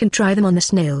so that we can try them on the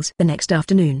snails. The next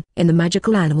afternoon, in the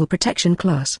magical animal protection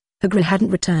class, Hagrid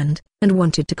hadn't returned, and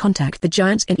wanted to contact the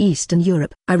giants in Eastern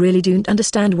Europe. I really don't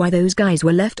understand why those guys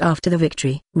were left after the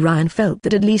victory. Ryan felt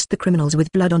that at least the criminals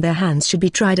with blood on their hands should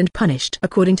be tried and punished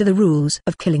according to the rules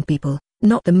of killing people,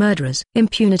 not the murderers.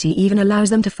 Impunity even allows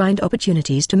them to find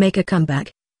opportunities to make a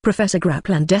comeback. Professor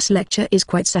Grapland's lecture is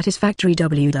quite satisfactory.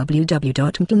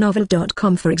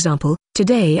 www.mtlnovel.com For example,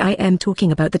 today I am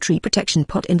talking about the tree protection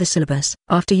pot in the syllabus.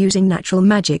 After using natural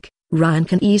magic, Ryan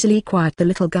can easily quiet the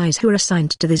little guys who are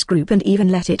assigned to this group and even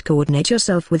let it coordinate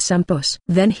yourself with Sampos.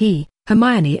 Then he,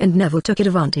 Hermione and Neville took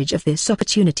advantage of this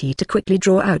opportunity to quickly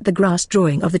draw out the grass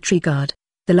drawing of the tree guard.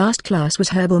 The last class was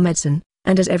herbal medicine,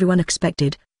 and as everyone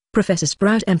expected, Professor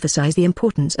Sprout emphasized the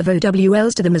importance of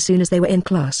OWLs to them as soon as they were in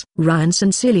class. Ryan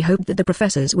sincerely hoped that the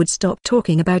professors would stop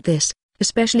talking about this,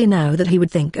 especially now that he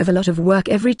would think of a lot of work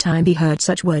every time he heard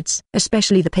such words.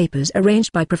 Especially the papers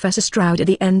arranged by Professor Stroud at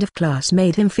the end of class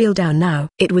made him feel down now.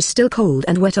 It was still cold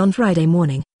and wet on Friday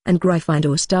morning, and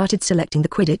Gryffindor started selecting the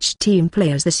Quidditch team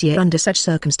players this year under such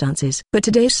circumstances. But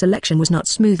today's selection was not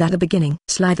smooth at the beginning.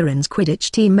 Slytherin's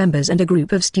Quidditch team members and a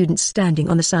group of students standing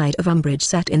on the side of Umbridge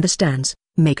sat in the stands,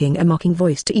 making a mocking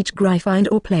voice to each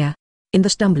Gryffindor player. In the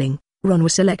stumbling, Ron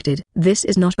was selected. This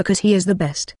is not because he is the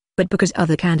best, but because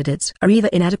other candidates are either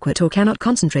inadequate or cannot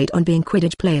concentrate on being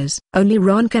Quidditch players. Only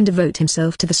Ron can devote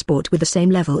himself to the sport with the same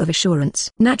level of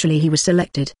assurance. Naturally he was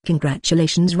selected.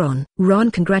 Congratulations Ron. Ron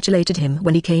congratulated him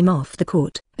when he came off the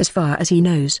court. As far as he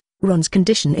knows, Ron's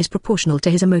condition is proportional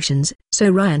to his emotions, so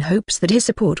Ryan hopes that his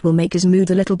support will make his mood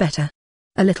a little better.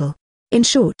 A little. In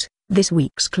short, this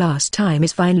week's class time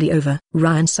is finally over.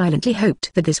 Ryan silently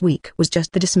hoped that this week was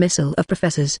just the dismissal of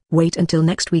professors. Wait until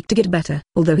next week to get better,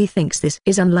 although he thinks this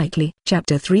is unlikely.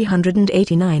 Chapter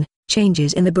 389,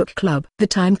 Changes in the Book Club. The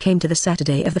time came to the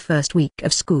Saturday of the first week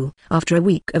of school. After a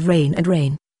week of rain,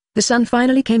 the sun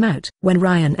finally came out. When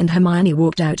Ryan and Hermione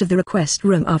walked out of the request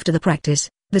room after the practice,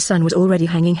 the sun was already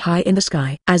hanging high in the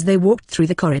sky. As they walked through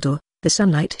the corridor, the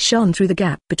sunlight shone through the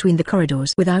gap between the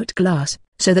corridors without glass,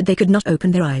 so that they could not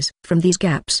open their eyes. From these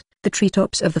gaps, the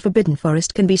treetops of the Forbidden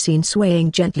Forest can be seen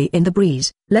swaying gently in the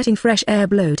breeze, letting fresh air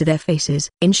blow to their faces.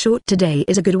 In short, today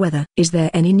is a good weather. Is there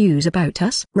any news about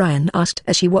us? Ryan asked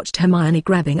as she watched Hermione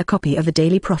grabbing a copy of the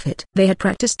Daily Prophet. They had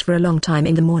practiced for a long time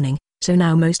in the morning, so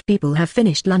now most people have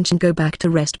finished lunch and go back to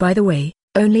rest. By the way,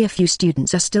 only a few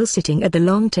students are still sitting at the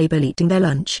long table eating their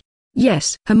lunch.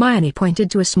 Yes. Hermione pointed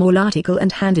to a small article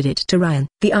and handed it to Ryan.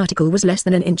 The article was less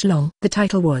than an inch long. The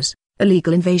title was,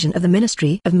 Illegal Invasion of the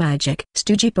Ministry of Magic.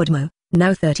 Stoogie Podmo,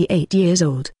 now 38 years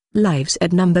old, lives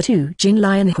at number 2 Gin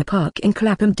Lion Park in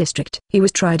Clapham District. He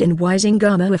was tried in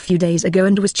Wisingama a few days ago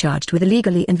and was charged with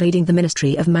illegally invading the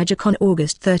Ministry of Magic on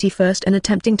August 31st and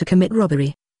attempting to commit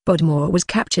robbery. Podmore was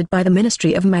captured by the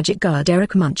Ministry of Magic guard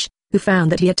Eric Munch, who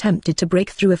found that he attempted to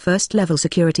break through a first-level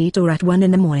security door at 1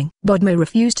 in the morning. Podmore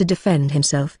refused to defend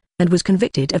himself, and was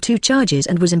convicted of 2 charges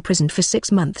and was imprisoned for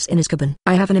 6 months in Azkaban.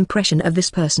 I have an impression of this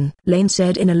person, Lane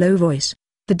said in a low voice.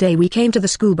 The day we came to the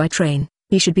school by train,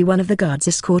 he should be one of the guards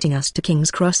escorting us to King's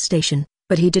Cross Station,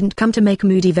 but he didn't come to make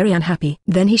Moody very unhappy.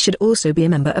 Then he should also be a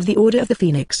member of the Order of the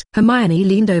Phoenix. Hermione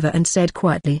leaned over and said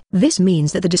quietly, "This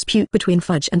means that the dispute between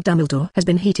Fudge and Dumbledore has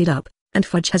been heated up, and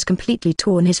Fudge has completely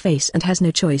torn his face and has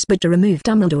no choice but to remove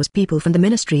Dumbledore's people from the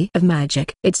Ministry of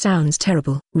Magic." It sounds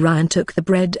terrible. Ryan took the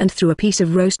bread and threw a piece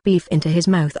of roast beef into his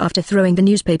mouth after throwing the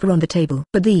newspaper on the table.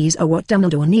 But these are what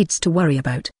Dumbledore needs to worry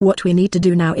about. What we need to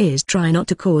do now is try not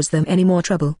to cause them any more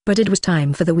trouble. But it was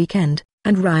time for the weekend,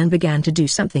 and Ryan began to do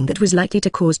something that was likely to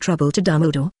cause trouble to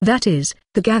Dumbledore. That is,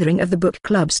 the gathering of the book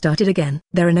club started again.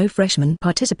 There are no freshmen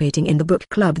participating in the book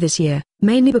club this year,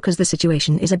 mainly because the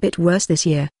situation is a bit worse this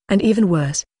year, and even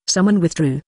worse, someone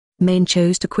withdrew. Maine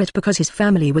chose to quit because his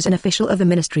family was an official of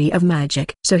the Ministry of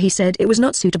Magic. So he said it was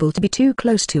not suitable to be too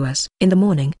close to us. In the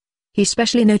morning, he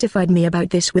specially notified me about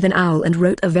this with an owl and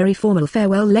wrote a very formal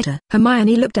farewell letter.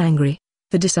 Hermione looked angry.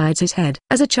 That decides his head.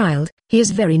 As a child, he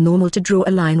is very normal to draw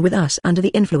a line with us under the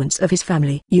influence of his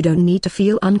family. You don't need to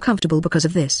feel uncomfortable because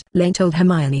of this, Lane told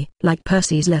Hermione. Like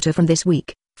Percy's letter from this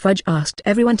week, Fudge asked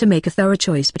everyone to make a thorough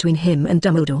choice between him and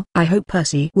Dumbledore. I hope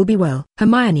Percy will be well.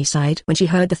 Hermione sighed when she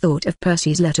heard the thought of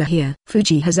Percy's letter here.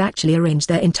 Fuji has actually arranged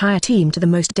their entire team to the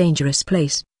most dangerous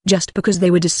place, just because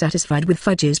they were dissatisfied with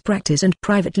Fudge's practice and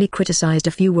privately criticized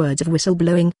a few words of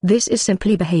whistleblowing. This is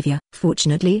simply behavior.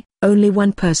 Fortunately, only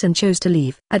one person chose to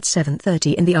leave. At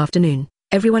 7:30 in the afternoon,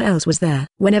 everyone else was there.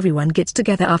 When everyone gets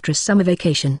together after a summer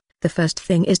vacation, the first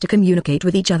thing is to communicate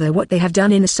with each other what they have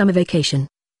done in the summer vacation.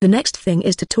 The next thing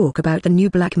is to talk about the new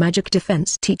black magic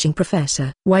defense teaching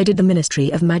professor. Why did the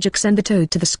Ministry of Magic send the Toad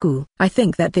to the school? I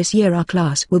think that this year our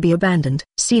class will be abandoned,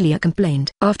 Celia complained.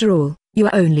 After all, you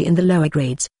are only in the lower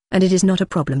grades, and it is not a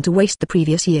problem to waste the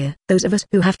previous year. Those of us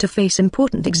who have to face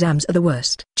important exams are the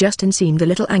worst. Justin seemed a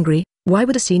little angry. Why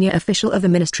would a senior official of the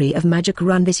Ministry of Magic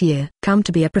run this year? Come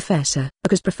to be a professor.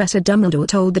 Because Professor Dumbledore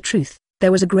told the truth.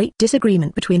 There was a great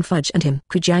disagreement between Fudge and him.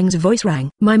 Kujang's voice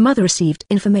rang. My mother received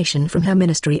information from her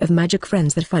Ministry of Magic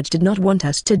friends that Fudge did not want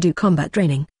us to do combat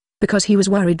training, because he was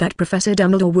worried that Professor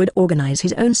Dumbledore would organize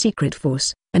his own secret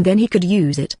force, and then he could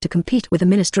use it to compete with the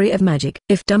Ministry of Magic.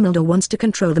 If Dumbledore wants to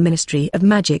control the Ministry of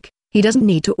Magic, he doesn't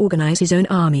need to organize his own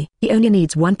army. He only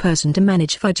needs one person to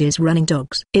manage Fudge's running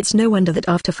dogs. It's no wonder that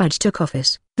after Fudge took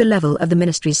office, the level of the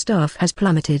ministry's staff has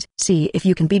plummeted. See if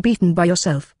you can be beaten by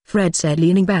yourself, Fred said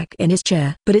leaning back in his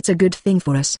chair. But it's a good thing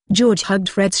for us. George hugged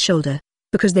Fred's shoulder.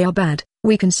 Because they are bad,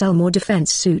 we can sell more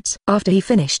defense suits. After he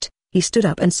finished, he stood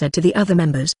up and said to the other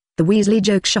members, the Weasley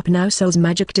Joke Shop now sells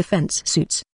magic defense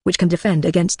suits, which can defend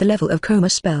against the level of coma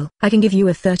spell. I can give you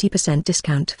a 30%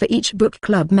 discount for each book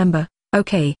club member.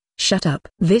 Okay. Shut up.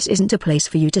 This isn't a place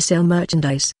for you to sell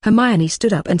merchandise. Hermione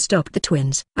stood up and stopped the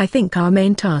twins. I think our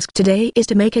main task today is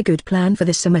to make a good plan for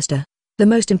this semester. The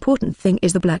most important thing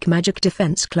is the Black Magic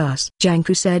Defense class.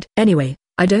 Janku said. Anyway,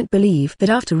 I don't believe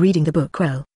that after reading the book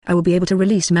well, I will be able to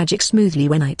release magic smoothly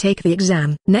when I take the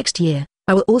exam. Next year,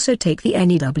 I will also take the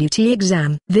NEWT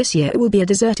exam. This year it will be a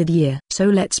deserted year. So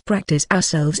let's practice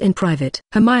ourselves in private.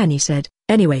 Hermione said.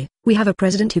 Anyway, we have a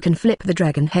president who can flip the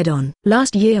dragon head on.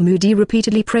 Last year Moody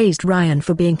repeatedly praised Ryan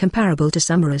for being comparable to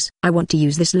Summers. I want to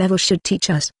use this level should teach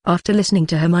us. After listening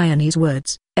to Hermione's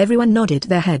words, everyone nodded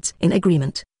their heads in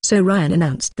agreement. So Ryan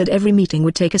announced that every meeting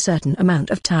would take a certain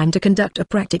amount of time to conduct a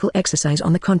practical exercise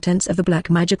on the contents of the Black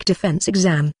Magic Defense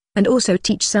exam, and also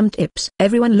teach some tips.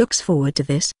 Everyone looks forward to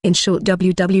this. In short,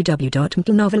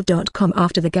 www.mtlnovel.com.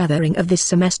 After the gathering of this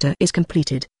semester is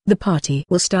completed, the party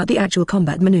will start the actual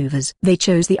combat maneuvers. They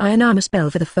chose the Iron Armor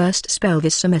spell for the first spell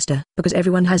this semester, because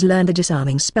everyone has learned the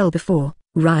disarming spell before.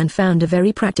 Ryan found a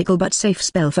very practical but safe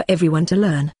spell for everyone to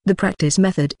learn. The practice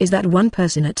method is that one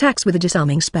person attacks with a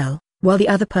disarming spell, while the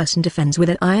other person defends with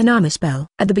an Iron Armor spell.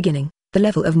 At the beginning, the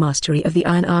level of mastery of the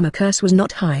Iron Armor curse was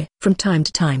not high. From time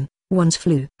to time, wands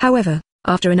flew. However,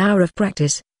 after an hour of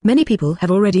practice, many people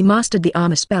have already mastered the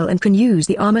armor spell and can use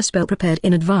the armor spell prepared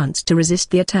in advance to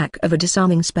resist the attack of a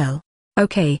disarming spell.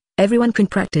 Okay, everyone can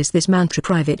practice this mantra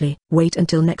privately. Wait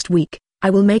until next week. I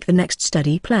will make the next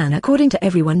study plan according to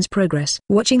everyone's progress.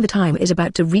 Watching the time is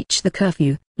about to reach the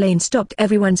curfew, Lane stopped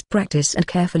everyone's practice and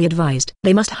carefully advised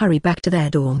they must hurry back to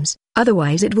their dorms,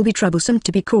 otherwise it will be troublesome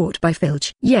to be caught by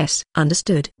Filch. Yes,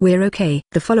 understood. We're okay.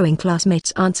 The following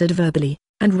classmates answered verbally,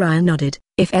 and Ryan nodded.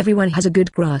 If everyone has a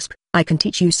good grasp, I can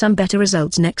teach you some better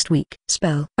results next week.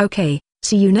 Spell. Okay,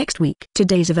 see you next week.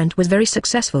 Today's event was very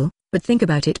successful, but think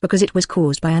about it because it was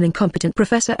caused by an incompetent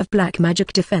professor of black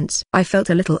magic defense. I felt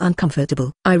a little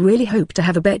uncomfortable. I really hope to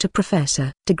have a better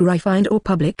professor. To Gryffindor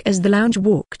Public. As the lounge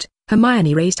walked,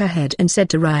 Hermione raised her head and said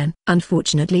to Ryan,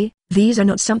 "Unfortunately, these are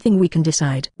not something we can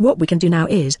decide. What we can do now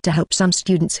is to help some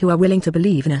students who are willing to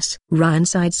believe in us." Ryan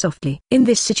sighed softly. In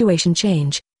this situation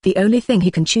change, the only thing he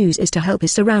can choose is to help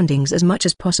his surroundings as much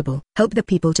as possible. Help the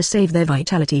people to save their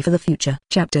vitality for the future.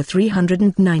 Chapter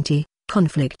 390,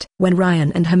 Conflict. When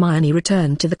Ryan and Hermione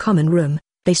returned to the common room,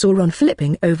 they saw Ron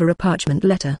flipping over a parchment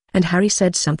letter, and Harry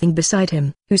said something beside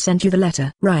him. "Who sent you the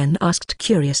letter?" Ryan asked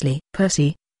curiously.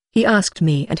 "Percy. He asked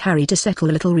me and Harry to settle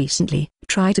a little recently,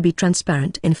 try to be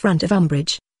transparent in front of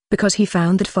Umbridge, because he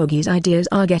found that Foggy's ideas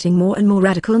are getting more and more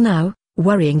radical now,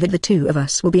 worrying that the two of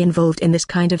us will be involved in this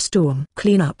kind of storm.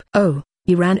 Clean up. Oh,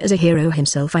 he ran as a hero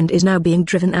himself and is now being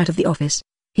driven out of the office.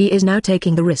 He is now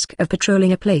taking the risk of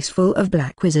patrolling a place full of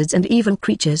black wizards and evil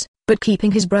creatures, but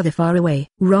keeping his brother far away."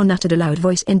 Ron uttered a loud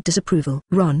voice in disapproval.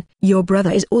 "Ron, your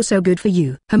brother is also good for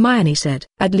you," Hermione said.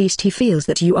 "At least he feels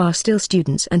that you are still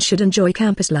students and should enjoy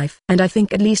campus life. And I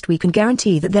think at least we can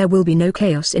guarantee that there will be no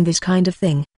chaos in this kind of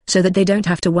thing, so that they don't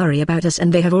have to worry about us,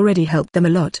 and they have already helped them a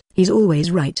lot." "He's always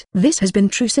right. This has been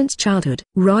true since childhood."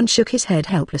 Ron shook his head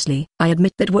helplessly. "I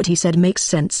admit that what he said makes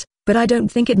sense, but I don't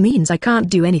think it means I can't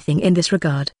do anything in this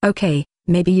regard." "Okay,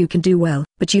 maybe you can do well,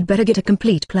 but you'd better get a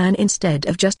complete plan instead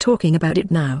of just talking about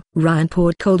it now." Ryan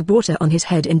poured cold water on his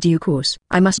head in due course.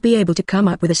 "I must be able to come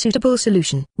up with a suitable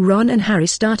solution." Ron and Harry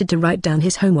started to write down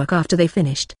his homework after they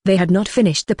finished. They had not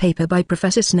finished the paper by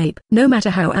Professor Snape. No matter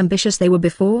how ambitious they were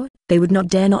before, they would not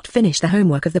dare not finish the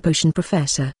homework of the potion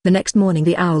professor. The next morning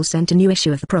the Owl sent a new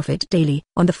issue of the Prophet Daily.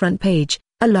 On the front page,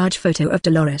 a large photo of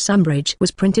Dolores Umbridge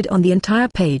was printed on the entire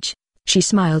page. She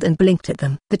smiled and blinked at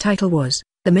them. The title was,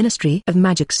 "The Ministry of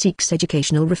Magic Seeks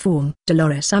Educational Reform."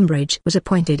 Dolores Umbridge was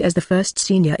appointed as the first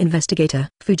senior investigator.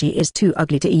 "Fuji is too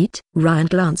ugly to eat." Ryan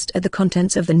glanced at the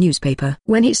contents of the newspaper.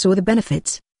 When he saw the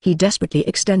benefits, he desperately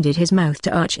extended his mouth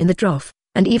to arch in the trough,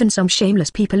 and even some shameless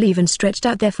people even stretched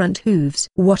out their front hooves.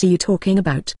 "What are you talking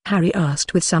about?" Harry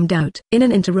asked with some doubt. "In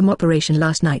an interim operation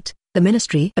last night, the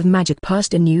Ministry of Magic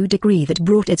passed a new decree that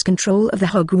brought its control of the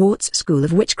Hogwarts School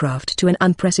of Witchcraft to an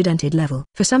unprecedented level.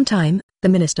 For some time, the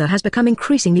minister has become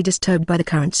increasingly disturbed by the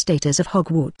current status of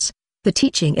Hogwarts. The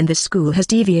teaching in this school has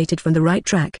deviated from the right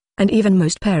track, and even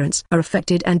most parents are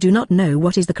affected and do not know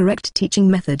what is the correct teaching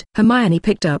method." Hermione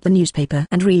picked up the newspaper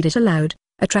and read it aloud,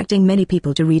 attracting many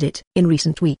people to read it. "In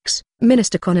recent weeks,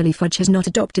 Minister Connolly Fudge has not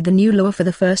adopted the new law for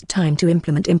the first time to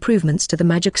implement improvements to the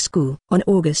magic school. On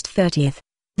August 30th,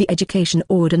 the Education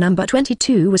Order Number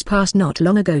 22 was passed not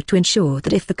long ago to ensure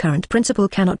that if the current principal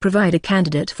cannot provide a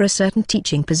candidate for a certain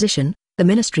teaching position, the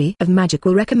Ministry of Magic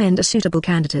will recommend a suitable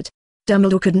candidate.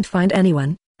 Dumbledore couldn't find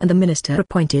anyone, and the minister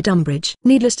appointed Umbridge.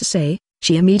 Needless to say,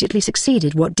 she immediately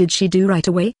succeeded. What did she do right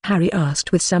away?" Harry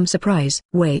asked with some surprise.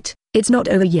 "Wait, it's not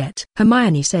over yet,"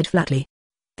 Hermione said flatly.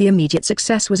 The immediate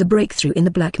success was a breakthrough in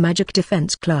the Black Magic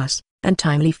Defense class, and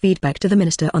timely feedback to the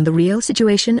minister on the real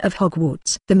situation of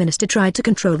Hogwarts. The minister tried to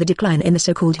control the decline in the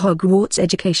so-called Hogwarts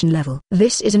education level.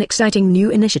 "This is an exciting new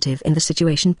initiative in the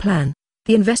situation plan.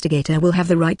 The investigator will have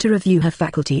the right to review her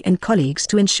faculty and colleagues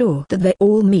to ensure that they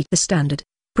all meet the standard.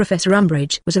 Professor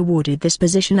Umbridge was awarded this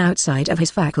position outside of his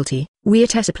faculty.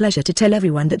 It is a pleasure to tell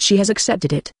everyone that she has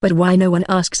accepted it." "But why no one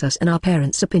asks us and our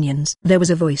parents' opinions?" There was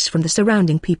a voice from the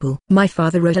surrounding people. "My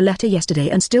father wrote a letter yesterday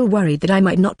and still worried that I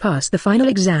might not pass the final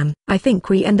exam. I think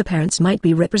we and the parents might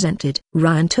be represented."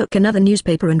 Ryan took another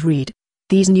newspaper and read.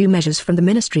 "These new measures from the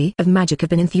Ministry of Magic have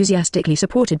been enthusiastically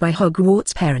supported by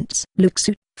Hogwarts parents." Luke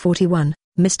Suit, 41.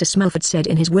 Mr. Smurford said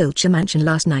in his Wiltshire mansion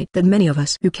last night that many of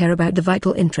us who care about the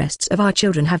vital interests of our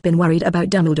children have been worried about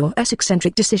Dumbledore's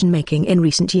eccentric decision-making in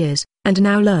recent years, and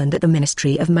now learn that the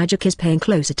Ministry of Magic is paying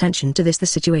close attention to this. The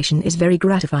situation is very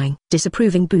gratifying.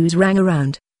 Disapproving boos rang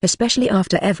around, especially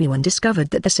after everyone discovered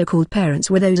that the so-called parents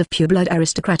were those of pure-blood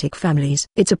aristocratic families.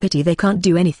 "It's a pity they can't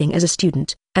do anything as a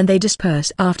student," and they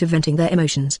disperse after venting their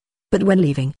emotions. But when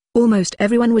leaving, almost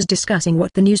everyone was discussing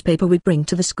what the newspaper would bring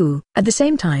to the school. At the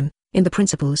same time, in the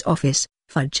principal's office,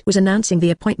 Fudge was announcing the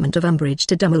appointment of Umbridge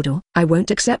to Dumbledore. "I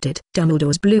won't accept it."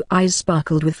 Dumbledore's blue eyes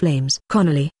sparkled with flames.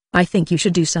 "Connolly, I think you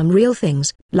should do some real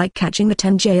things, like catching the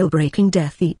 10 jailbreaking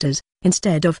Death Eaters,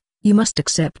 instead of, you must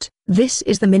accept. This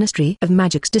is the Ministry of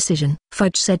Magic's decision."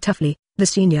 Fudge said toughly. "The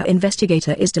senior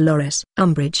investigator is Dolores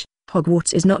Umbridge.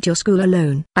 Hogwarts is not your school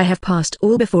alone. I have passed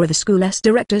all before the school's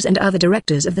directors, and other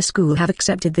directors of the school have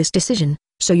accepted this decision,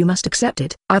 so you must accept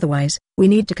it. Otherwise, we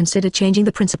need to consider changing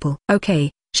the principal."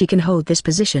 "Okay, she can hold this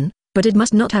position, but it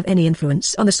must not have any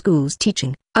influence on the school's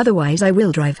teaching. Otherwise I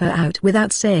will drive her out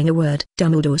without saying a word,"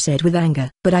 Dumbledore said with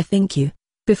anger. "But I think you..."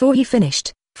 Before he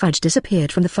finished, Fudge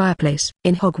disappeared from the fireplace.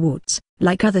 In Hogwarts,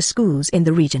 like other schools in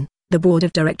the region, the board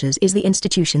of directors is the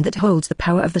institution that holds the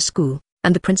power of the school.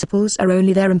 and the principals are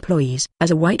only their employees.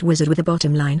 As a white wizard with a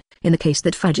bottom line, in the case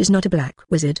that Fudge is not a black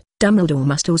wizard, Dumbledore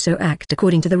must also act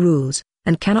according to the rules,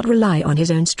 and cannot rely on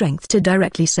his own strength to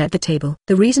directly set the table.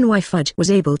 The reason why Fudge was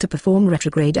able to perform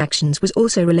retrograde actions was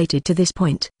also related to this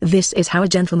point. This is how a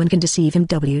gentleman can deceive him.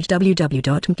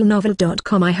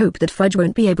 www.mplnovel.com. I hope that Fudge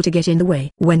won't be able to get in the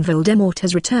way. When Voldemort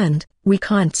has returned, we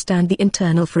can't stand the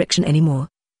internal friction anymore.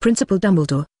 Principal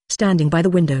Dumbledore, standing by the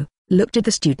window, looked at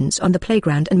the students on the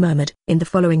playground and murmured. In the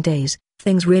following days,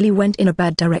 things really went in a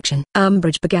bad direction.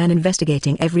 Umbridge began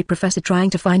investigating every professor, trying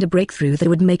to find a breakthrough that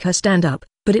would make her stand up,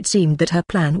 but it seemed that her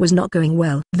plan was not going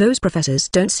well. Those professors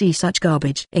don't see such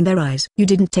garbage in their eyes. You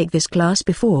didn't take this class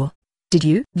before, did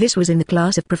you? This was in the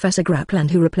class of Professor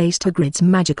Grapland, who replaced Hagrid's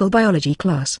magical biology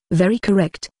class. Very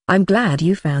correct. I'm glad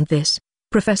you found this,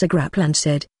 Professor Grapland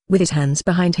said, with his hands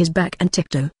behind his back and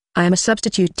tiptoe. I am a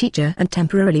substitute teacher and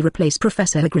temporarily replace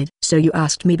Professor Hagrid. So you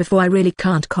asked me before. I really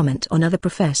can't comment on other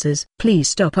professors. Please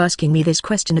stop asking me this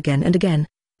question again and again.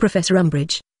 Professor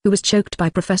Umbridge, who was choked by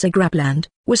Professor Grapland,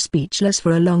 was speechless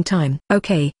for a long time.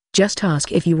 Okay, just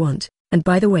ask if you want, and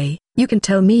by the way, you can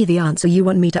tell me the answer you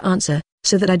want me to answer,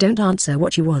 so that I don't answer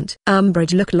what you want.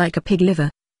 Umbridge looked like a pig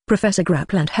liver. Professor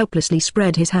Grapland helplessly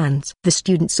spread his hands. The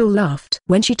students all laughed.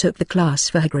 When she took the class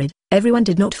for Hagrid, everyone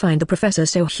did not find the professor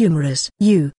so humorous.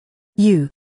 You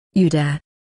dare.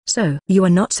 So, you are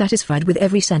not satisfied with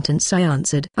every sentence I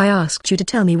answered. I asked you to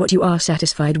tell me what you are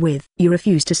satisfied with. You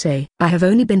refuse to say. I have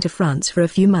only been to France for a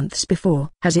few months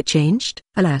before. Has it changed?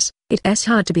 Alas, it's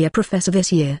hard to be a professor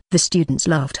this year. The students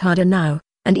laughed harder now,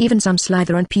 and even some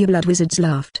Slytherin pureblood wizards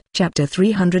laughed. Chapter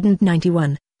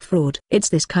 391, Fraud. It's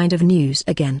this kind of news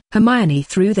again. Hermione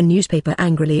threw the newspaper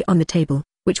angrily on the table,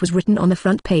 which was written on the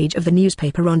front page of the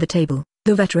newspaper on the table.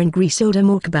 The veteran Griselda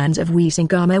Morkabans of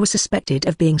Weasingama was suspected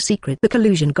of being secret. The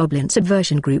Collusion Goblin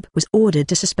Subversion Group was ordered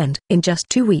to suspend. In just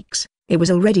 2 weeks, it was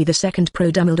already the second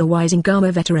pro-Dumbledore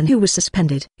Weasingama veteran who was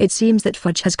suspended. It seems that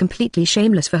Fudge has completely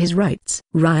shameless for his rights.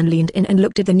 Ryan leaned in and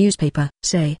looked at the newspaper.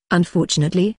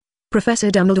 Unfortunately, Professor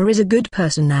Dumbledore is a good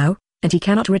person now, and he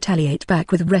cannot retaliate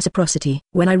back with reciprocity.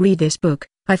 When I read this book,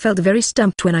 I felt very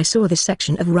stumped when I saw this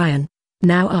section of Ryan.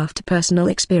 Now, after personal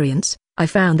experience, I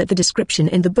found that the description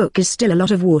in the book is still a lot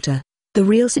of water. The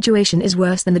real situation is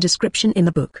worse than the description in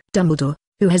the book. Dumbledore,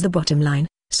 who has the bottom line,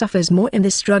 suffers more in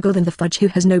this struggle than the Fudge who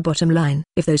has no bottom line.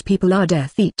 If those people are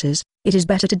Death Eaters, it is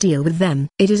better to deal with them.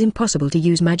 It is impossible to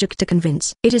use magic to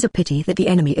convince. It is a pity that the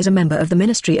enemy is a member of the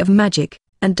Ministry of Magic,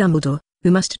 and Dumbledore,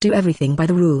 who must do everything by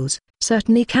the rules,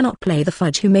 certainly cannot play the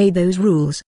Fudge who made those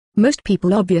rules. Most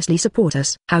people obviously support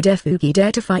us. How dare Fuggy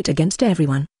dare to fight against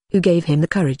everyone who gave him the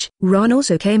courage? Ron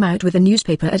also came out with a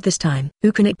newspaper at this time.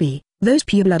 Who can it be? Those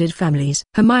pure-blooded families,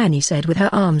 Hermione said with her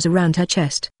arms around her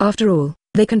chest. After all,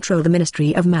 they control the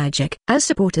Ministry of Magic. As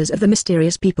supporters of the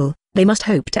mysterious people, they must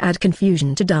hope to add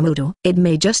confusion to Dumbledore. It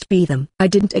may just be them. I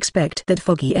didn't expect that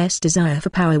Foggy's desire for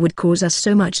power would cause us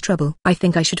so much trouble. I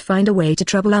think I should find a way to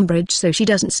trouble Umbridge so she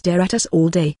doesn't stare at us all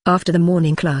day. After the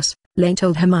morning class, Lane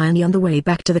told Hermione on the way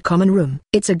back to the common room.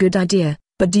 It's a good idea.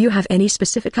 But do you have any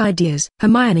specific ideas?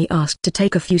 Hermione asked to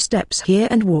take a few steps here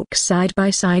and walk side by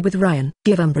side with Ryan.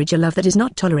 Give Umbridge a love that is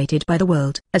not tolerated by the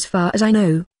world. As far as I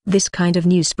know, this kind of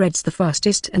news spreads the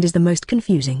fastest and is the most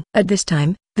confusing. At this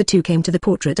time, the two came to the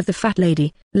portrait of the fat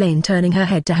lady. Lane turning her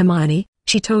head to Hermione,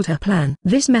 she told her plan.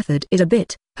 This method is a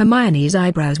bit. Hermione's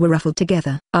eyebrows were ruffled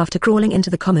together. After crawling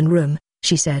into the common room,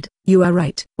 she said, you are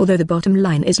right. Although the bottom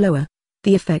line is lower,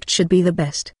 the effect should be the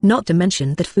best. Not to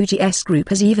mention that Fuji's group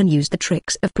has even used the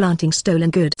tricks of planting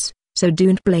stolen goods, so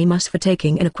don't blame us for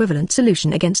taking an equivalent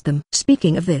solution against them.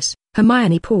 Speaking of this,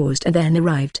 Hermione paused and then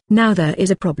arrived. Now there is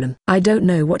a problem. I don't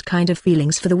know what kind of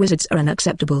feelings for the wizards are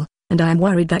unacceptable, and I am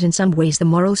worried that in some ways the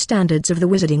moral standards of the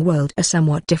wizarding world are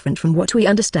somewhat different from what we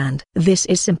understand. This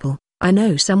is simple. I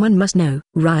know someone must know.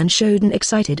 Ryan showed an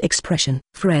excited expression.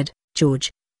 Fred,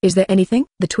 George, is there anything?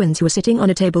 The twins who were sitting on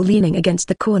a table leaning against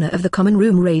the corner of the common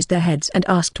room raised their heads and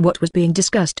asked what was being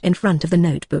discussed in front of the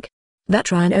notebook.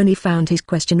 That Ryan only found his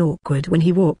question awkward when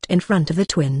he walked in front of the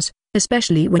twins,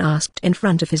 especially when asked in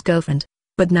front of his girlfriend.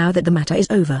 But now that the matter is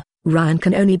over, Ryan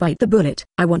can only bite the bullet.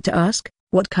 I want to ask,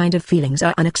 what kind of feelings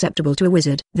are unacceptable to a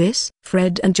wizard? This?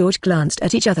 Fred and George glanced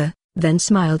at each other, then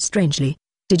smiled strangely.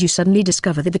 Did you suddenly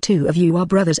discover that the two of you are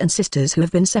brothers and sisters who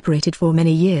have been separated for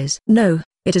many years? No.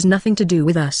 It has nothing to do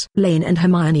with us. Lane and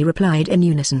Hermione replied in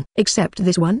unison. Except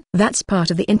this one? That's part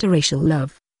of the interracial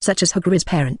love, such as Hagrid's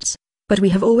parents. But we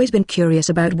have always been curious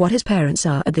about what his parents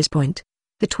are at this point.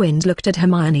 The twins looked at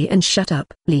Hermione and shut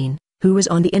up. Lane, who was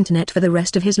on the internet for the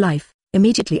rest of his life,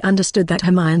 immediately understood that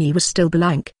Hermione was still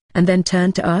blank, and then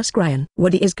turned to ask Ryan.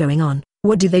 What is going on?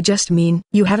 What do they just mean?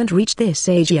 You haven't reached this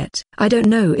age yet. I don't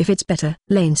know if it's better,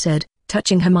 Lane said,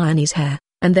 touching Hermione's hair,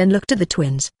 and then looked at the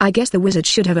twins. I guess the wizard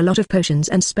should have a lot of potions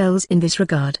and spells in this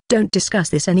regard. Don't discuss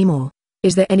this anymore.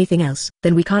 Is there anything else?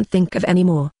 Then we can't think of any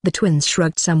more. The twins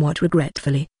shrugged somewhat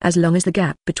regretfully. As long as the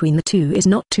gap between the two is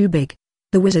not too big.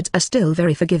 The wizards are still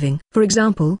very forgiving. For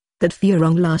example, that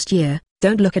Furong last year.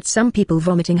 Don't look at some people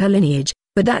vomiting her lineage,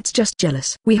 but that's just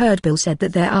jealous. We heard Bill said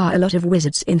that there are a lot of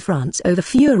wizards in France over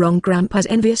Furong Grandpa's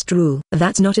envious drool.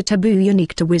 That's not a taboo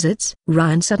unique to wizards.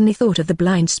 Ryan suddenly thought of the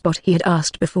blind spot he had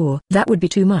asked before. That would be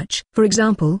too much. For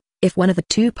example, if one of the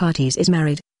two parties is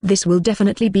married, this will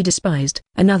definitely be despised.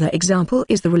 Another example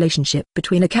is the relationship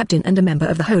between a captain and a member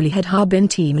of the Holyhead Harbin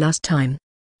team last time.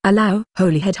 Allow,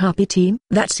 Holyhead Harpy team?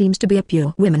 That seems to be a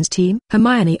pure women's team.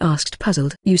 Hermione asked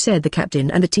puzzled. You said the captain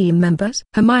and the team members?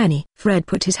 Hermione. Fred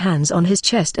put his hands on his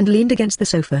chest and leaned against the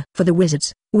sofa. For the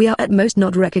wizards, we are at most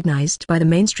not recognized by the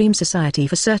mainstream society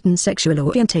for certain sexual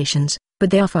orientations, but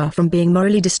they are far from being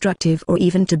morally destructive or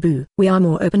even taboo. We are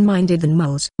more open-minded than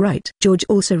moles. Right. George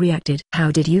also reacted. How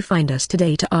did you find us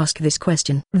today to ask this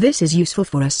question? This is useful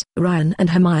for us. Ryan and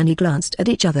Hermione glanced at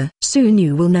each other. Soon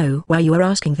you will know why you are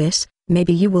asking this.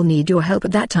 Maybe you will need your help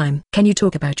at that time. Can you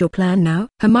talk about your plan now?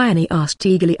 Hermione asked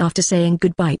eagerly after saying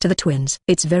goodbye to the twins.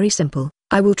 It's very simple.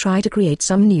 I will try to create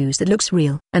some news that looks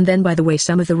real. And then by the way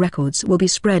some of the records will be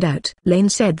spread out. Lane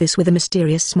said this with a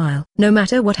mysterious smile. No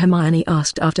matter what Hermione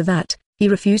asked after that, he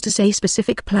refused to say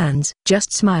specific plans.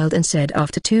 Just smiled and said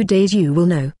after 2 days you will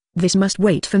know. This must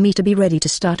wait for me to be ready to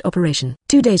start operation.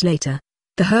 2 days later.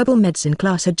 The herbal medicine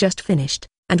class had just finished,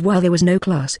 and while there was no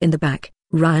class in the back,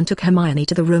 Ryan took Hermione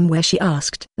to the room where she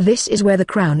asked. This is where the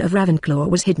crown of Ravenclaw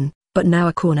was hidden, but now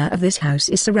a corner of this house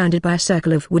is surrounded by a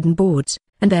circle of wooden boards,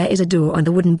 and there is a door on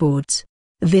the wooden boards.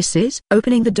 This is?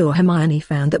 Opening the door Hermione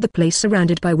found that the place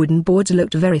surrounded by wooden boards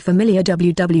looked very familiar.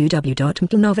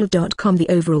 www.mtlnovel.com. The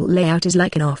overall layout is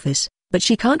like an office, but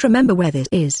she can't remember where this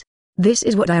is. This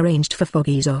is what I arranged for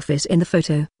Foggy's office in the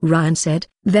photo, Ryan said.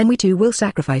 Then we two will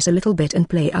sacrifice a little bit and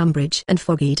play Umbridge and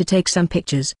Foggy to take some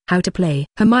pictures. How to play?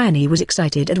 Hermione was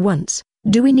excited at once.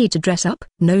 Do we need to dress up?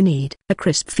 No need. A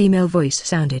crisp female voice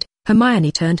sounded.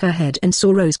 Hermione turned her head and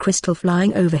saw Rose Crystal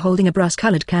flying over holding a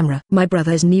brass-colored camera. My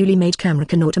brother's newly made camera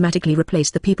can automatically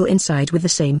replace the people inside with the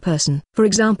same person. For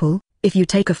example, if you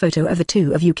take a photo of the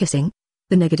two of you kissing,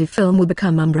 the negative film will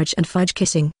become Umbridge and Fudge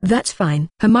kissing. That's fine.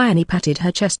 Hermione patted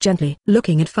her chest gently.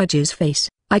 Looking at Fudge's face,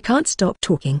 I can't stop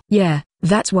talking. Yeah,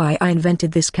 that's why I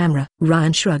invented this camera.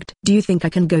 Ryan shrugged. Do you think I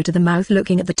can go to the mouth?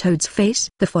 Looking at the toad's face?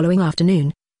 The following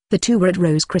afternoon, the two were at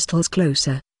Rose Crystal's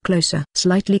closer,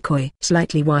 slightly coy,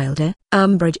 slightly wilder.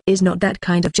 Umbridge is not that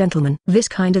kind of gentleman. This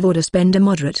kind of order spend a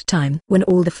moderate time. When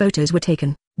all the photos were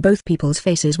taken, both people's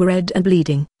faces were red and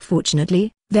bleeding.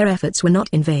 Fortunately, their efforts were not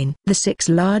in vain. The 6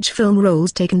 large film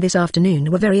rolls taken this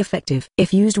afternoon were very effective.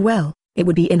 If used well, it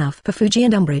would be enough for Fuji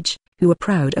and Umbridge, who were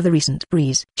proud of the recent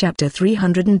breeze. Chapter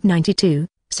 392,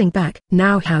 Sing Back.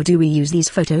 Now how do we use these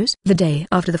photos? The day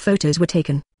after the photos were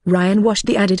taken, Ryan watched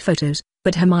the added photos,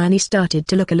 but Hermione started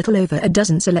to look a little over a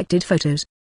dozen selected photos.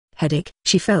 Headache.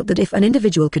 She felt that if an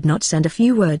individual could not send a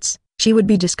few words, she would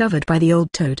be discovered by the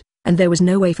old toad, and there was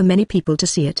no way for many people to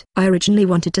see it. I originally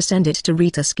wanted to send it to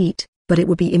Rita Skeet, but it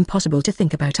would be impossible to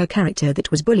think about her character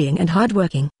that was bullying and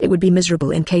hardworking. It would be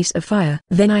miserable in case of fire.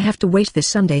 Then I have to wait this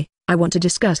Sunday. I want to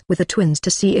discuss with the twins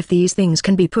to see if these things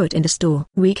can be put in the store.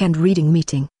 Weekend reading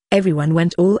meeting. Everyone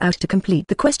went all out to complete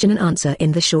the question and answer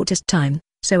in the shortest time,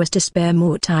 so as to spare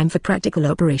more time for practical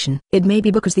operation. It may be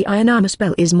because the Iron Armor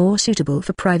spell is more suitable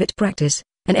for private practice,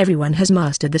 and everyone has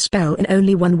mastered the spell in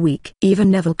only 1 week. Even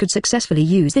Neville could successfully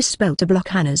use this spell to block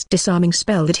Hannah's disarming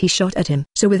spell that he shot at him.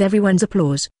 So with everyone's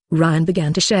applause, Ryan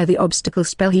began to share the obstacle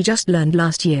spell he just learned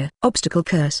last year. Obstacle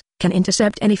curse, can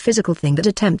intercept any physical thing that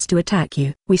attempts to attack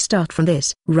you. We start from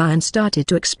this. Ryan started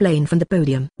to explain from the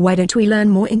podium. Why don't we learn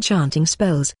more enchanting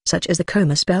spells, such as the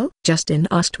coma spell? Justin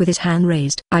asked with his hand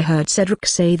raised. I heard Cedric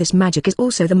say this magic is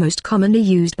also the most commonly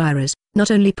used by Ras, not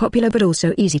only popular but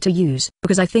also easy to use.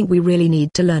 Because I think we really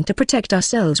need to learn to protect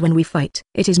ourselves when we fight.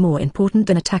 It is more important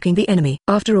than attacking the enemy.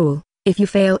 After all, if you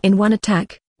fail in one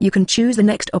attack, you can choose the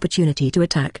next opportunity to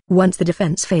attack. Once the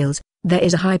defense fails, there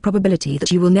is a high probability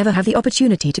that you will never have the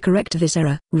opportunity to correct this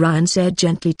error, Ryan said,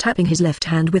 gently tapping his left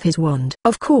hand with his wand.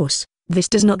 Of course, this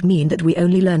does not mean that we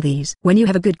only learn these. When you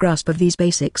have a good grasp of these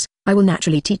basics, I will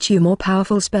naturally teach you more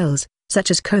powerful spells,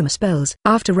 such as coma spells.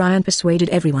 After Ryan persuaded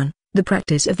everyone, the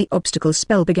practice of the obstacle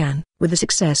spell began. With the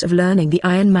success of learning the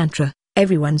Iron Mantra,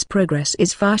 Everyone's progress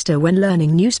is faster when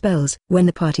learning new spells. When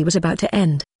the party was about to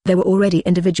end, there were already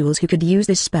individuals who could use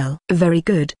this spell. Very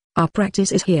good, our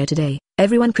practice is here today.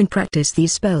 Everyone can practice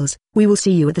these spells. We will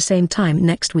see you at the same time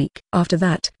next week. After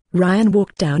that, Ryan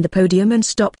walked down the podium and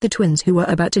stopped the twins who were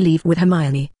about to leave with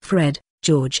Hermione. Fred,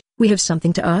 George, we have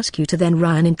something to ask you. To then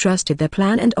Ryan entrusted their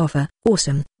plan and offer.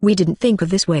 Awesome, we didn't think of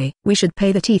this way. We should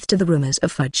pay the teeth to the rumors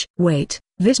of fudge. Wait,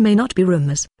 this may not be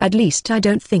rumors. At least I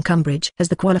don't think Umbridge has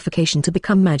the qualification to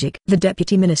become magic. The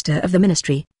deputy minister of the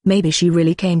ministry, maybe she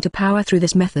really came to power through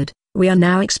this method. We are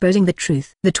now exposing the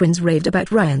truth. The twins raved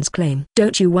about Ryan's claim.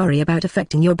 Don't you worry about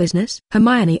affecting your business?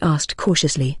 Hermione asked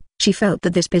cautiously. She felt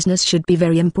that this business should be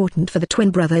very important for the twin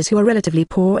brothers who are relatively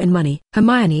poor in money.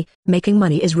 Hermione, making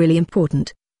money is really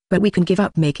important. But we can give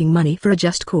up making money for a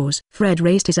just cause. Fred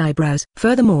raised his eyebrows.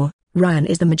 Furthermore, Ryan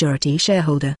is the majority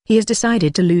shareholder. He has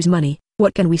decided to lose money.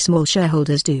 What can we small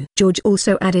shareholders do? George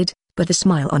also added, but the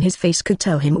smile on his face could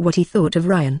tell him what he thought of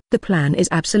Ryan. The plan is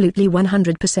absolutely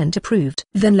 100% approved.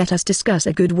 Then let us discuss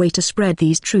a good way to spread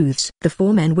these truths. The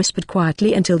four men whispered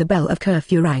quietly until the bell of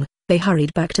curfew rang. They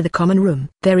hurried back to the common room.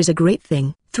 There is a great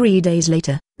thing. 3 days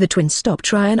later, the twins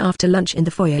stopped Ryan after lunch in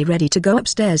the foyer ready to go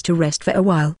upstairs to rest for a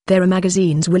while. There are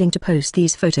magazines willing to post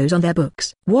these photos on their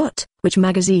books. What? Which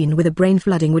magazine with a brain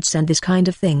flooding would send this kind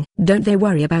of thing? Don't they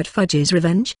worry about Fudge's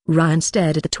revenge? Ryan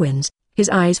stared at the twins, his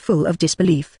eyes full of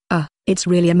disbelief. It's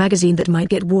really a magazine that might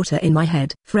get water in my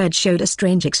head. Fred showed a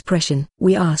strange expression.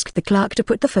 We asked the clerk to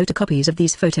put the photocopies of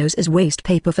these photos as waste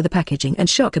paper for the packaging and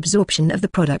shock absorption of the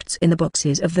products in the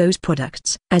boxes of those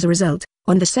products. As a result,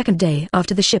 on the second day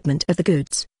after the shipment of the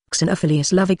goods,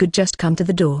 Xenophilius Lovegood just come to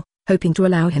the door, hoping to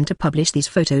allow him to publish these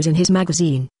photos in his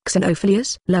magazine.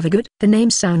 Xenophilius Lovegood? The name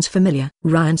sounds familiar,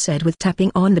 Ryan said with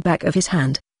tapping on the back of his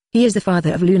hand. He is the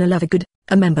father of Luna Lovegood,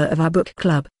 a member of our book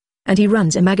club. And he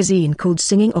runs a magazine called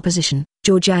Singing Opposition.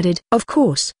 George added, of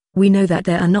course, we know that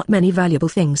there are not many valuable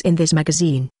things in this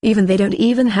magazine. Even they don't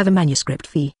even have a manuscript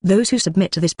fee. Those who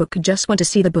submit to this book just want to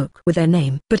see the book with their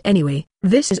name. But anyway,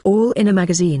 this is all in a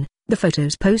magazine. The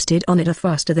photos posted on it are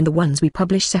faster than the ones we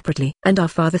publish separately. And our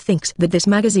father thinks that this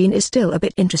magazine is still a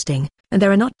bit interesting, and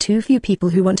there are not too few people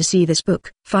who want to see this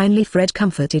book. Finally Fred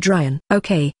comforted Ryan.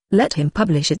 Okay, let him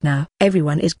publish it now.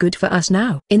 Everyone is good for us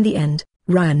now. In the end,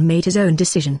 Ryan made his own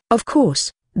decision. Of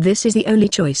course, this is the only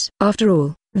choice. After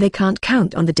all, they can't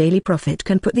count on the Daily Prophet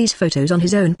can put these photos on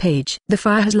his own page. The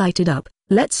fire has lighted up.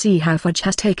 Let's see how Fudge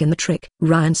has taken the trick,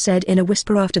 Ryan said in a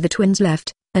whisper after the twins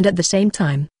left, and at the same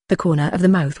time, the corner of the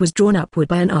mouth was drawn upward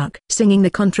by an arc. Singing the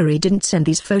contrary didn't send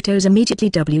these photos immediately.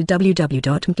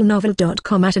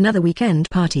 www.mplnovel.com. At another weekend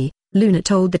party, Luna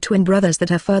told the twin brothers that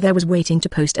her father was waiting to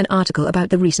post an article about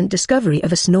the recent discovery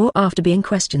of a snore after being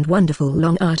questioned. Wonderful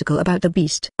long article about the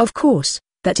beast. Of course,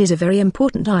 that is a very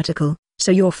important article,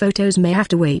 so your photos may have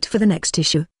to wait for the next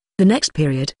issue. The next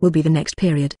period will be the next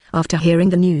period. After hearing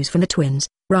the news from the twins,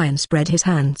 Ryan spread his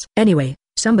hands. Anyway,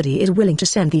 somebody is willing to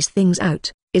send these things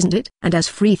out, isn't it? And as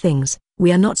free things,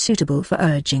 we are not suitable for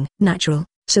urging. Natural,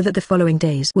 so that the following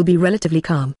days will be relatively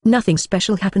calm. Nothing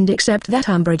special happened except that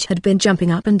Umbridge had been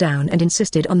jumping up and down and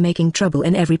insisted on making trouble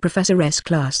in every professor's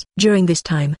class. During this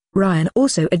time, Ryan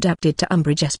also adapted to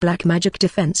Umbridge's black magic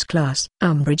defense class.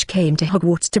 Umbridge came to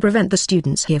Hogwarts to prevent the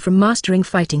students here from mastering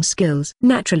fighting skills.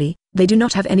 Naturally, they do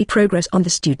not have any progress on the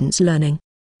students' learning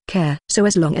care. So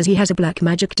as long as he has a black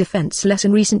magic defense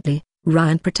lesson recently,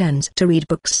 Ryan pretends to read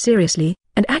books seriously,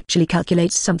 and actually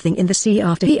calculates something in the sea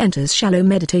after he enters shallow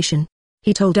meditation.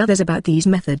 He told others about these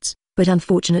methods, but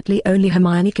unfortunately only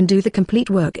Hermione can do the complete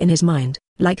work in his mind,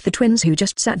 like the twins who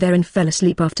just sat there and fell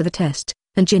asleep after the test,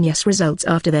 and Ginny's results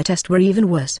after their test were even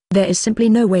worse. There is simply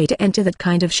no way to enter that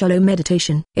kind of shallow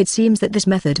meditation. It seems that this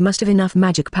method must have enough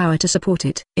magic power to support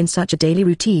it. In such a daily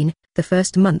routine, the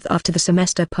first month after the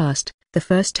semester passed, the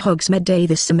first Hogsmeade day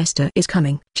this semester is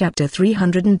coming. Chapter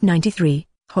 393,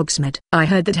 Hogsmeade. I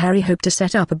heard that Harry hoped to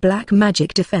set up a black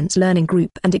magic defense learning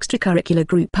group and extracurricular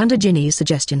group under Ginny's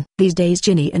suggestion. These days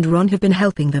Ginny and Ron have been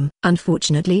helping them.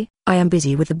 Unfortunately, I am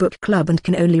busy with the book club and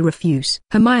can only refuse,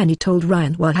 Hermione told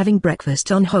Ryan while having breakfast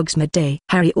on Hogsmeade Day.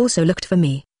 Harry also looked for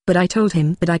me, but I told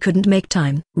him that I couldn't make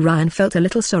time. Ryan felt a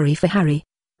little sorry for Harry,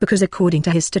 because according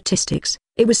to his statistics,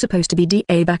 it was supposed to be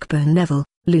D.A. Blackburn, Neville,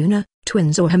 Luna,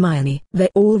 twins or Hermione. They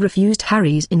all refused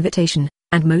Harry's invitation,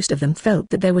 and most of them felt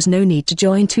that there was no need to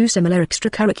join two similar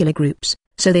extracurricular groups,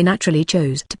 so they naturally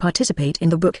chose to participate in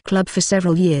the book club for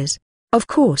several years. Of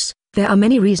course, there are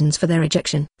many reasons for their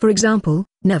rejection. For example,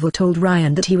 Neville told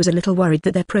Ryan that he was a little worried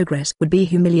that their progress would be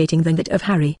humiliating than that of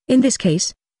Harry. In this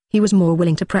case, He was more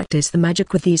willing to practice the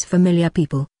magic with these familiar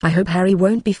people. I hope Harry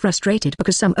won't be frustrated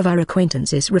because some of our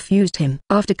acquaintances refused him.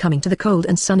 After coming to the cold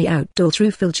and sunny outdoor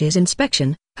through Filch's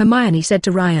inspection, Hermione said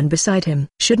to Ryan beside him.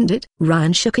 Shouldn't it?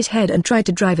 Ryan shook his head and tried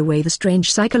to drive away the strange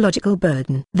psychological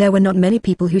burden. There were not many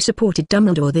people who supported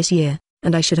Dumbledore this year,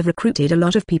 and I should have recruited a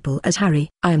lot of people as Harry.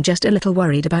 I am just a little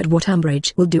worried about what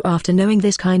Umbridge will do after knowing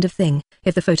this kind of thing.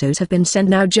 If the photos have been sent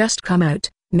now just come out,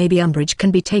 maybe Umbridge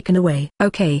can be taken away.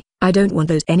 Okay, I don't want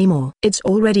those anymore. It's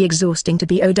already exhausting to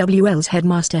be OWL's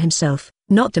headmaster himself,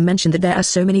 not to mention that there are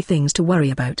so many things to worry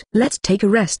about. Let's take a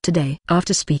rest today.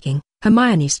 After speaking,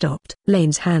 Hermione stopped.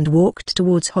 Lane's hand walked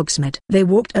towards Hogsmeade. They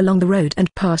walked along the road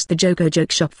and past the Joko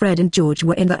joke shop. Fred and George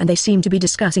were in there and they seemed to be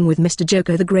discussing with Mr.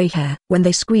 Joko the grey hair. When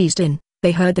they squeezed in,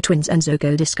 they heard the twins and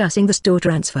Zoko discussing the store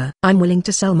transfer. I'm willing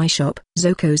to sell my shop.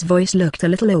 Zoko's voice looked a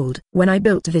little old. When I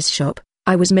built this shop,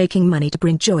 I was making money to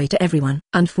bring joy to everyone.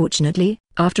 Unfortunately,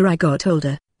 after I got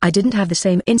older, I didn't have the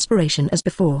same inspiration as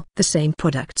before. The same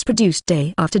products produced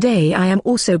day after day. I am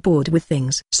also bored with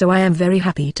things. So I am very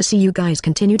happy to see you guys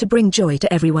continue to bring joy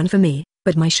to everyone for me,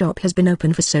 but my shop has been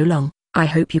open for so long. I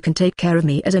hope you can take care of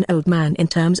me as an old man in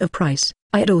terms of price.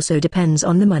 It also depends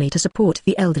on the money to support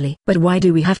the elderly. But why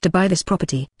do we have to buy this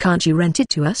property? Can't you rent it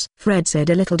to us? Fred said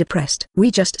a little depressed. We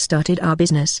just started our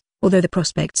business, although the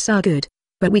prospects are good.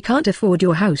 But we can't afford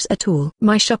your house at all.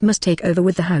 My shop must take over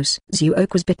with the house.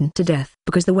 Oak was bitten to death.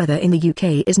 Because the weather in the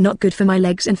UK is not good for my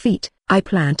legs and feet, I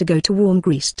plan to go to warm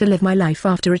Greece to live my life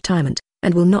after retirement,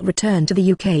 and will not return to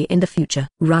the UK in the future.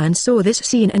 Ryan saw this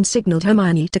scene and signaled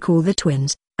Hermione to call the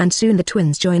twins, and soon the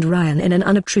twins joined Ryan in an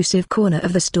unobtrusive corner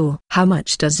of the store. How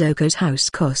much does Zoko's house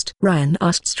cost? Ryan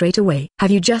asked straight away. Have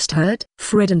you just heard?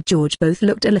 Fred and George both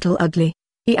looked a little ugly.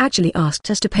 He actually asked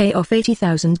us to pay off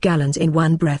 80,000 gallons in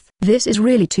one breath. This is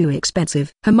really too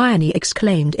expensive, Hermione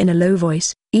exclaimed in a low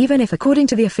voice, even if according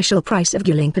to the official price of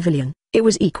Gilling Pavilion, it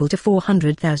was equal to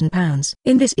 £400,000.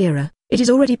 In this era, it is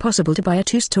already possible to buy a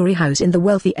two-story house in the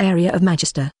wealthy area of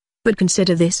Manchester. But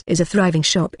consider this is a thriving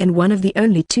shop in one of the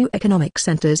only two economic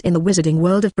centres in the wizarding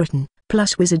world of Britain,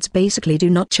 plus wizards basically do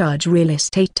not charge real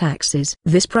estate taxes.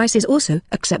 This price is also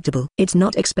acceptable. It's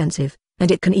not expensive. And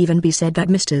it can even be said that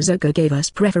Mr. Zoko gave us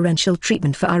preferential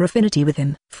treatment for our affinity with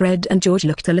him. Fred and George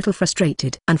looked a little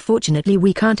frustrated. Unfortunately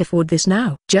we can't afford this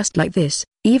now. Just like this,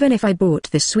 even if I bought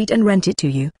this suite and rent it to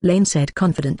you, Lane said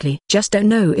confidently. Just don't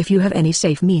know if you have any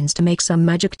safe means to make some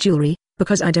magic jewelry,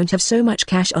 because I don't have so much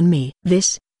cash on me.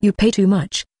 You pay too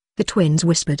much. The twins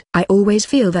whispered. I always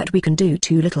feel that we can do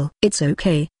too little. It's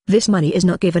okay, this money is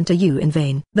not given to you in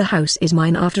vain. The house is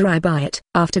mine after I buy it.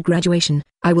 After graduation,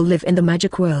 I will live in the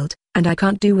magic world, and I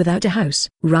can't do without a house.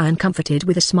 Ryan comforted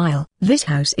with a smile. This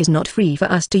house is not free for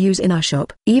us to use in our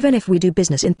shop. Even if we do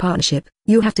business in partnership,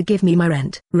 you have to give me my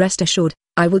rent. Rest assured,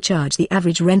 I will charge the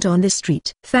average rent on this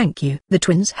street. Thank you. The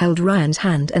twins held Ryan's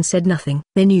hand and said nothing.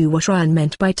 They knew what Ryan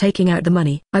meant by taking out the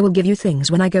money. I will give you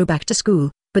things when I go back to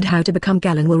school, but how to become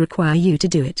Gallon will require you to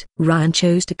do it. Ryan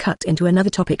chose to cut into another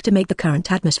topic to make the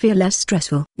current atmosphere less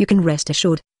stressful. You can rest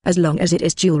assured, as long as it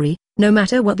is jewelry, no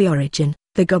matter what the origin,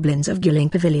 the goblins of Gilling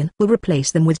Pavilion will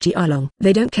replace them with Jialong.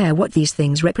 They don't care what these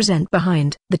things represent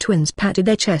behind. The twins patted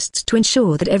their chests to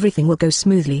ensure that everything will go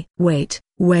smoothly. Wait,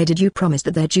 where did you promise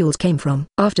that their jewels came from?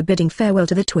 After bidding farewell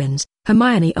to the twins,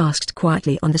 Hermione asked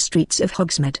quietly on the streets of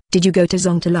Hogsmeade. Did you go to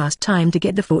Zongta last time to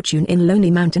get the fortune in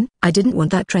Lonely Mountain? I didn't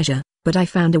want that treasure, but I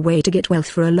found a way to get wealth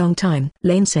for a long time,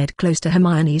 Lane said close to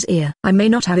Hermione's ear. I may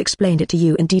not have explained it to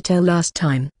you in detail last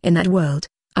time. In that world,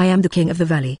 I am the king of the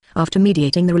valley. After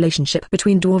mediating the relationship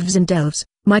between dwarves and elves,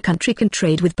 my country can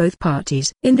trade with both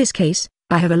parties. In this case,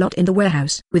 I have a lot in the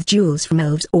warehouse. With jewels from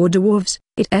elves or dwarves,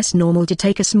 it's normal to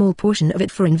take a small portion of it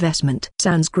for investment.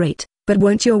 Sounds great, but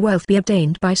won't your wealth be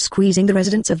obtained by squeezing the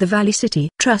residents of the valley city?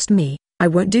 Trust me, I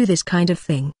won't do this kind of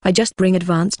thing. I just bring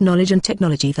advanced knowledge and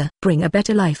technology that bring a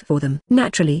better life for them.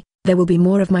 Naturally, there will be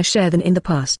more of my share than in the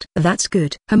past. That's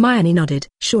good. Hermione nodded.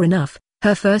 Sure enough,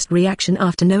 her first reaction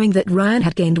after knowing that Ryan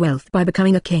had gained wealth by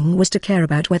becoming a king was to care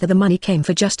about whether the money came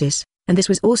for justice, and this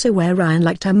was also where Ryan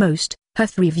liked her most. Her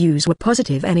three views were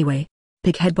positive anyway.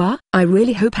 Pighead Bar? I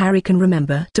really hope Harry can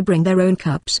remember to bring their own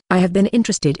cups. I have been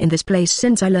interested in this place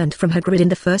since I learned from Hagrid in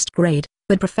the first grade,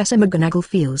 but Professor McGonagall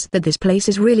feels that this place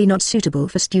is really not suitable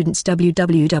for students.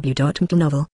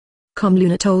 www.mtlnovel.com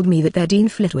Luna told me that their Dean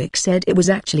Flitwick said it was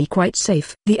actually quite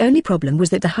safe. The only problem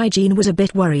was that the hygiene was a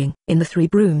bit worrying. In the three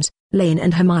rooms, Lane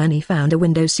and Hermione found a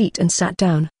window seat and sat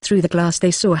down. Through the glass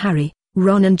they saw Harry,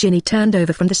 Ron and Ginny turned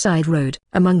over from the side road.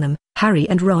 Among them, Harry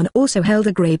and Ron also held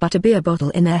a grey butterbeer bottle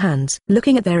in their hands.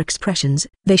 Looking at their expressions,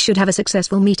 they should have a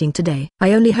successful meeting today.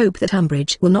 I only hope that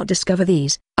Umbridge will not discover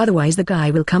these, otherwise the guy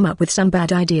will come up with some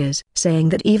bad ideas, saying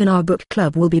that even our book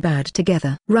club will be bad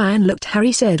together. Ryan looked.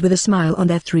 Harry said with a smile on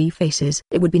their three faces.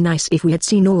 It would be nice if we had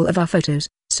seen all of our photos,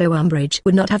 so Umbridge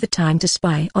would not have the time to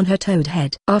spy on her toad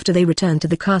head. After they returned to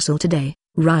the castle today,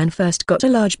 Ryan first got a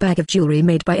large bag of jewelry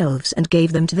made by elves and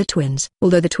gave them to the twins.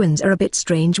 Although the twins are a bit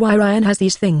strange why Ryan has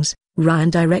these things, Ryan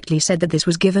directly said that this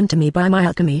was given to me by my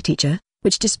alchemy teacher,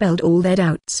 which dispelled all their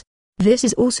doubts. This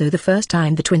is also the first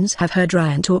time the twins have heard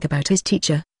Ryan talk about his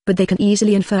teacher, but they can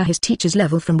easily infer his teacher's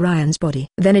level from Ryan's body.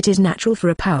 Then it is natural for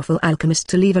a powerful alchemist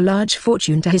to leave a large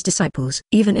fortune to his disciples.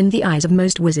 Even in the eyes of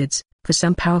most wizards, for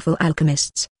some powerful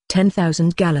alchemists,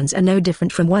 10,000 gallons are no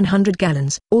different from 100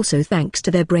 gallons. Also thanks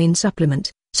to their brain supplement,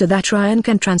 so that Ryan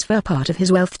can transfer part of his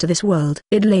wealth to this world.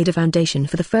 It laid a foundation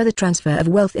for the further transfer of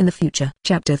wealth in the future.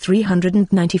 Chapter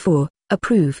 394,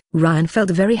 Approve. Ryan felt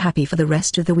very happy for the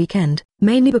rest of the weekend,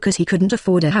 mainly because he couldn't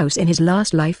afford a house in his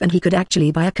last life and he could actually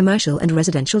buy a commercial and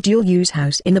residential dual-use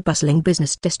house in the bustling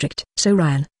business district. So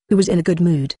Ryan, who was in a good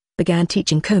mood, began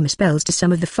teaching coma spells to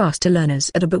some of the faster learners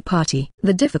at a book party.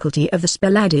 The difficulty of the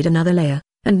spell added another layer,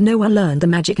 and no one learned the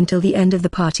magic until the end of the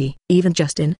party. Even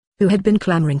Justin, who had been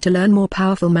clamoring to learn more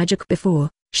powerful magic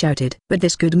before, shouted. But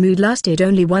this good mood lasted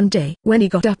only one day. When he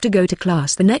got up to go to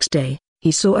class the next day,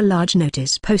 he saw a large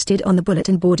notice posted on the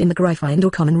bulletin board in the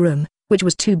Gryffindor common room, which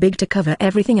was too big to cover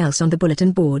everything else on the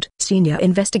bulletin board. Senior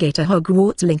Investigator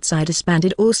Hogwarts Linkside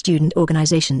disbanded all student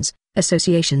organizations,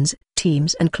 associations,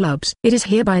 teams and clubs. It is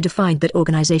hereby defined that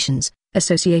organizations,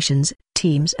 associations,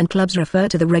 teams and clubs refer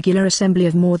to the regular assembly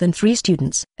of more than 3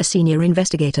 students. A senior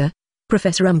investigator,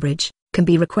 Professor Umbridge, can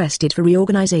be requested for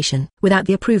reorganization. Without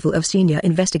the approval of senior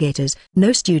investigators,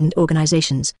 no student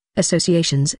organizations,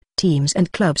 associations, teams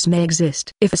and clubs may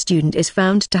exist. If a student is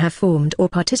found to have formed or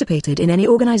participated in any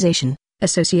organization,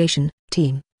 association,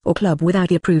 team, or club without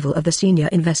the approval of the senior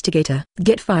investigator,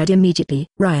 get fired immediately.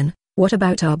 Ryan, what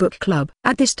about our book club?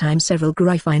 At this time several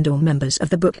Gryffindor members of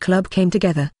the book club came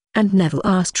together, and Neville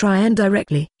asked Ryan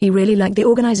directly. He really liked the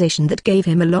organization that gave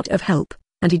him a lot of help,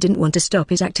 and he didn't want to stop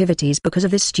his activities because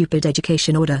of this stupid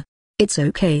education order. It's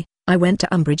okay, I went to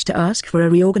Umbridge to ask for a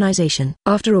reorganization.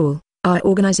 After all, our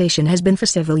organization has been for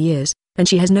several years, and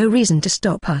she has no reason to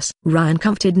stop us. Ryan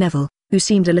comforted Neville, who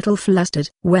seemed a little flustered.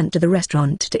 Went to the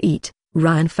restaurant to eat.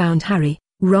 Ryan found Harry,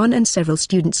 Ron and several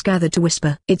students gathered to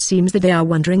whisper. It seems that they are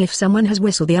wondering if someone has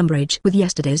whistled the Umbridge with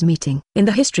yesterday's meeting. In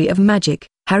the history of magic,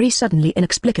 Harry suddenly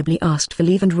inexplicably asked for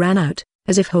leave and ran out,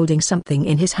 as if holding something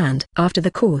in his hand. After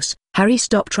the course, Harry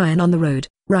stopped Ryan on the road.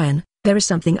 Ryan, there is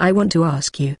something I want to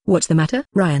ask you. What's the matter?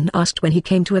 Ryan asked when he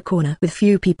came to a corner with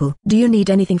few people. Do you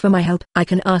need anything for my help? I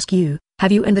can ask you,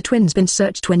 have you and the twins been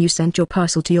searched when you sent your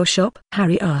parcel to your shop?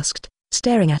 Harry asked,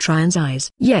 staring at Ryan's eyes.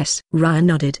 Yes, Ryan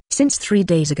nodded. Since 3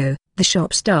 days ago, the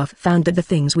shop staff found that the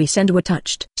things we sent were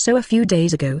touched. So a few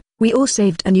days ago, we all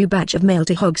saved a new batch of mail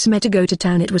to Hogsmeade to go to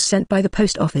town. It was sent by the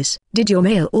post office. Did your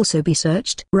mail also be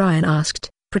searched? Ryan asked,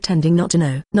 pretending not to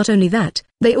know. Not only that,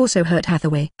 they also hurt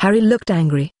Hathaway. Harry looked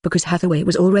angry. Because Hathaway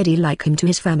was already like him to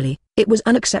his family, it was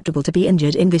unacceptable to be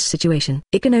injured in this situation.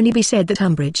 It can only be said that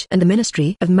Umbridge and the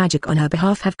Ministry of Magic on her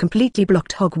behalf have completely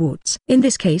blocked Hogwarts. In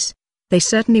this case, they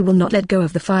certainly will not let go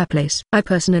of the fireplace. I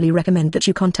personally recommend that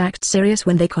you contact Sirius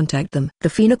when they contact them. The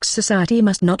Phoenix Society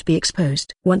must not be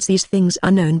exposed. Once these things are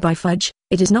known by Fudge,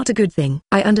 it is not a good thing.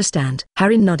 I understand.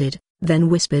 Harry nodded, then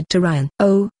whispered to Ryan.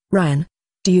 Oh, Ryan.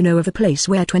 Do you know of a place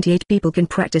where 28 people can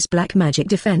practice black magic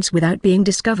defense without being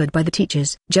discovered by the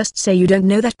teachers? Just say you don't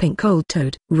know that pink-cold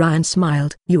toad. Ryan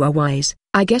smiled. You are wise.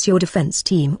 I guess your defense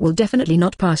team will definitely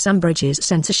not pass Umbridge's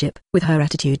censorship. With her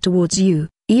attitude towards you,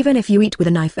 even if you eat with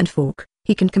a knife and fork,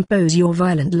 he can compose your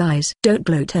violent lies. Don't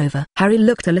gloat over. Harry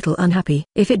looked a little unhappy.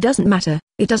 If it doesn't matter,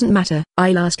 it doesn't matter.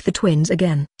 I'll ask the twins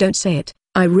again. Don't say it.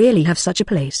 I really have such a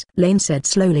place. Lane said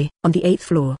slowly. On the 8th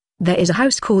floor, there is a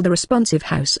house called the Responsive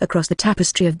House across the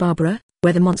Tapestry of Barbara,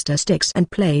 where the monster sticks and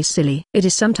plays silly. It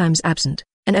is sometimes absent,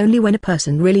 and only when a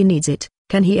person really needs it,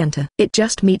 can he enter. It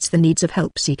just meets the needs of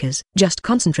help seekers. Just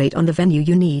concentrate on the venue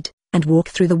you need, and walk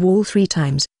through the wall 3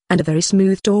 times, and a very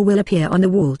smooth door will appear on the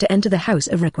wall to enter the House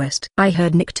of Request. I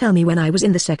heard Nick tell me when I was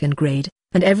in the 2nd grade,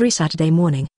 and every Saturday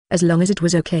morning, as long as it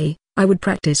was okay, I would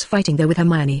practice fighting there with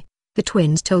Hermione. The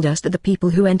twins told us that the people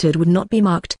who entered would not be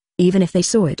marked, even if they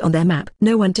saw it on their map.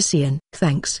 No one to see in.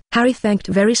 Thanks. Harry thanked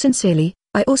very sincerely.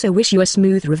 I also wish you a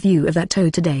smooth review of that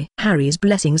toad today. Harry's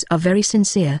blessings are very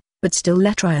sincere, but still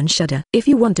let Ryan shudder. If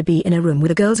you want to be in a room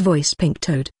with a girl's voice pink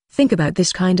toad, think about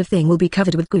this kind of thing will be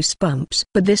covered with goosebumps.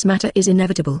 But this matter is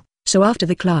inevitable, So after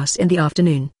the class in the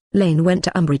afternoon, Lane went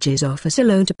to Umbridge's office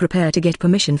alone to prepare to get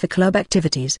permission for club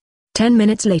activities. 10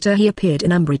 minutes later he appeared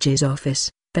in Umbridge's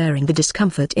office, bearing the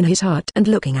discomfort in his heart and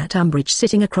looking at Umbridge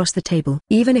sitting across the table.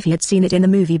 Even if he had seen it in the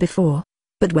movie before.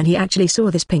 But when he actually saw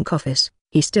this pink office,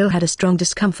 he still had a strong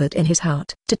discomfort in his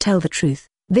heart. To tell the truth,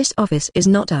 this office is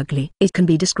not ugly. It can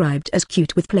be described as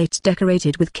cute with plates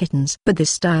decorated with kittens. But this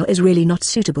style is really not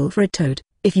suitable for a toad.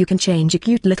 If you can change a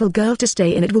cute little girl to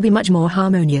stay in, it will be much more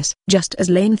harmonious. Just as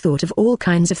Lane thought of all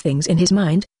kinds of things in his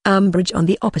mind, Umbridge on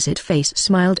the opposite face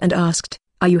smiled and asked,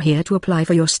 "Are you here to apply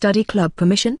for your study club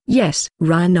permission?" "Yes."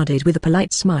 Ryan nodded with a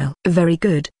polite smile. "Very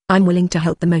good, I'm willing to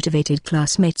help the motivated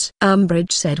classmates,"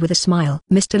 Umbridge said with a smile.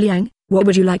 "Mr. Liang, what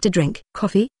would you like to drink?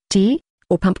 Coffee, tea,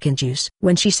 or pumpkin juice?"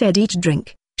 When she said each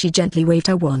drink, she gently waved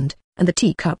her wand, and the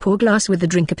teacup or glass with the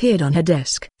drink appeared on her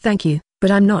desk. "Thank you, but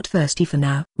I'm not thirsty for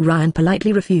now." Ryan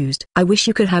politely refused. "I wish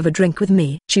you could have a drink with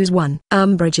me." "Choose one."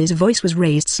 Umbridge's voice was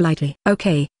raised slightly.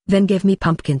 "Okay, then give me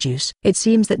pumpkin juice." "It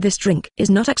seems that this drink is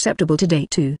not acceptable today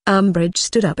too." Umbridge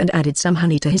stood up and added some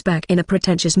honey to his bag in a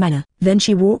pretentious manner. Then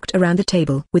she walked around the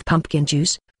table with pumpkin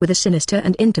juice, with a sinister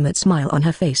and intimate smile on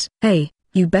her face. "Hey,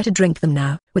 you better drink them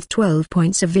now." With 12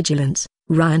 points of vigilance,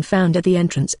 Ryan found at the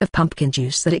entrance of pumpkin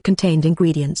juice that it contained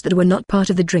ingredients that were not part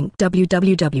of the drink.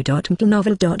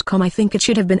 www.mtlnovel.com. I think it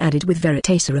should have been added with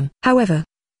Veritaserum. However,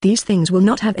 these things will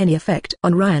not have any effect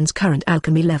on Ryan's current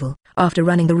alchemy level. After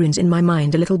running the runes in my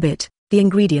mind a little bit, the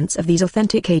ingredients of these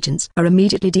authentic agents are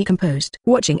immediately decomposed.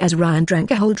 Watching as Ryan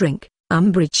drank a whole drink,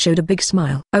 Umbridge showed a big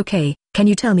smile. "Okay, can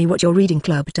you tell me what your reading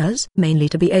club does?" "Mainly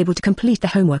to be able to complete the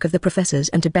homework of the professors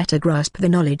and to better grasp the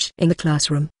knowledge in the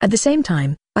classroom. At the same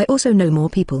time, I also know more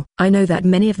people. I know that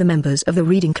many of the members of the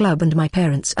reading club and my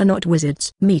parents are not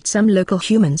wizards. Meet some local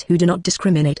humans who do not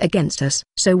discriminate against us."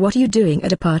 "So what are you doing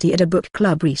at a party at a book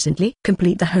club recently?"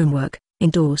 "Complete the homework,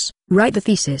 endorse, write the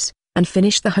thesis, and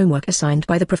finish the homework assigned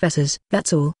by the professors.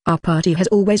 That's all. Our party has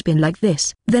always been like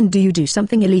this." "Then do you do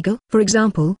something illegal? For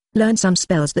example, learn some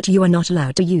spells that you are not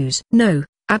allowed to use?" "No,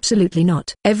 absolutely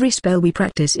not. Every spell we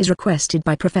practice is requested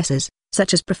by professors,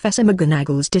 such as Professor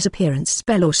McGonagall's disappearance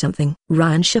spell or something."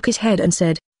 Ryan shook his head and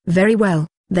said, "Very well,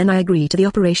 then I agree to the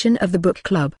operation of the book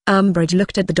club." Umbridge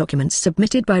looked at the documents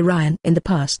submitted by Ryan in the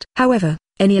past. "However,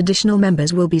 any additional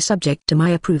members will be subject to my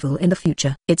approval in the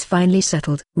future." "It's finally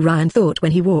settled," Ryan thought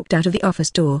when he walked out of the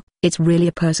office door. "It's really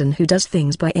a person who does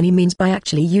things by any means by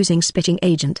actually using spitting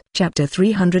agent." Chapter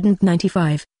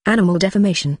 395, Animal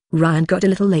Deformation. Ryan got a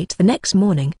little late the next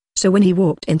morning, so when he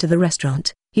walked into the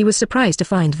restaurant, he was surprised to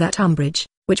find that Umbridge,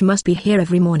 which must be here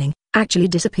every morning, actually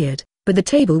disappeared, but the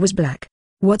table was black.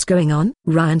 "What's going on?"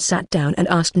 Ryan sat down and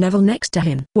asked Neville next to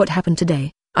him. "What happened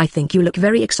today? I think you look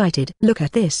very excited." "Look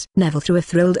at this." Neville threw a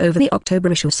thrilled over the October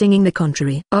issue singing the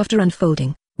contrary. After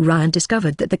unfolding, Ryan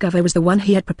discovered that the cover was the one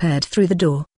he had prepared through the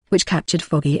door, which captured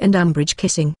Foggy and Umbridge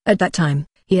kissing. At that time,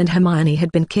 he and Hermione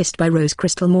had been kissed by Rose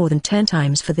Crystal more than 10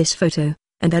 times for this photo,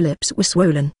 and their lips were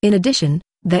swollen. In addition,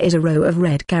 there is a row of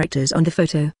red characters on the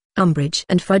photo, Umbridge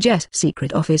and Fudge's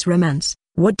secret office romance.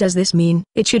 What does this mean?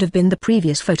 It should have been the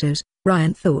previous photos,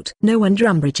 Ryan thought. No wonder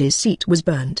Umbridge's seat was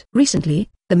burned. Recently,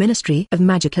 the Ministry of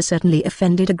Magic has certainly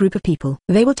offended a group of people.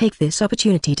 They will take this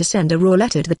opportunity to send a raw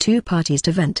letter to the two parties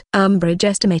to vent. Umbridge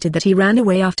estimated that he ran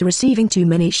away after receiving too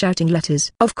many shouting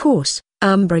letters. Of course,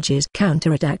 Umbridge's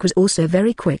counterattack was also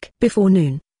very quick. Before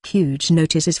noon, huge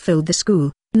notices filled the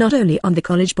school, not only on the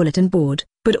college bulletin board,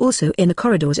 but also in the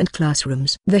corridors and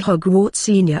classrooms. The Hogwarts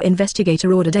senior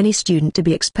investigator ordered any student to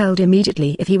be expelled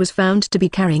immediately if he was found to be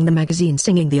carrying the magazine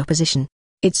singing the opposition.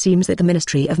 It seems that the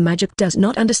Ministry of Magic does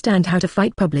not understand how to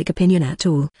fight public opinion at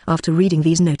all. After reading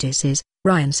these notices,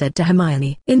 Ryan said to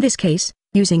Hermione, "In this case,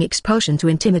 using expulsion to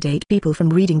intimidate people from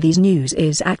reading these news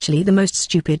is actually the most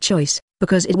stupid choice,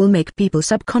 because it will make people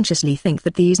subconsciously think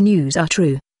that these news are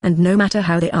true, and no matter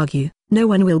how they argue, no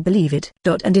one will believe it.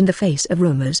 And in the face of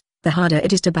rumors, the harder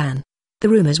it is to ban. The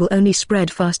rumors will only spread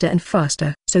faster and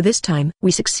faster. So this time, we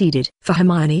succeeded." For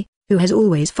Hermione, who has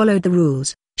always followed the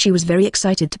rules, she was very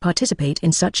excited to participate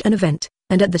in such an event,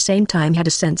 and at the same time had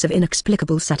a sense of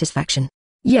inexplicable satisfaction.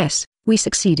 "Yes, we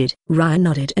succeeded." Ryan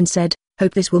nodded and said,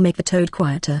 "Hope this will make the toad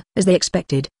quieter." As they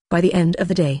expected, by the end of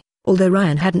the day, although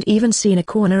Ryan hadn't even seen a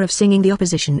corner of singing the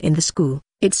opposition in the school,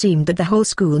 it seemed that the whole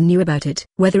school knew about it.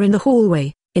 Whether in the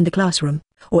hallway, in the classroom,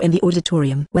 or in the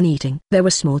auditorium when eating, there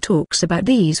were small talks about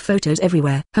these photos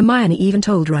everywhere. Hermione even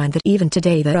told Ryan that even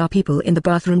today there are people in the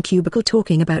bathroom cubicle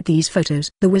talking about these photos.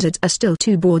 The wizards are still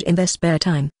too bored in their spare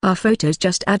time. Our photos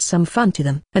just add some fun to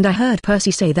them. And I heard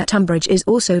Percy say that Umbridge is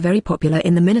also very popular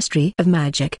in the Ministry of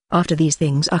Magic. After these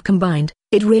things are combined,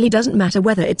 it really doesn't matter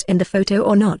whether it's in the photo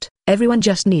or not. Everyone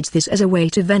just needs this as a way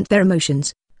to vent their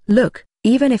emotions. Look,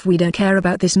 even if we don't care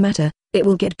about this matter, it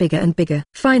will get bigger and bigger.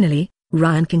 Finally,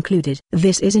 Ryan concluded.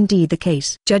 This is indeed the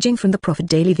case. Judging from the Prophet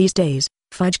daily these days,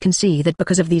 Fudge can see that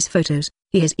because of these photos,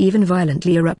 he has even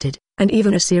violently erupted, and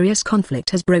even a serious conflict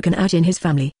has broken out in his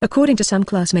family. According to some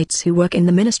classmates who work in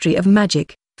the Ministry of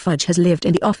Magic, Fudge has lived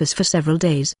in the office for several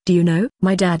days. Do you know?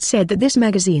 My dad said that this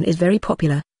magazine is very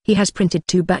popular. He has printed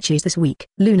 2 batches this week.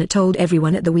 Luna told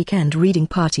everyone at the weekend reading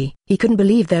party. He couldn't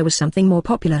believe there was something more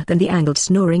popular than the angled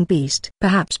snoring beast.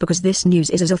 Perhaps because this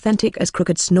news is as authentic as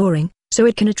crooked snoring, so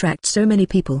it can attract so many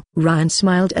people. Ryan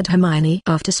smiled at Hermione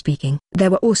after speaking.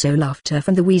 There were also laughter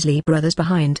from the Weasley brothers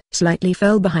behind. Slightly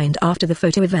fell behind after the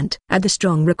photo event. At the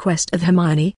strong request of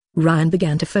Hermione, Ryan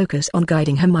began to focus on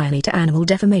guiding Hermione to animal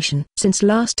deformation. Since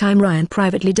last time Ryan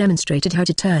privately demonstrated how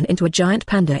to turn into a giant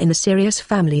panda in the Sirius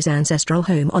family's ancestral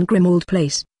home on Grimmauld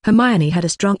Place, Hermione had a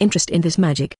strong interest in this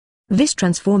magic. This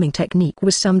transforming technique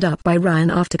was summed up by Ryan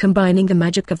after combining the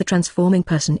magic of the transforming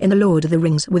person in The Lord of the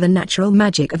Rings with a natural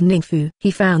magic of Ningfu.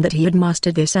 He found that he had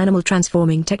mastered this animal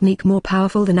transforming technique more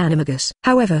powerful than Animagus.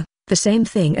 However, the same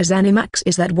thing as Animax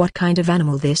is that what kind of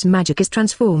animal this magic is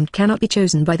transformed cannot be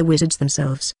chosen by the wizards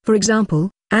themselves. For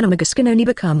example, Animagus can only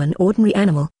become an ordinary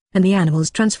animal, and the animals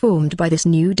transformed by this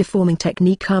new deforming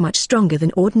technique are much stronger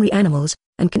than ordinary animals,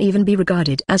 and can even be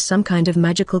regarded as some kind of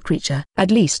magical creature.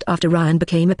 At least after Ryan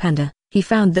became a panda, he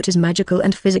found that his magical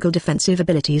and physical defensive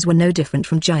abilities were no different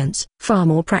from giants, far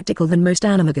more practical than most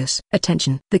Animagus.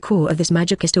 Attention! The core of this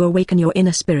magic is to awaken your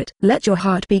inner spirit. Let your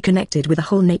heart be connected with the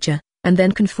whole nature, and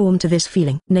then conform to this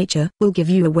feeling. Nature will give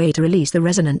you a way to release the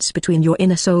resonance between your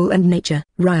inner soul and nature.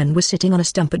 Ryan was sitting on a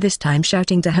stump at this time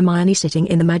shouting to Hermione sitting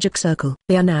in the magic circle.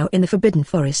 They are now in the Forbidden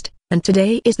Forest, and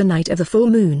today is the night of the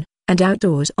full moon, and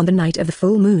outdoors on the night of the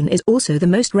full moon is also the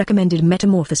most recommended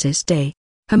metamorphosis day.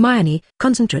 Hermione,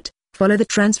 concentrate, follow the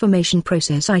transformation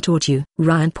process I taught you.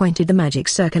 Ryan pointed the magic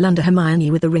circle under Hermione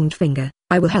with the ringed finger.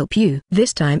 I will help you.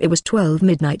 This time it was 12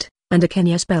 midnight, and a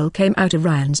Kenya spell came out of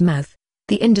Ryan's mouth.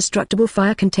 The indestructible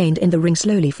fire contained in the ring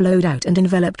slowly flowed out and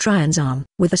enveloped Ryan's arm.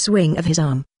 With a swing of his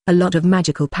arm, a lot of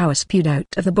magical power spewed out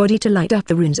of the body to light up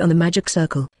the runes on the magic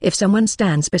circle. If someone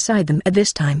stands beside them at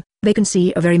this time, they can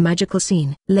see a very magical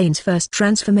scene. Lane's first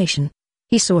transformation.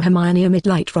 He saw Hermione emit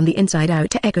light from the inside out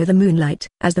to echo the moonlight.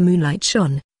 As the moonlight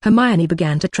shone, Hermione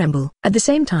began to tremble. At the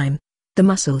same time, the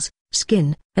muscles,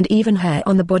 skin, and even hair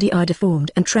on the body are deformed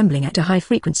and trembling at a high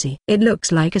frequency. It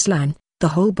looks like a slime. The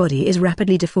whole body is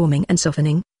rapidly deforming and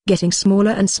softening, getting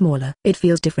smaller and smaller. It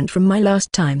feels different from my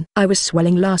last time. I was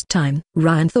swelling last time.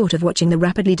 Ryan thought of watching the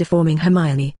rapidly deforming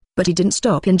Hermione, but he didn't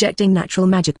stop injecting natural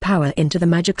magic power into the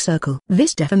magic circle.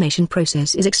 This deformation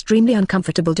process is extremely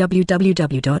uncomfortable.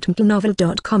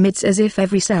 www.mtnovel.com. It's as if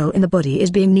every cell in the body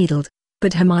is being needled.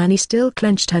 But Hermione still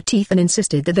clenched her teeth and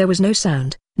insisted that there was no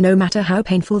sound, no matter how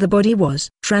painful the body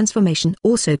was. Transformation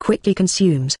also quickly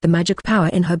consumes the magic power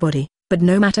in her body. But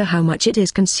no matter how much it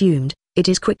is consumed, it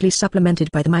is quickly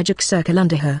supplemented by the magic circle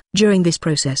under her. During this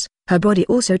process, her body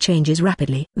also changes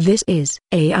rapidly. This is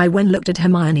AI. When looked at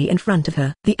Hermione in front of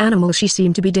her, the animal she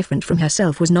seemed to be different from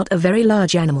herself was not a very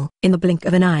large animal. In the blink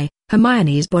of an eye,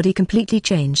 Hermione's body completely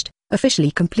changed,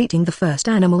 officially completing the first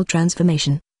animal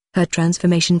transformation. Her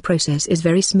transformation process is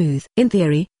very smooth. In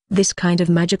theory, this kind of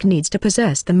magic needs to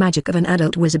possess the magic of an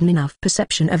adult wizard and enough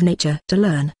perception of nature to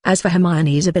learn. As for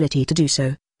Hermione's ability to do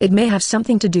so, it may have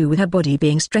something to do with her body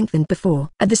being strengthened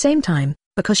before. At the same time,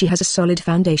 because she has a solid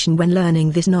foundation when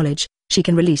learning this knowledge, she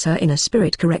can release her inner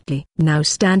spirit correctly. Now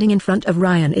standing in front of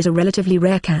Ryan is a relatively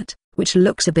rare cat, which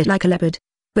looks a bit like a leopard.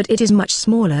 But it is much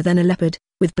smaller than a leopard,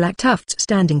 with black tufts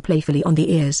standing playfully on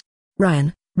the ears.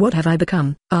 Ryan, what have I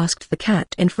become? Asked the cat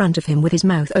in front of him with his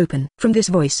mouth open. From this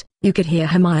voice, you could hear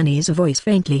Hermione's voice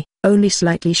faintly, only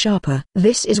slightly sharper.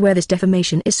 This is where this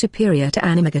deformation is superior to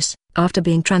Animagus. After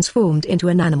being transformed into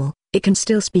an animal, it can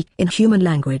still speak in human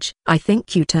language. I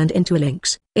think you turned into a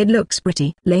lynx. It looks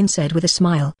pretty, Lane said with a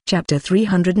smile. Chapter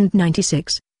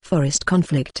 396, Forest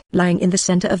Conflict. Lying in the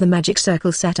center of the magic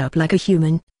circle sat up like a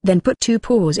human, then put 2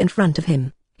 paws in front of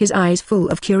him, his eyes full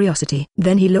of curiosity.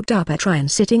 Then he looked up at Ryan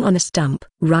sitting on a stump.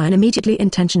 Ryan immediately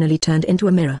intentionally turned into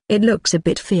a mirror. It looks a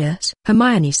bit fierce,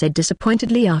 Hermione said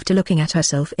disappointedly after looking at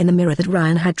herself in the mirror that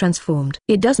Ryan had transformed.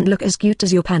 It doesn't look as cute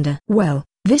as your panda. Well,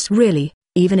 this really,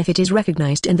 even if it is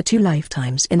recognized in the 2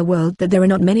 lifetimes in the world that there are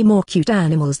not many more cute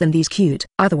animals than these cute.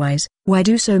 Otherwise, why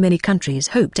do so many countries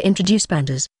hope to introduce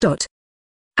pandas?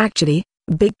 Actually,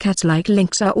 big cats like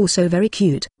lynx are also very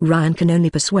cute. Ryan can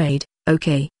only persuade,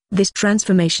 okay. This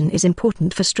transformation is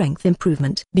important for strength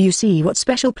improvement. Do you see what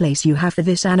special place you have for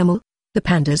this animal? The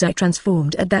pandas I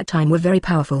transformed at that time were very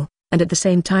powerful, and at the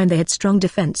same time they had strong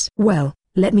defense. Well,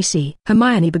 let me see.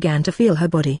 Hermione began to feel her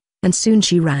body. and soon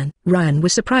she ran. Ryan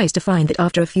was surprised to find that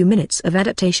after a few minutes of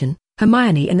adaptation,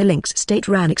 Hermione in the Lynx state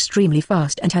ran extremely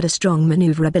fast and had a strong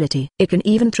maneuverability. It can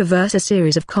even traverse a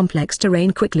series of complex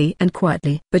terrain quickly and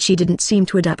quietly. But she didn't seem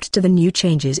to adapt to the new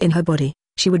changes in her body.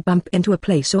 She would bump into a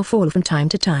place or fall from time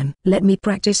to time. "Let me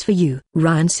practice for you."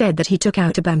 Ryan said that he took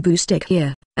out a bamboo stick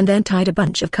here, and then tied a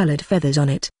bunch of colored feathers on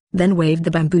it, then waved the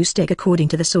bamboo stick according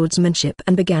to the swordsmanship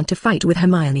and began to fight with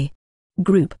Hermione.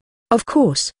 Group. Of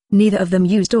course, neither of them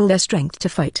used all their strength to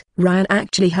fight. Ryan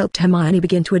actually helped Hermione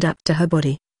begin to adapt to her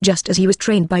body, just as he was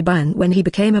trained by Byron when he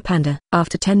became a panda.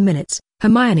 After 10 minutes,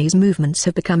 Hermione's movements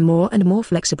have become more and more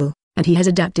flexible, and he has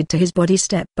adapted to his body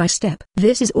step by step.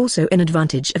 This is also an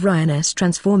advantage of Ryan's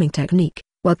transforming technique.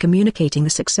 While communicating the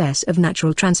success of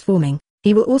natural transforming,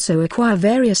 he will also acquire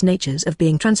various natures of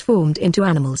being transformed into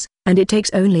animals, and it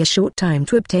takes only a short time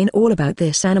to obtain all about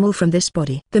this animal from this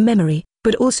body. The memory,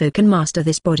 but also can master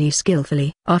this body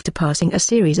skillfully. After passing a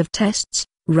series of tests,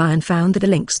 Ryan found that the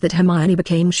lynx that Hermione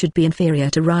became should be inferior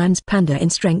to Ryan's panda in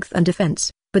strength and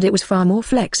defense, but it was far more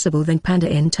flexible than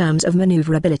panda in terms of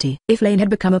maneuverability. If Lane had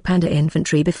become a panda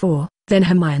infantry before, then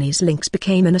Hermione's lynx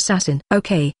became an assassin.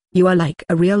 "Okay, you are like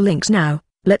a real lynx now,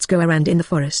 let's go around in the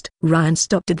forest." Ryan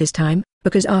stopped at this time,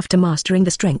 because after mastering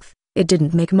the strength, it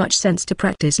didn't make much sense to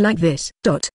practice like this.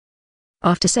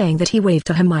 After saying that, he waved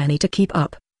to Hermione to keep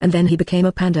up, and then he became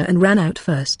a panda and ran out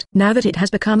first. Now that it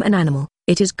has become an animal,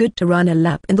 it is good to run a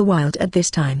lap in the wild at this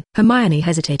time. Hermione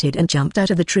hesitated and jumped out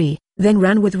of the tree, then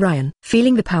ran with Ryan.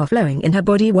 Feeling the power flowing in her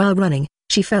body while running,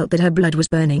 she felt that her blood was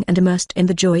burning and immersed in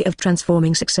the joy of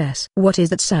transforming success. What is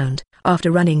that sound?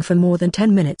 After running for more than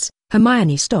 10 minutes,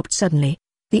 Hermione stopped suddenly.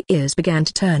 The ears began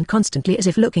to turn constantly as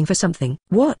if looking for something.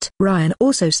 What? Ryan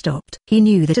also stopped. He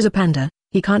knew that as a panda,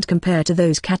 he can't compare to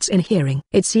those cats in hearing.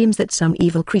 It seems that some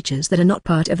evil creatures that are not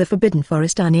part of the Forbidden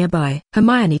Forest are nearby.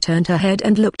 Hermione turned her head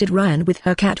and looked at Ryan with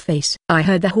her cat face. "I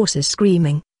heard the horses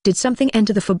screaming. Did something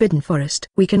enter the Forbidden Forest?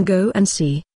 We can go and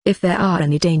see. If there are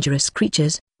any dangerous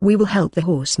creatures, we will help the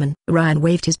horsemen." Ryan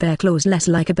waved his bare claws less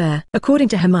like a bear. According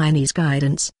to Hermione's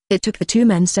guidance, it took the two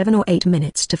men 7 or 8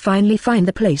 minutes to finally find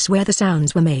the place where the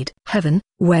sounds were made. Heaven,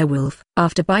 werewolf.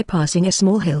 After bypassing a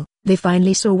small hill, they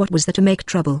finally saw what was there to make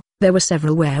trouble. There were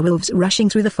several werewolves rushing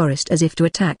through the forest as if to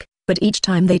attack, but each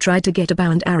time they tried to get a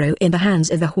bow and arrow in the hands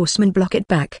of the horsemen block it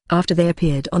back. After they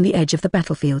appeared on the edge of the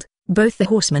battlefield, both the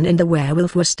horseman and the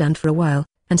werewolf were stunned for a while,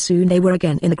 and soon they were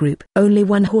again in the group. Only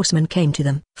one horseman came to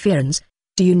them. "Fearns,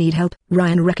 do you need help?"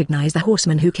 Ryan recognized the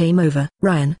horseman who came over.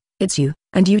 "Ryan, it's you,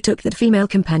 and you took that female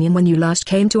companion when you last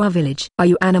came to our village. Are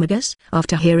you animagus?"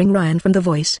 After hearing Ryan from the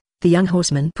voice, the young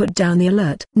horseman put down the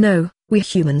alert. "No, we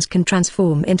humans can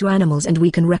transform into animals and we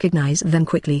can recognize them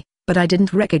quickly, but I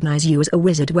didn't recognize you as a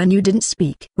wizard when you didn't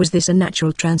speak." "Was this a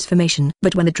natural transformation?"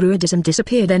 "But when the druidism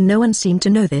disappeared then no one seemed to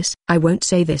know this." "I won't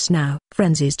say this now."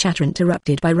 Frenzy's chatter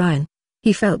interrupted by Ryan.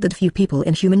 He felt that few people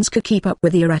in humans could keep up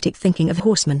with the erratic thinking of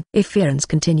horsemen. If Fearns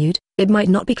continued, it might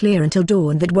not be clear until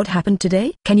dawn that what happened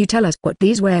today. "Can you tell us what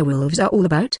these werewolves are all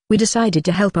about?" "We decided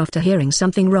to help after hearing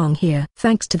something wrong here."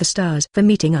 "Thanks to the stars for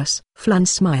meeting us." Flans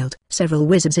smiled. "Several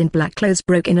wizards in black clothes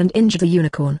broke in and injured the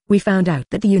unicorn. We found out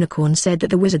that the unicorn said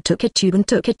that the wizard took a tube and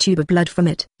took a tube of blood from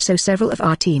it. So several of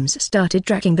our teams started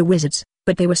tracking the wizards,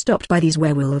 but they were stopped by these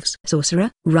werewolves." "Sorcerer?"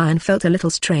 Ryan felt a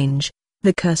little strange.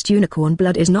 The cursed unicorn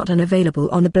blood is not unavailable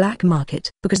on the black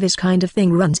market. Because this kind of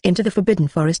thing runs into the Forbidden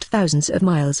Forest thousands of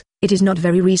miles, it is not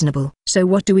very reasonable. "So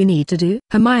what do we need to do?"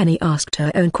 Hermione asked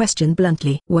her own question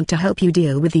bluntly. "Want to help you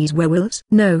deal with these werewolves?"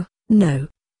 "No, no."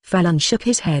 Fallon shook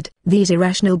his head. "These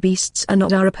irrational beasts are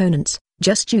not our opponents,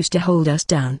 just used to hold us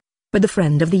down. But the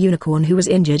friend of the unicorn who was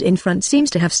injured in front seems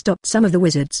to have stopped some of the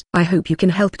wizards. I hope you can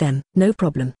help them." "No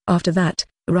problem." After that,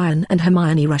 Ryan and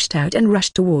Hermione rushed out and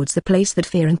rushed towards the place that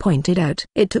Fearon pointed out.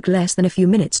 It took less than a few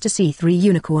minutes to see 3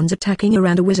 unicorns attacking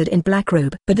around a wizard in black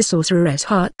robe. But the sorcerer's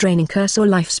heart-draining curse or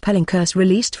life-spelling curse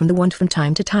released from the wand from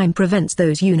time to time prevents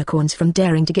those unicorns from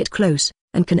daring to get close,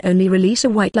 and can only release a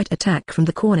white light attack from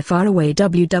the corner far away.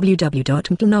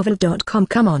 www.mplnovel.com.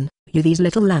 "Come on, you these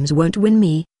little lambs won't win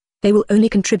me. They will only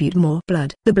contribute more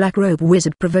blood." The black robe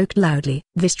wizard provoked loudly.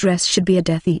 "This dress should be a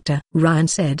Death Eater," Ryan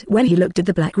said when he looked at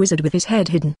the black wizard with his head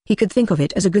hidden. He could think of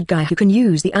it as a good guy who can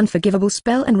use the unforgivable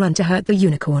spell and run to hurt the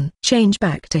unicorn. "Change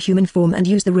back to human form and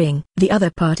use the ring. The other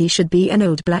party should be an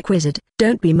old black wizard.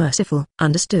 Don't be merciful."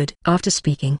 "Understood." After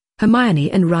speaking,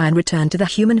 Hermione and Ryan returned to the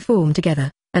human form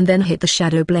together, and then hit the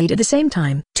shadow blade at the same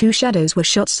time. 2 shadows were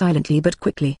shot silently but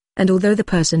quickly, and although the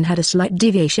person had a slight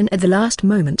deviation at the last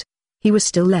moment, he was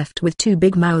still left with 2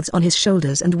 big mouths on his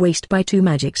shoulders and waist by 2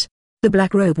 magics. The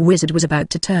black robe wizard was about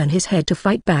to turn his head to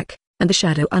fight back, and the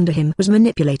shadow under him was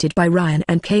manipulated by Ryan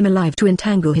and came alive to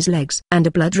entangle his legs. And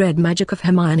a blood-red magic of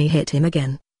Hermione hit him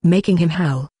again, making him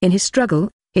howl. In his struggle,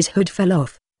 his hood fell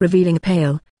off, revealing a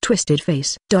pale, twisted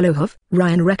face. Dolohov.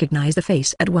 Ryan recognized the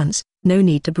face at once. No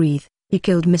need to breathe. He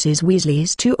killed Mrs.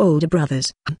 Weasley's two older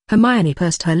brothers. Hermione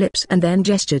pursed her lips and then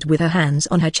gestured with her hands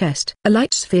on her chest. A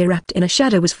light sphere wrapped in a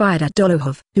shadow was fired at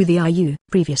Dolohov. Who the are you?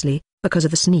 Previously, because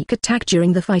of the sneak attack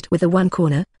during the fight with the one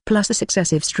corner, plus the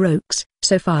successive strokes,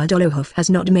 so far Dolohov has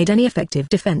not made any effective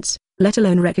defense, let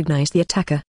alone recognize the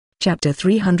attacker. Chapter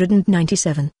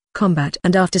 397, Combat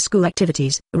and After-School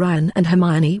Activities. Ryan and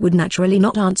Hermione would naturally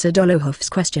not answer Dolohov's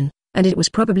question, and it was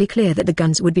probably clear that the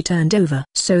guns would be turned over.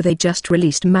 So they just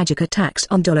released magic attacks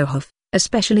on Dolohov,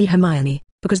 especially Hermione,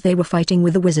 because they were fighting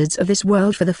with the wizards of this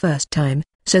world for the first time,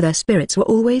 so their spirits were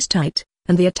always tight,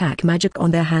 and the attack magic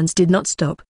on their hands did not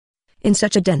stop. In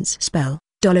such a dense spell,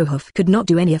 Dolohov could not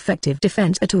do any effective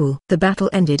defense at all. The battle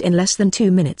ended in less than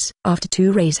 2 minutes. After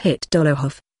 2 rays hit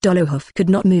Dolohov, Dolohov could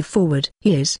not move forward.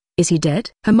 Is he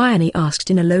dead? Hermione asked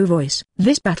in a low voice.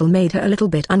 This battle made her a little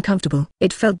bit uncomfortable.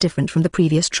 It felt different from the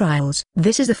previous trials.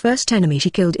 This is the first enemy she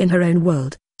killed in her own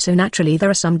world, so naturally there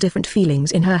are some different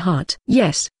feelings in her heart.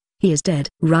 Yes, he is dead,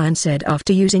 Ryan said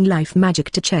after using life magic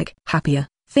to check. Happier.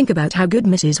 Think about how good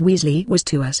Mrs. Weasley was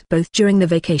to us both during the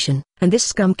vacation, and this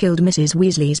scum killed Mrs.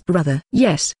 Weasley's brother.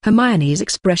 Yes. Hermione's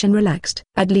expression relaxed.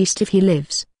 At least if he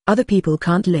lives, other people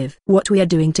can't live. What we are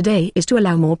doing today is to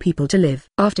allow more people to live.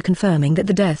 After confirming that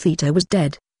the Death Eater was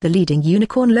dead, the leading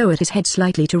unicorn lowered his head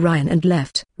slightly to Ryan and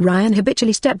left. Ryan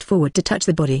habitually stepped forward to touch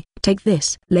the body. Take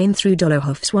this. Lane threw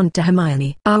Dolohov's wand to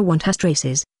Hermione. Our wand has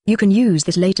traces. You can use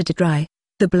this later to dry.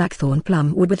 The blackthorn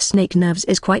plum wood with snake nerves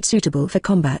is quite suitable for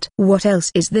combat. What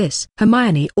else is this?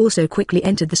 Hermione also quickly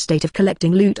entered the state of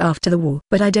collecting loot after the war.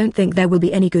 But I don't think there will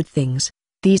be any good things.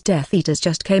 These Death Eaters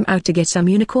just came out to get some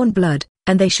unicorn blood,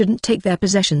 and they shouldn't take their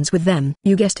possessions with them.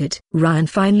 You guessed it. Ryan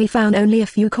finally found only a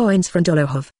few coins from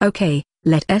Dolohov. Okay,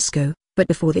 let us go, but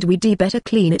before that we'd better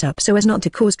clean it up so as not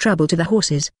to cause trouble to the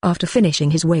horses. After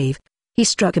finishing his wave, he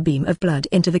struck a beam of blood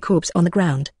into the corpse on the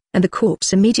ground, and the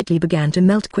corpse immediately began to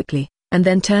melt quickly, and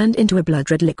then turned into a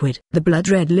blood-red liquid. The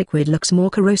blood-red liquid looks more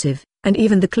corrosive, and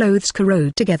even the clothes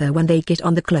corrode together when they get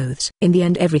on the clothes. In the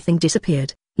end everything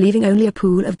disappeared, leaving only a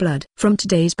pool of blood. From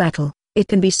today's battle, it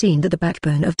can be seen that the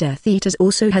backbone of Death Eaters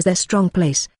also has their strong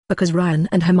place, because Ryan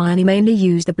and Hermione mainly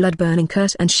use the blood-burning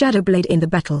curse and shadow blade in the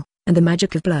battle, and the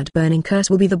magic of blood-burning curse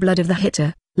will be the blood of the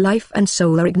hitter. Life and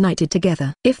soul are ignited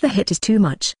together. If the hit is too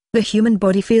much, the human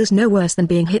body feels no worse than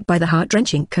being hit by the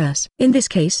heart-wrenching curse. In this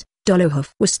case, Dolohov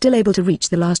was still able to reach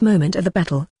the last moment of the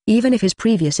battle, even if his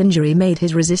previous injury made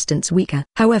his resistance weaker.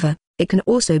 However, it can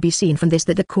also be seen from this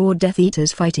that the core Death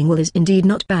Eaters fighting will is indeed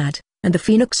not bad, and the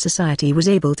Phoenix Society was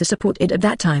able to support it at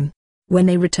that time. When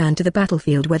they returned to the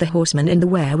battlefield where the horsemen and the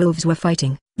werewolves were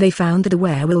fighting, they found that the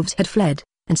werewolves had fled,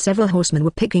 and several horsemen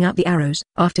were picking up the arrows.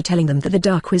 After telling them that the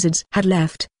Dark Wizards had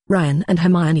left, Ryan and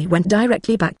Hermione went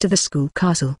directly back to the school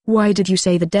castle. Why did you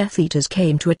say the Death Eaters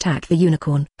came to attack the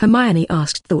unicorn? Hermione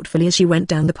asked thoughtfully as she went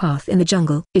down the path in the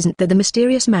jungle. Isn't there the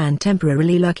mysterious man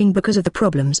temporarily lurking because of the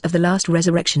problems of the last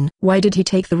resurrection? Why did he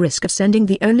take the risk of sending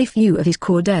the only few of his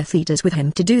core Death Eaters with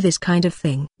him to do this kind of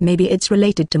thing? Maybe it's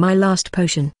related to my last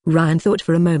potion. Ryan thought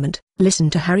for a moment,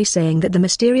 listened to Harry saying that the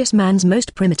mysterious man's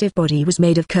most primitive body was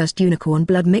made of cursed unicorn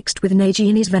blood mixed with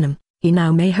Nagini's venom. He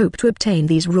now may hope to obtain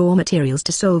these raw materials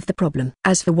to solve the problem.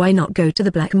 As for why not go to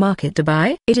the black market to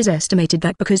buy? It is estimated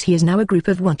that because he is now a group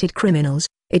of wanted criminals,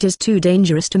 it is too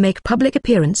dangerous to make public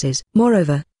appearances.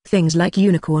 Moreover, things like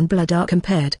unicorn blood are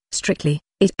compared strictly.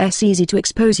 It's easy to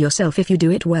expose yourself if you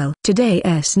do it well.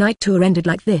 Today's night tour ended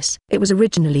like this. It was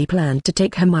originally planned to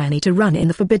take Hermione to run in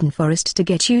the Forbidden Forest to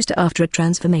get used to after a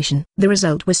transformation. The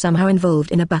result was somehow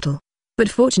involved in a battle. But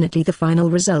fortunately the final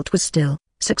result was still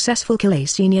successful. Kill a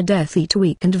senior Death Eater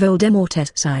weakened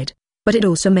Voldemort's side. But it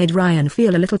also made Ryan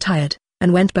feel a little tired,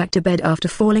 and went back to bed after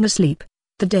falling asleep.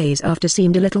 The days after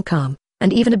seemed a little calm,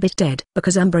 and even a bit dead,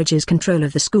 because Umbridge's control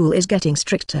of the school is getting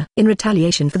stricter. In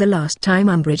retaliation for the last time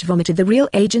Umbridge vomited the real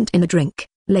agent in the drink,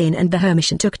 Lane and the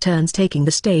Hermitian took turns taking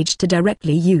the stage to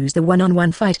directly use the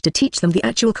one-on-one fight to teach them the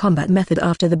actual combat method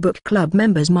after the book club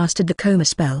members mastered the coma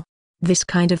spell. This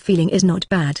kind of feeling is not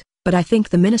bad, but I think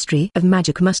the Ministry of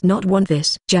Magic must not want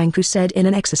this. Janku said in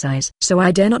an exercise. So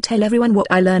I dare not tell everyone what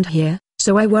I learned here,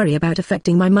 so I worry about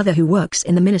affecting my mother who works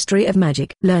in the Ministry of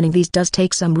Magic. Learning these does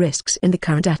take some risks in the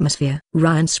current atmosphere.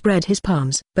 Ryan spread his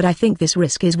palms. But I think this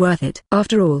risk is worth it.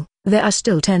 After all, there are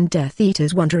still 10 Death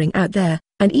Eaters wandering out there,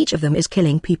 and each of them is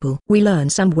killing people. We learn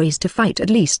some ways to fight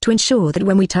at least to ensure that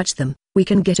when we touch them, we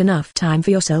can get enough time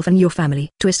for yourself and your family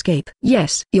to escape.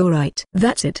 Yes, you're right.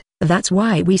 That's it. That's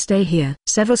why we stay here.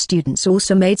 Several students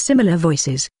also made similar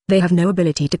voices. They have no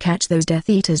ability to catch those Death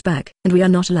Eaters back, and we are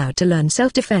not allowed to learn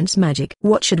self-defense magic.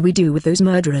 What should we do with those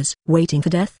murderers? Waiting for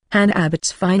death? Hannah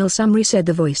Abbott's final summary said,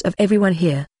 the voice of everyone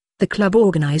here. The club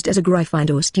organized as a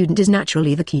Gryffindor student is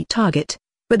naturally the key target,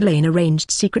 but Lane arranged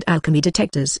secret alchemy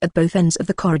detectors at both ends of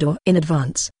the corridor in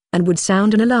advance, and would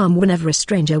sound an alarm whenever a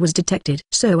stranger was detected.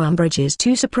 So Umbridge's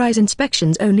 2 surprise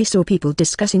inspections only saw people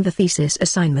discussing the thesis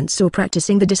assignments or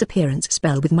practicing the disappearance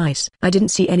spell with mice. I didn't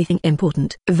see anything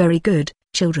important. Very good,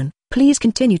 children. Please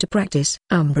continue to practice.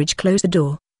 Umbridge closed the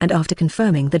door, and after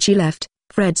confirming that she left,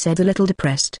 Fred said, a little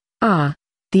depressed,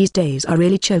 these days are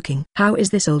really choking. How is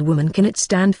this old woman? Can it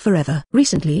stand forever?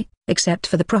 Recently, except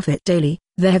for the Prophet Daily,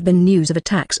 there have been news of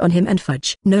attacks on him and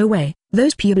Fudge. No way,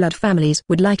 those pureblood families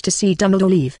would like to see Dumbledore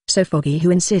leave. So Foggy,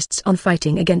 who insists on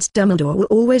fighting against Dumbledore, will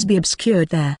always be obscured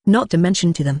there. Not to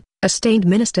mention to them, a stained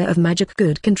minister of magic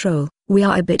good control. We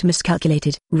are a bit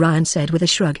miscalculated, Ryan said with a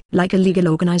shrug. Like a legal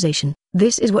organization,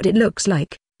 this is what it looks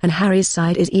like, and Harry's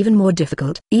side is even more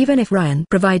difficult. Even if Ryan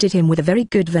provided him with a very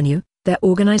good venue, their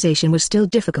organization was still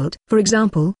difficult. For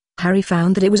example, Harry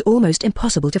found that it was almost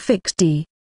impossible to fix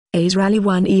D.A.'s rally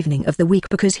one evening of the week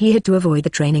because he had to avoid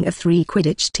the training of 3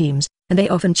 Quidditch teams, and they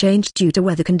often changed due to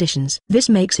weather conditions. This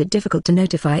makes it difficult to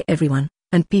notify everyone,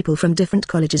 and people from different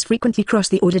colleges frequently cross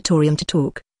the auditorium to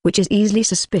talk, which is easily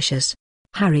suspicious.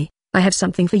 Harry, I have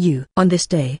something for you. On this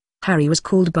day, Harry was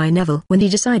called by Neville when he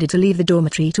decided to leave the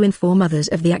dormitory to inform others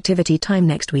of the activity time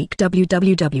next week.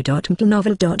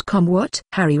 www.mplnovel.com. What?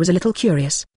 Harry was a little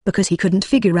curious, because he couldn't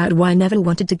figure out why Neville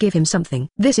wanted to give him something.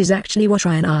 This is actually what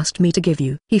Ryan asked me to give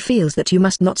you. He feels that you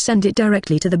must not send it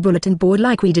directly to the bulletin board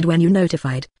like we did when you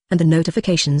notified, and the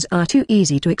notifications are too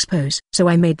easy to expose. So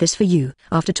I made this for you.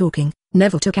 After talking,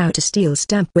 Neville took out a steel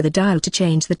stamp with a dial to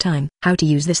change the time. How to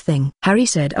use this thing? Harry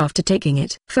said after taking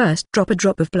it. First, drop a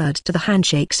drop of blood to the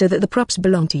handshake so that the props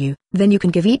belong to you. Then you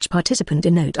can give each participant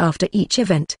a note after each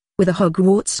event, with a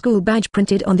Hogwarts school badge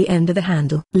printed on the end of the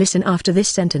handle. Listen after this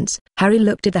sentence. Harry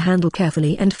looked at the handle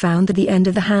carefully and found that the end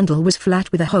of the handle was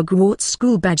flat with a Hogwarts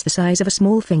school badge the size of a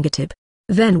small fingertip.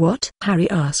 Then what? Harry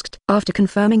asked. After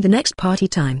confirming the next party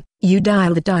time, you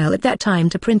dial the dial at that time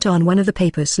to print on one of the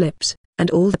paper slips, and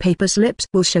all the paper slips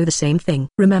will show the same thing.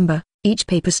 Remember, each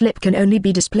paper slip can only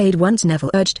be displayed once.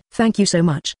 Neville urged. Thank you so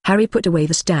much. Harry put away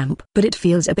the stamp. But it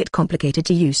feels a bit complicated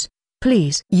to use.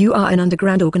 Please. You are an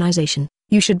underground organization.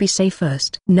 You should be safe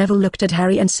first. Neville looked at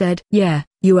Harry and said, yeah,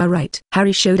 you are right.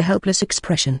 Harry showed a helpless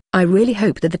expression. I really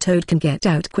hope that the toad can get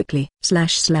out quickly.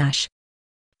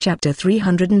 Chapter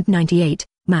 398,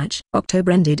 Match.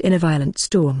 October ended in a violent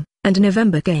storm, and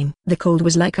November came. The cold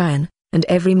was like iron, and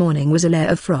every morning was a layer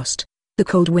of frost. The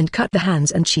cold wind cut the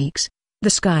hands and cheeks. The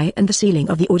sky and the ceiling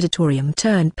of the auditorium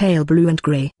turned pale blue and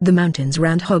grey. The mountains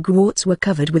round Hogwarts were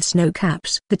covered with snow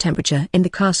caps. The temperature in the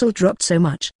castle dropped so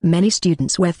much. Many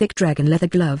students wear thick dragon leather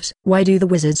gloves. Why do the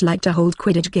wizards like to hold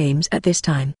Quidditch games at this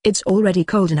time? It's already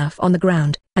cold enough on the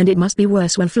ground, and it must be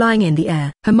worse when flying in the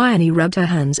air. Hermione rubbed her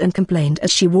hands and complained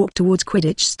as she walked towards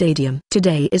Quidditch Stadium.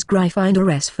 Today is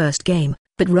Gryffindor's first game,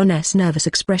 but Ron's nervous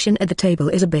expression at the table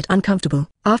is a bit uncomfortable.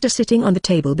 After sitting on the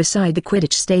table beside the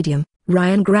Quidditch Stadium,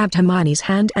 Ryan grabbed Hermione's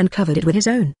hand and covered it with his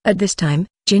own. At this time,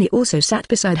 Ginny also sat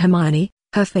beside Hermione,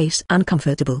 her face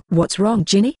uncomfortable. What's wrong,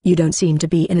 Ginny? You don't seem to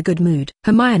be in a good mood.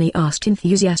 Hermione asked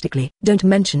enthusiastically. Don't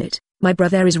mention it. My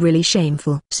brother is really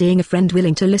shameful. Seeing a friend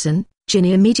willing to listen,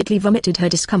 Ginny immediately vomited her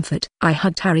discomfort. I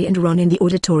hugged Harry and Ron in the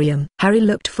auditorium. Harry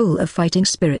looked full of fighting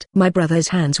spirit. My brother's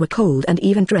hands were cold and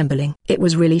even trembling. It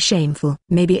was really shameful.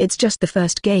 Maybe it's just the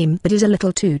first game that is a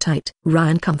little too tight.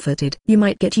 Ryan comforted. You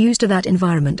might get used to that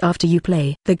environment after you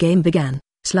play. The game began.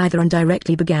 Slytherin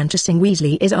directly began to sing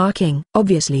Weasley is our king.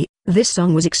 Obviously, this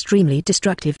song was extremely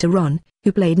destructive to Ron,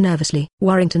 who played nervously.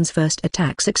 Warrington's first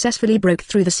attack successfully broke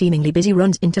through the seemingly busy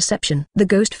Ron's interception. The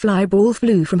ghost fly ball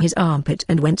flew from his armpit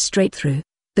and went straight through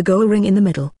the goal ring in the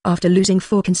middle. After losing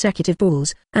 4 consecutive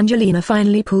balls, Angelina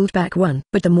finally pulled back one.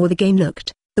 But the more the game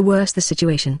looked, the worse the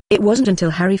situation. It wasn't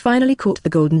until Harry finally caught the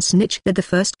golden snitch that the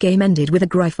first game ended with a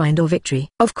Gryffindor victory.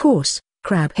 Of course,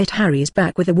 Crabbe hit Harry's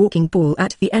back with a walking ball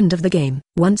at the end of the game.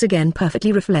 Once again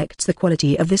perfectly reflects the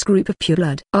quality of this group of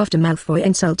pureblood. After Malfoy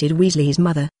insulted Weasley's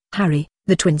mother, Harry,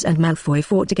 the twins and Malfoy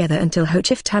fought together until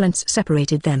Hochif talents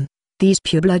separated them. These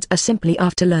purebloods are simply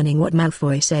after learning what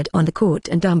Malfoy said on the court,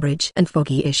 and Umbridge and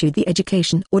Foggy issued the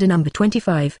Education Order number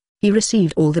 25. He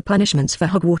received all the punishments for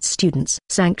Hogwarts students.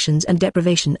 Sanctions and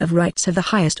deprivation of rights have the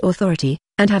highest authority,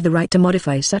 and have the right to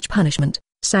modify such punishment.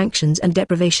 Sanctions and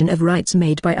deprivation of rights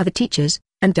made by other teachers,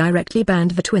 and directly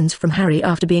banned the twins from Harry.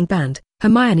 After being banned,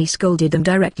 Hermione scolded them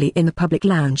directly in the public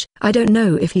lounge. I don't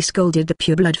know if he scolded the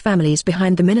pureblood families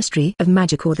behind the Ministry of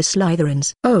Magic or the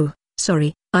Slytherins. Oh,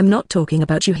 sorry, I'm not talking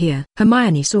about you here.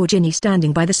 Hermione saw Ginny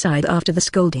standing by the side after the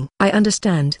scolding. I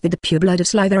understand that the pureblood of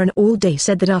Slytherin all day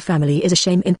said that our family is a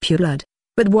shame in pureblood.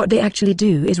 But what they actually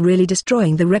do is really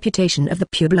destroying the reputation of the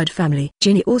pureblood family.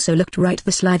 Ginny also looked right.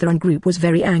 The Slytherin group was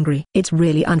very angry. It's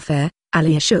really unfair.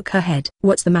 Alia shook her head.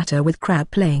 What's the matter with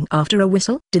Crabbe playing after a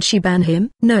whistle? Did she ban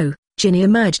him? No, Ginny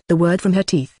emerged the word from her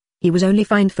teeth. He was only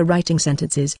fined for writing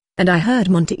sentences, and I heard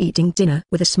Monty eating dinner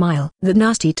with a smile. That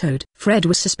nasty toad. Fred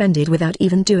was suspended without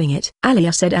even doing it.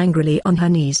 Alia said angrily on her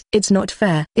knees. It's not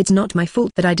fair. It's not my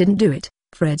fault that I didn't do it.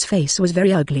 Fred's face was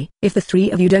very ugly. If the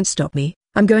three of you don't stop me,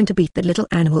 I'm going to beat that little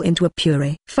animal into a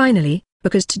puree. Finally,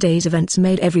 because today's events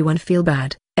made everyone feel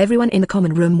bad, everyone in the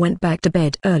common room went back to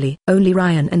bed early. Only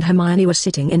Ryan and Hermione were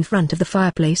sitting in front of the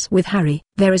fireplace with Harry.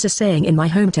 There is a saying in my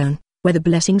hometown, where the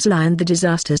blessings lie and the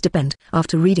disasters depend.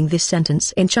 After reading this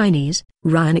sentence in Chinese,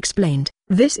 Ryan explained,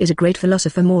 this is a great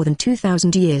philosopher more than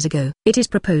 2,000 years ago. It is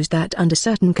proposed that under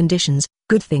certain conditions,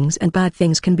 good things and bad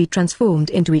things can be transformed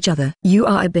into each other. You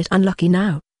are a bit unlucky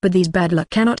now, but these bad luck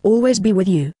cannot always be with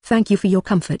you. Thank you for your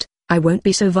comfort. I won't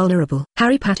be so vulnerable.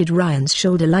 Harry patted Ryan's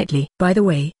shoulder lightly. By the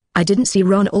way, I didn't see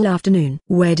Ron all afternoon.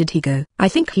 Where did he go? I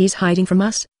think he's hiding from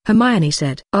us, Hermione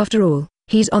said. After all,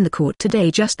 he's on the court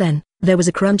today. Just then, there was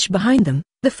a crunch behind them.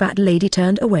 The fat lady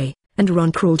turned away, and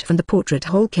Ron crawled from the portrait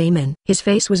hole came in. His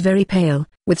face was very pale,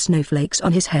 with snowflakes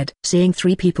on his head. Seeing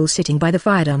three people sitting by the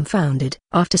fire dumbfounded,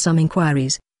 after some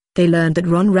inquiries, they learned that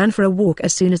Ron ran for a walk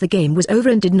as soon as the game was over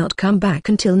and did not come back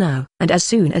until now. And as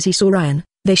soon as he saw Ryan,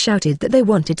 they shouted that they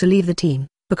wanted to leave the team,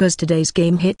 because today's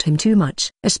game hit him too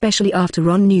much. Especially after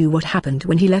Ron knew what happened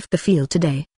when he left the field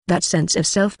today, that sense of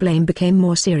self-blame became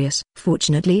more serious.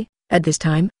 Fortunately, at this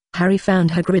time, Harry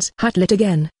found Hagrid's hut lit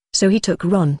again, so he took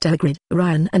Ron to Hagrid.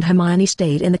 Ryan and Hermione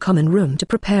stayed in the common room to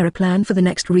prepare a plan for the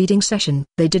next reading session.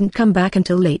 They didn't come back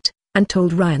until late, and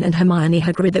told Ryan and Hermione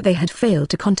Hagrid that they had failed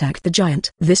to contact the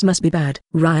giant. This must be bad,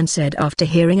 Ryan said after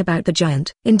hearing about the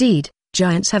giant. Indeed,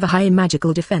 giants have a high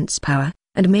magical defense power,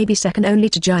 and may be second only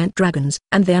to giant dragons,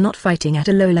 and they are not fighting at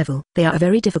a low level. They are a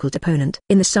very difficult opponent.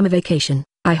 In the summer vacation,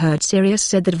 I heard Sirius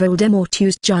said that Voldemort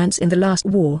used giants in the last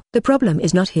war. The problem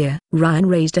is not here. Ryan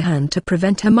raised a hand to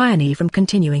prevent Hermione from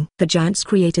continuing. The giants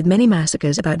created many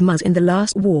massacres about Muzz in the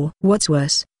last war. What's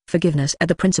worse, forgiveness at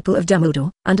the principle of Dumbledore.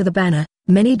 Under the banner,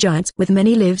 many giants with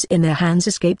many lives in their hands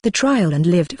escaped the trial and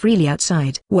lived freely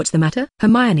outside. What's the matter?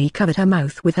 Hermione covered her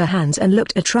mouth with her hands and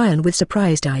looked at Ryan with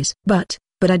surprised eyes. But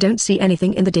I don't see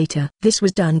anything in the data. This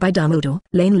was done by Dumbledore.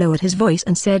 Lane lowered his voice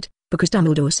and said, because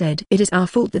Dumbledore said it is our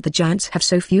fault that the giants have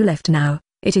so few left now.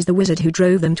 It is the wizard who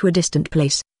drove them to a distant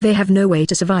place. They have no way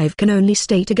to survive, can only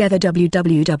stay together.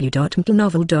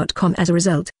 www.mplnovel.com. As a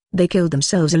result, they killed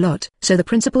themselves a lot. So the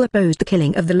principal opposed the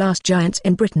killing of the last giants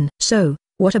in Britain. So,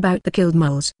 what about the killed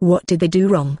moles? What did they do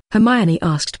wrong? Hermione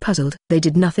asked, puzzled. They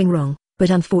did nothing wrong, but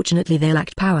unfortunately they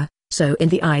lacked power. So in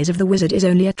the eyes of the wizard is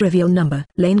only a trivial number.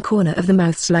 Lane corner of the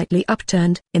mouth slightly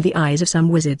upturned. In the eyes of some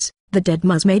wizards, the dead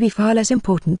Muzz may be far less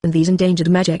important than these endangered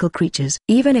magical creatures.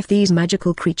 Even if these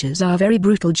magical creatures are very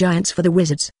brutal giants for the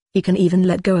wizards, he can even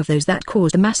let go of those that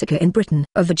caused the massacre in Britain,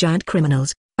 of the giant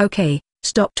criminals. Okay,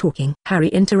 stop talking. Harry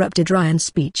interrupted Ryan's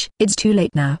speech. It's too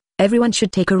late now. Everyone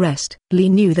should take a rest. Lee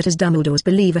knew that as Dumbledore's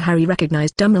believer Harry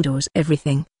recognized Dumbledore's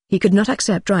everything. He could not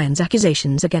accept Ryan's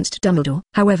accusations against Dumbledore.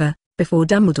 However, before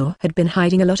Dumbledore had been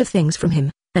hiding a lot of things from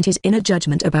him, and his inner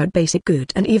judgment about basic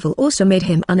good and evil also made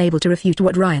him unable to refute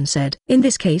what Ryan said. In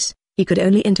this case, he could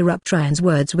only interrupt Ryan's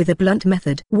words with a blunt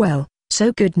method. Well,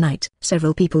 so good night.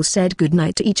 Several people said good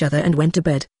night to each other and went to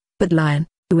bed. But Lion,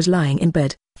 who was lying in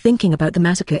bed, thinking about the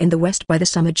massacre in the West by the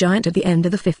summer giant at the end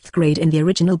of the 5th grade in the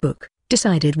original book,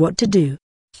 decided what to do.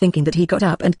 Thinking that, he got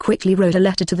up and quickly wrote a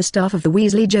letter to the staff of the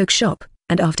Weasley joke shop,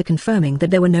 and after confirming that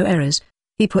there were no errors,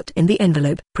 he put in the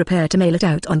envelope. Prepare to mail it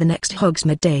out on the next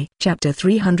Hogsmeade day. Chapter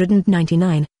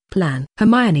 399, Plan.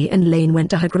 Hermione and Lane went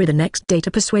to Hagrid the next day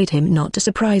to persuade him not to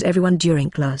surprise everyone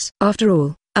during class. After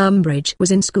all, Umbridge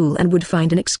was in school and would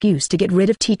find an excuse to get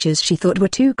rid of teachers she thought were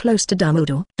too close to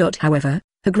Dumbledore. However,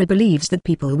 Hagrid believes that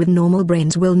people with normal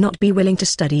brains will not be willing to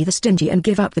study the stingy and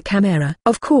give up the camera.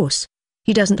 Of course,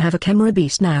 he doesn't have a camera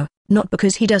beast now, not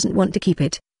because he doesn't want to keep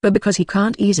it, but because he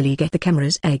can't easily get the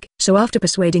camera's egg. So after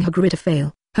persuading Hagrid to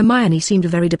fail, Hermione seemed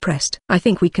very depressed. I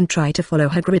think we can try to follow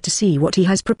Hagrid to see what he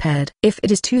has prepared. If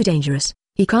it is too dangerous,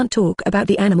 he can't talk about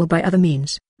the animal by other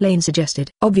means, Lane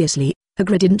suggested. Obviously,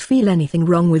 Hagrid didn't feel anything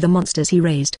wrong with the monsters he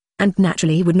raised, and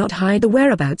naturally would not hide the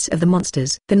whereabouts of the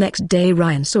monsters. The next day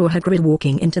Ryan saw Hagrid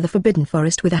walking into the Forbidden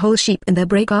Forest with a whole sheep in their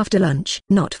break after lunch.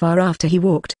 Not far after he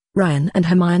walked, Ryan and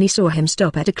Hermione saw him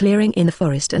stop at a clearing in the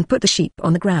forest and put the sheep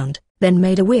on the ground, then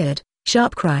made a weird,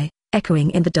 sharp cry,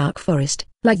 echoing in the dark forest,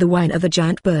 like the whine of a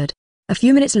giant bird. A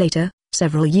few minutes later,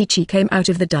 several Yechi came out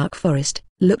of the dark forest,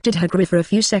 looked at Hagrid for a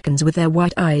few seconds with their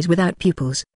white eyes without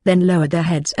pupils, then lowered their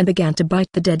heads and began to bite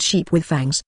the dead sheep with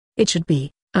fangs. It should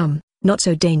be, not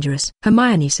so dangerous,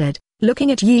 Hermione said,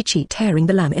 looking at Yechi tearing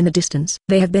the lamb in the distance.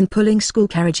 They have been pulling school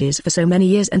carriages for so many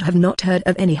years and have not heard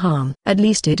of any harm. At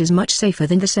least it is much safer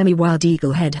than the semi-wild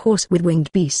eagle-head horse with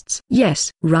winged beasts.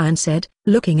 Yes, Ryan said,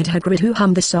 looking at Hagrid who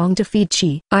hummed the song to feed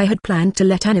Chi. I had planned to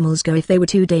let animals go if they were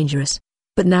too dangerous.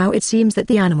 But now it seems that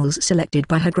the animals selected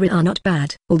by Hagrid are not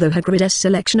bad. Although Hagrid's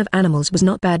selection of animals was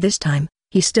not bad this time,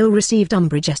 he still received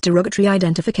Umbridge's derogatory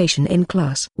identification in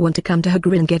class. Want to come to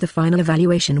Hagrid and get the final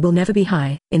evaluation will never be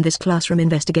high. In this classroom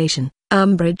investigation,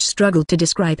 Umbridge struggled to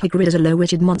describe Hagrid as a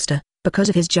low-witted monster, because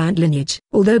of his giant lineage.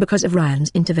 Although because of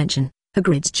Ryan's intervention,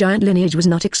 Hagrid's giant lineage was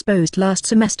not exposed last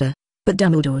semester. But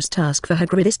Dumbledore's task for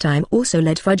Hagrid this time also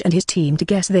led Fudge and his team to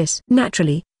guess this.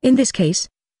 Naturally, in this case,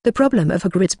 the problem of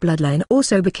Hagrid's bloodline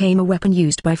also became a weapon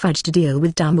used by Fudge to deal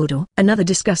with Dumbledore. Another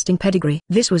disgusting pedigree.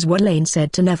 This was what Lane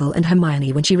said to Neville and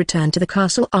Hermione when she returned to the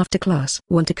castle after class.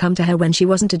 Want to come to her when she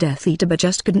wasn't a Death Eater but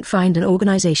just couldn't find an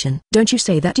organization. Don't you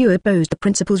say that you opposed the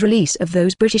principal's release of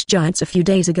those British giants a few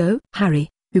days ago? Harry,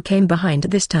 who came behind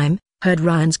this time, heard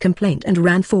Ryan's complaint and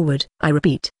ran forward. I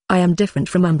repeat, I am different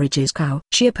from Umbridge's cow.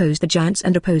 She opposed the giants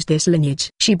and opposed this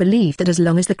lineage. She believed that as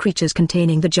long as the creatures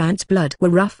containing the giants' blood were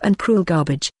rough and cruel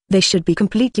garbage, they should be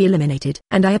completely eliminated.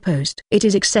 And I opposed. It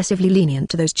is excessively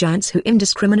lenient to those giants who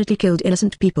indiscriminately killed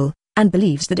innocent people, and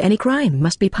believes that any crime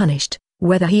must be punished,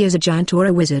 whether he is a giant or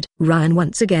a wizard. Ryan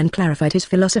once again clarified his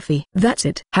philosophy. That's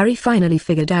it. Harry finally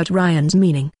figured out Ryan's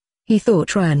meaning. He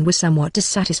thought Ryan was somewhat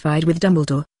dissatisfied with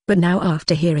Dumbledore, but now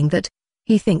after hearing that,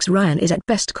 he thinks Ryan is at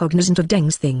best cognizant of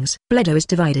Deng's things. Bledo is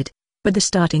divided, but the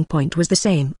starting point was the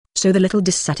same, so the little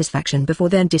dissatisfaction before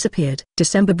then disappeared.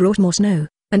 December brought more snow,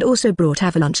 and also brought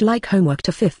avalanche-like homework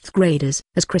to 5th graders.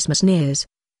 As Christmas nears,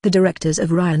 the directors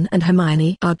of Ryan and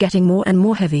Hermione are getting more and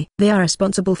more heavy. They are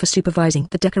responsible for supervising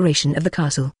the decoration of the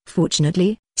castle.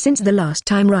 Fortunately, since the last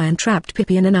time Ryan trapped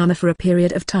Pippi in an armor for a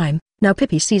period of time, now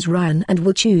Pippi sees Ryan and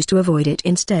will choose to avoid it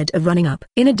instead of running up.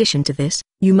 In addition to this,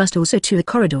 you must also tour the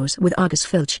corridors with Argus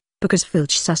Filch, because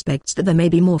Filch suspects that there may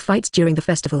be more fights during the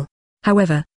festival.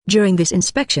 However, during this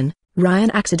inspection,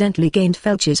 Ryan accidentally gained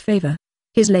Filch's favor.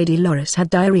 His Lady Loris had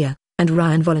diarrhea, and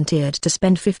Ryan volunteered to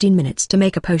spend 15 minutes to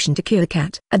make a potion to cure the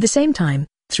cat. At the same time,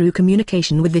 through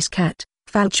communication with this cat,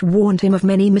 Filch warned him of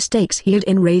many mistakes he had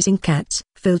in raising cats.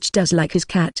 Filch does like his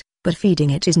cat, but feeding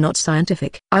it is not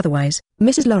scientific. Otherwise,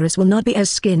 Mrs. Loris will not be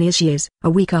as skinny as she is. A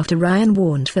week after Ryan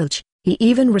warned Filch, he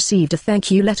even received a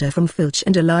thank you letter from Filch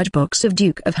and a large box of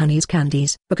Duke of Honey's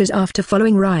candies. Because after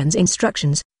following Ryan's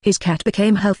instructions, his cat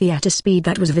became healthy at a speed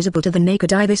that was visible to the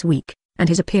naked eye this week, and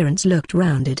his appearance looked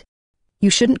rounded. You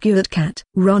shouldn't give that cat,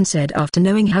 Ron said after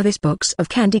knowing how this box of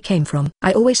candy came from.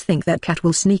 I always think that cat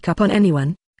will sneak up on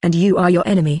anyone, and you are your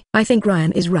enemy. I think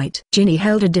Ryan is right. Ginny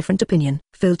held a different opinion.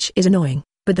 Filch is annoying,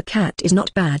 but the cat is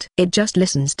not bad. It just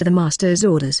listens to the master's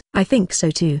orders. I think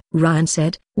so too, Ryan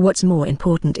said. What's more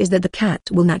important is that the cat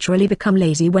will naturally become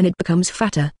lazy when it becomes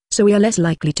fatter, so we are less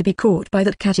likely to be caught by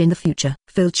that cat in the future.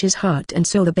 Filch's heart and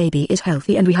soul, the baby is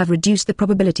healthy and we have reduced the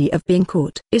probability of being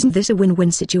caught. Isn't this a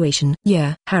win-win situation?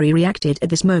 Yeah, Harry reacted at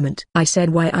this moment. I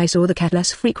said why I saw the cat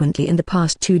less frequently in the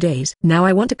past 2 days. Now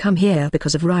I want to come here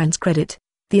because of Ryan's credit.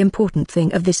 The important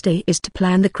thing of this day is to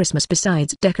plan the Christmas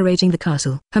besides decorating the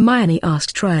castle. Hermione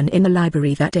asked Ryan in the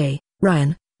library that day,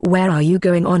 Ryan, where are you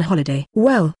going on holiday?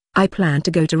 Well, I plan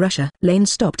to go to Russia. Lane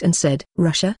stopped and said,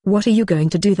 Russia? What are you going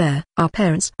to do there? Our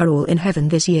parents are all in heaven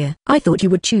this year. I thought you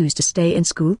would choose to stay in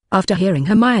school. After hearing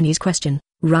Hermione's question,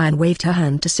 Ryan waved her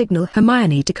hand to signal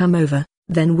Hermione to come over,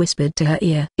 then whispered to her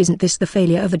ear. Isn't this the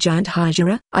failure of the giant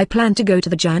Hydra? I plan to go to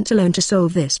the giant alone to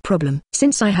solve this problem.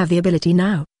 Since I have the ability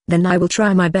now, then I will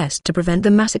try my best to prevent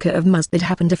the massacre of Muzz that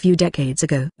happened a few decades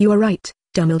ago. You are right.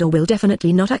 Dumbledore will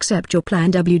definitely not accept your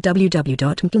plan.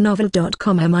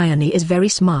 www.mplnovel.com. Hermione is very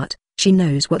smart. She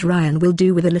knows what Ryan will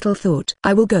do with a little thought.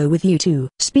 I will go with you too.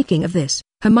 Speaking of this,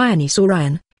 Hermione saw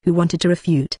Ryan, who wanted to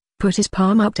refute, put his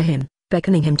palm up to him,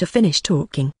 beckoning him to finish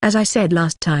talking. As I said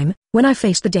last time, when I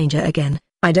face the danger again,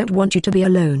 I don't want you to be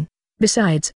alone.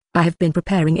 Besides, I have been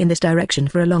preparing in this direction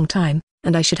for a long time,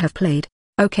 and I should have played.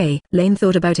 Okay. Lane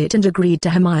thought about it and agreed to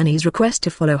Hermione's request to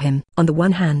follow him. On the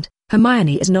one hand,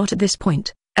 Hermione is not at this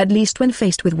point at least when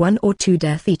faced with 1 or 2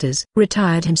 Death Eaters.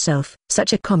 Retired himself,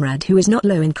 such a comrade who is not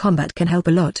low in combat can help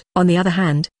a lot. On the other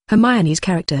hand, Hermione's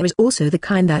character is also the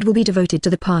kind that will be devoted to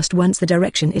the past once the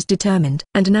direction is determined.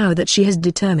 And now that she has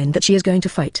determined that she is going to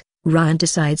fight, Ryan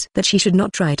decides that she should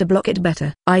not try to block it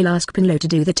better. I'll ask Pinlo to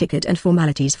do the ticket and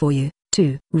formalities for you,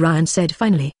 too, Ryan said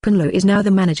finally. Pinlo is now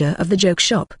the manager of the joke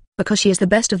shop, because she is the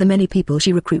best of the many people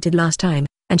she recruited last time,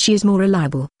 and she is more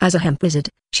reliable. As a hemp wizard,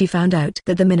 she found out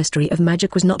that the Ministry of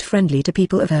Magic was not friendly to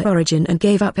people of her origin and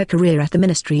gave up her career at the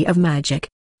Ministry of Magic.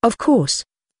 Of course,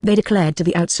 they declared to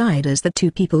the outsiders that 2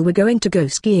 people were going to go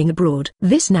skiing abroad.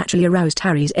 This naturally aroused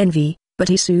Harry's envy, but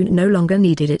he soon no longer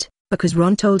needed it, because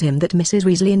Ron told him that Mrs.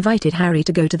 Weasley invited Harry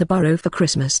to go to the Burrow for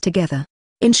Christmas together.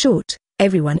 In short,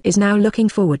 everyone is now looking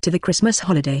forward to the Christmas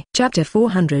holiday. Chapter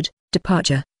 400,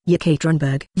 Departure,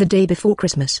 Yekaterinburg. The day before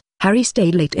Christmas, Harry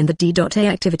stayed late in the D.A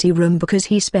activity room because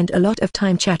he spent a lot of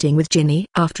time chatting with Ginny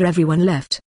after everyone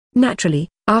left. Naturally,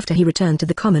 after he returned to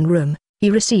the common room, he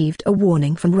received a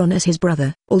warning from Ron as his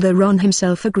brother. Although Ron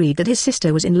himself agreed that his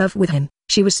sister was in love with him,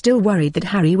 she was still worried that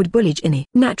Harry would bully Ginny.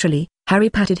 Naturally, Harry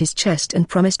patted his chest and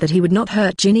promised that he would not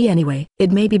hurt Ginny anyway.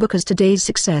 It may be because today's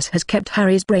success has kept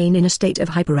Harry's brain in a state of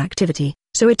hyperactivity,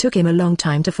 so it took him a long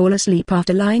time to fall asleep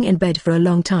after lying in bed for a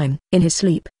long time. In his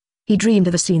sleep, he dreamed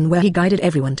of a scene where he guided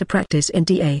everyone to practice in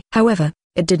DA. However,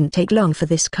 it didn't take long for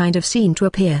this kind of scene to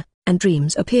appear, and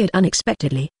dreams appeared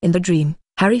unexpectedly. In the dream,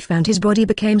 Harry found his body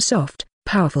became soft,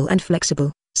 powerful and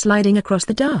flexible, sliding across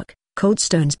the dark, cold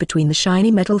stones between the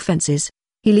shiny metal fences.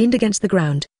 He leaned against the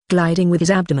ground, gliding with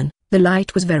his abdomen. The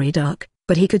light was very dark,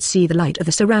 but he could see the light of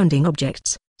the surrounding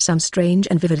objects, some strange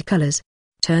and vivid colors.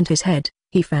 Turned his head,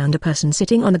 he found a person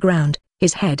sitting on the ground,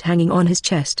 his head hanging on his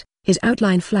chest, his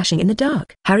outline flashing in the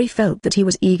dark. Harry felt that he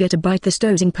was eager to bite this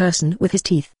dozing person with his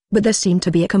teeth, but there seemed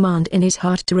to be a command in his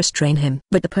heart to restrain him.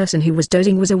 But the person who was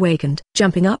dozing was awakened.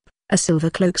 Jumping up, a silver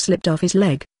cloak slipped off his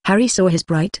leg. Harry saw his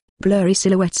bright, blurry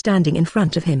silhouette standing in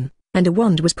front of him, and a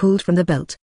wand was pulled from the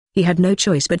belt. He had no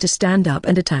choice but to stand up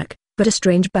and attack, but a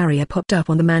strange barrier popped up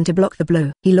on the man to block the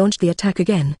blow. He launched the attack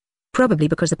again, probably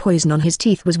because the poison on his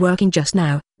teeth was working just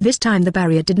now. This time the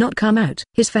barrier did not come out.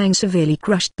 His fangs severely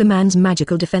crushed the man's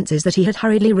magical defenses that he had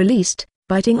hurriedly released,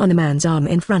 biting on the man's arm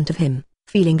in front of him,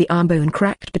 feeling the arm bone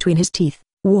cracked between his teeth.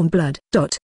 Warm blood.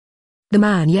 The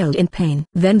man yelled in pain.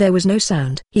 Then there was no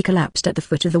sound. He collapsed at the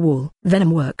foot of the wall.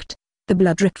 Venom worked. The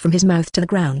blood dripped from his mouth to the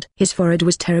ground. His forehead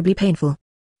was terribly painful.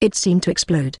 It seemed to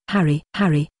explode. Harry.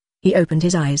 He opened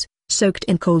his eyes, soaked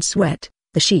in cold sweat.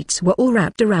 The sheets were all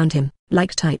wrapped around him,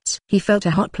 like tights. He felt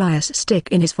a hot pliers stick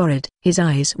in his forehead. His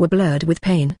eyes were blurred with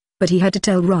pain, but he had to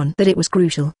tell Ron that it was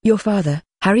crucial. Your father,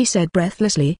 Harry said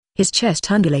breathlessly, his chest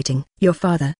undulating. Your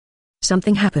father.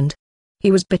 Something happened.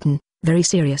 He was bitten, very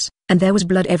serious, and there was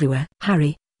blood everywhere.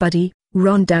 Harry, buddy,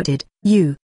 Ron doubted.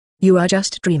 You are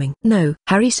just dreaming. No,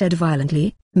 Harry said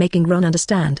violently, making Ron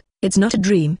understand. It's not a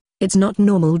dream, it's not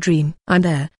normal dream. I'm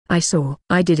there,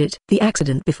 I did it. The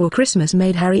accident before Christmas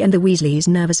made Harry and the Weasleys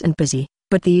nervous and busy,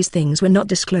 but these things were not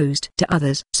disclosed to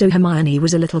others. So Hermione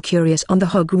was a little curious on the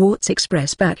Hogwarts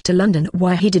Express back to London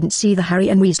why he didn't see the Harry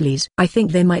and Weasleys. I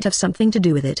think they might have something to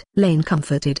do with it. Lane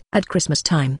comforted. At Christmas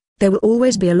time, there will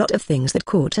always be a lot of things that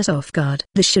caught us off guard.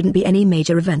 There shouldn't be any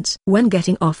major events. When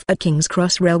getting off at King's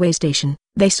Cross railway station,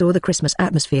 they saw the Christmas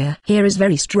atmosphere here is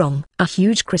very strong. A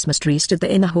huge Christmas tree stood there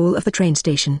in the hall of the train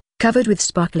station, covered with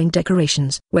sparkling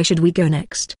decorations. Where should we go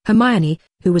next? Hermione,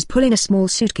 who was pulling a small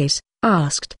suitcase,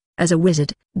 asked. As a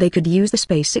wizard, they could use the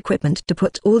space equipment to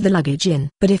put all the luggage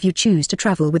in. But if you choose to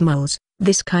travel with moles,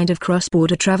 this kind of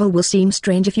cross-border travel will seem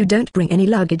strange if you don't bring any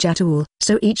luggage at all.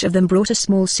 So each of them brought a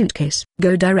small suitcase.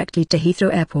 Go directly to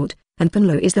Heathrow Airport, and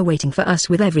Pinlo is there waiting for us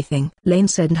with everything. Lane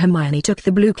said, and Hermione took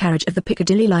the blue carriage of the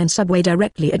Piccadilly line subway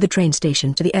directly at the train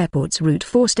station to the airport's Route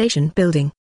 4 station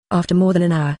building. After more than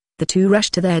an hour, the two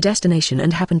rushed to their destination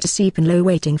and happened to see Pinlo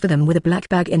waiting for them with a black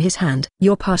bag in his hand.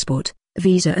 Your passport,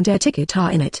 visa and air ticket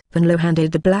are in it. Pinlo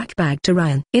handed the black bag to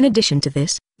Ryan. In addition to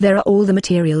this, there are all the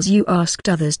materials you asked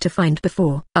others to find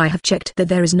before. I have checked that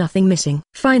there is nothing missing.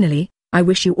 Finally, I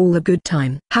wish you all a good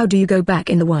time. How do you go back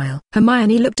in the while?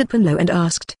 Hermione looked at Pinlo and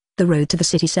asked. The road to the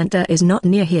city center is not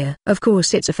near here. Of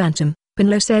course it's a phantom,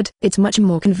 Pinlo said. It's much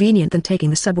more convenient than taking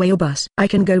the subway or bus. I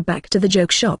can go back to the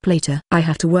joke shop later. I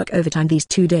have to work overtime these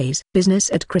 2 days.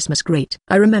 Business at Christmas great.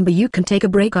 I remember you can take a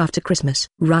break after Christmas.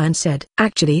 Ryan said.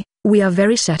 Actually, we are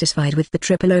very satisfied with the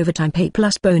triple overtime pay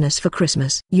plus bonus for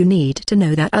Christmas. You need to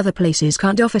know that other places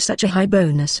can't offer such a high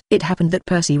bonus. It happened that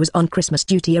Percy was on Christmas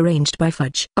duty arranged by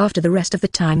Fudge. After the rest of the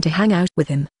time to hang out with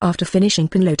him. After finishing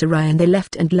Pinlo to Ryan they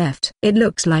left. It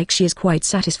looks like she is quite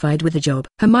satisfied with the job.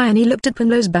 Hermione looked at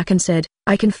Pinlo's back and said,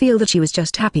 I can feel that she was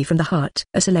just happy from the heart.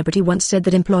 A celebrity once said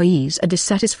that employees are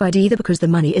dissatisfied either because the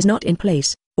money is not in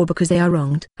place, or because they are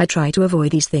wronged. I try to avoid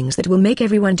these things that will make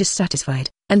everyone dissatisfied,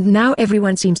 and now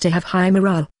everyone seems to have high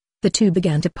morale. The two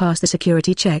began to pass the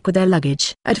security check with their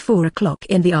luggage. At 4 o'clock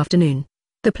in the afternoon,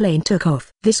 the plane took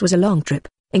off. This was a long trip,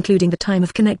 including the time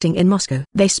of connecting in Moscow.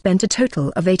 They spent a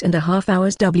total of 8.5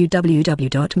 hours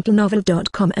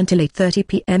www.mtlnovel.com until 8:30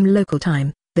 p.m. local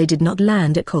time. They did not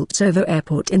land at Koltsovo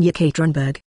Airport in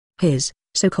Yekaterinburg.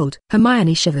 So-called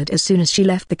Hermione shivered as soon as she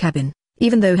left the cabin.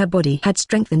 Even though her body had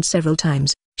strengthened several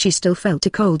times, she still felt a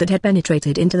cold that had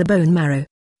penetrated into the bone marrow.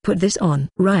 Put this on.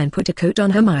 Ryan put a coat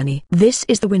on Hermione. This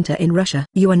is the winter in Russia.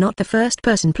 You are not the first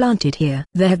person planted here.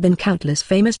 There have been countless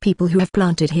famous people who have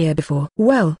planted here before.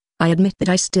 Well, I admit that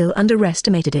I still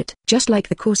underestimated it. Just like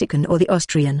the Corsican or the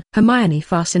Austrian. Hermione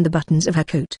fastened the buttons of her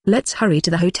coat. Let's hurry to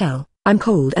the hotel. I'm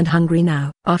cold and hungry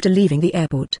now. After leaving the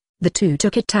airport, the two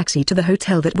took a taxi to the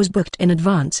hotel that was booked in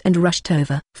advance and rushed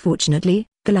over. Fortunately,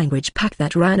 the language pack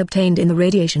that Ryan obtained in the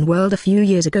radiation world a few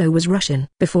years ago was Russian.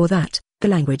 Before that, the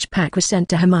language pack was sent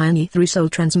to Hermione through soul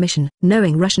transmission.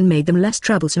 Knowing Russian made them less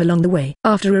troublesome along the way.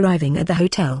 After arriving at the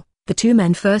hotel, the two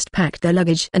men first packed their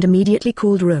luggage and immediately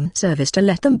called room service to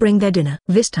let them bring their dinner.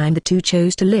 This time the two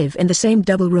chose to live in the same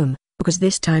double room, because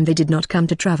this time they did not come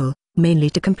to travel, mainly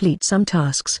to complete some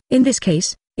tasks. In this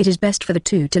case, it is best for the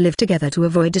two to live together to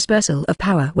avoid dispersal of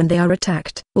power when they are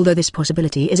attacked. Although this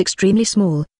possibility is extremely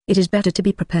small, it is better to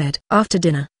be prepared. After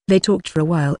dinner, they talked for a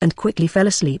while and quickly fell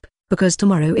asleep, because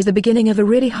tomorrow is the beginning of a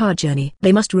really hard journey.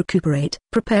 They must recuperate,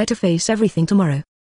 prepare to face everything tomorrow.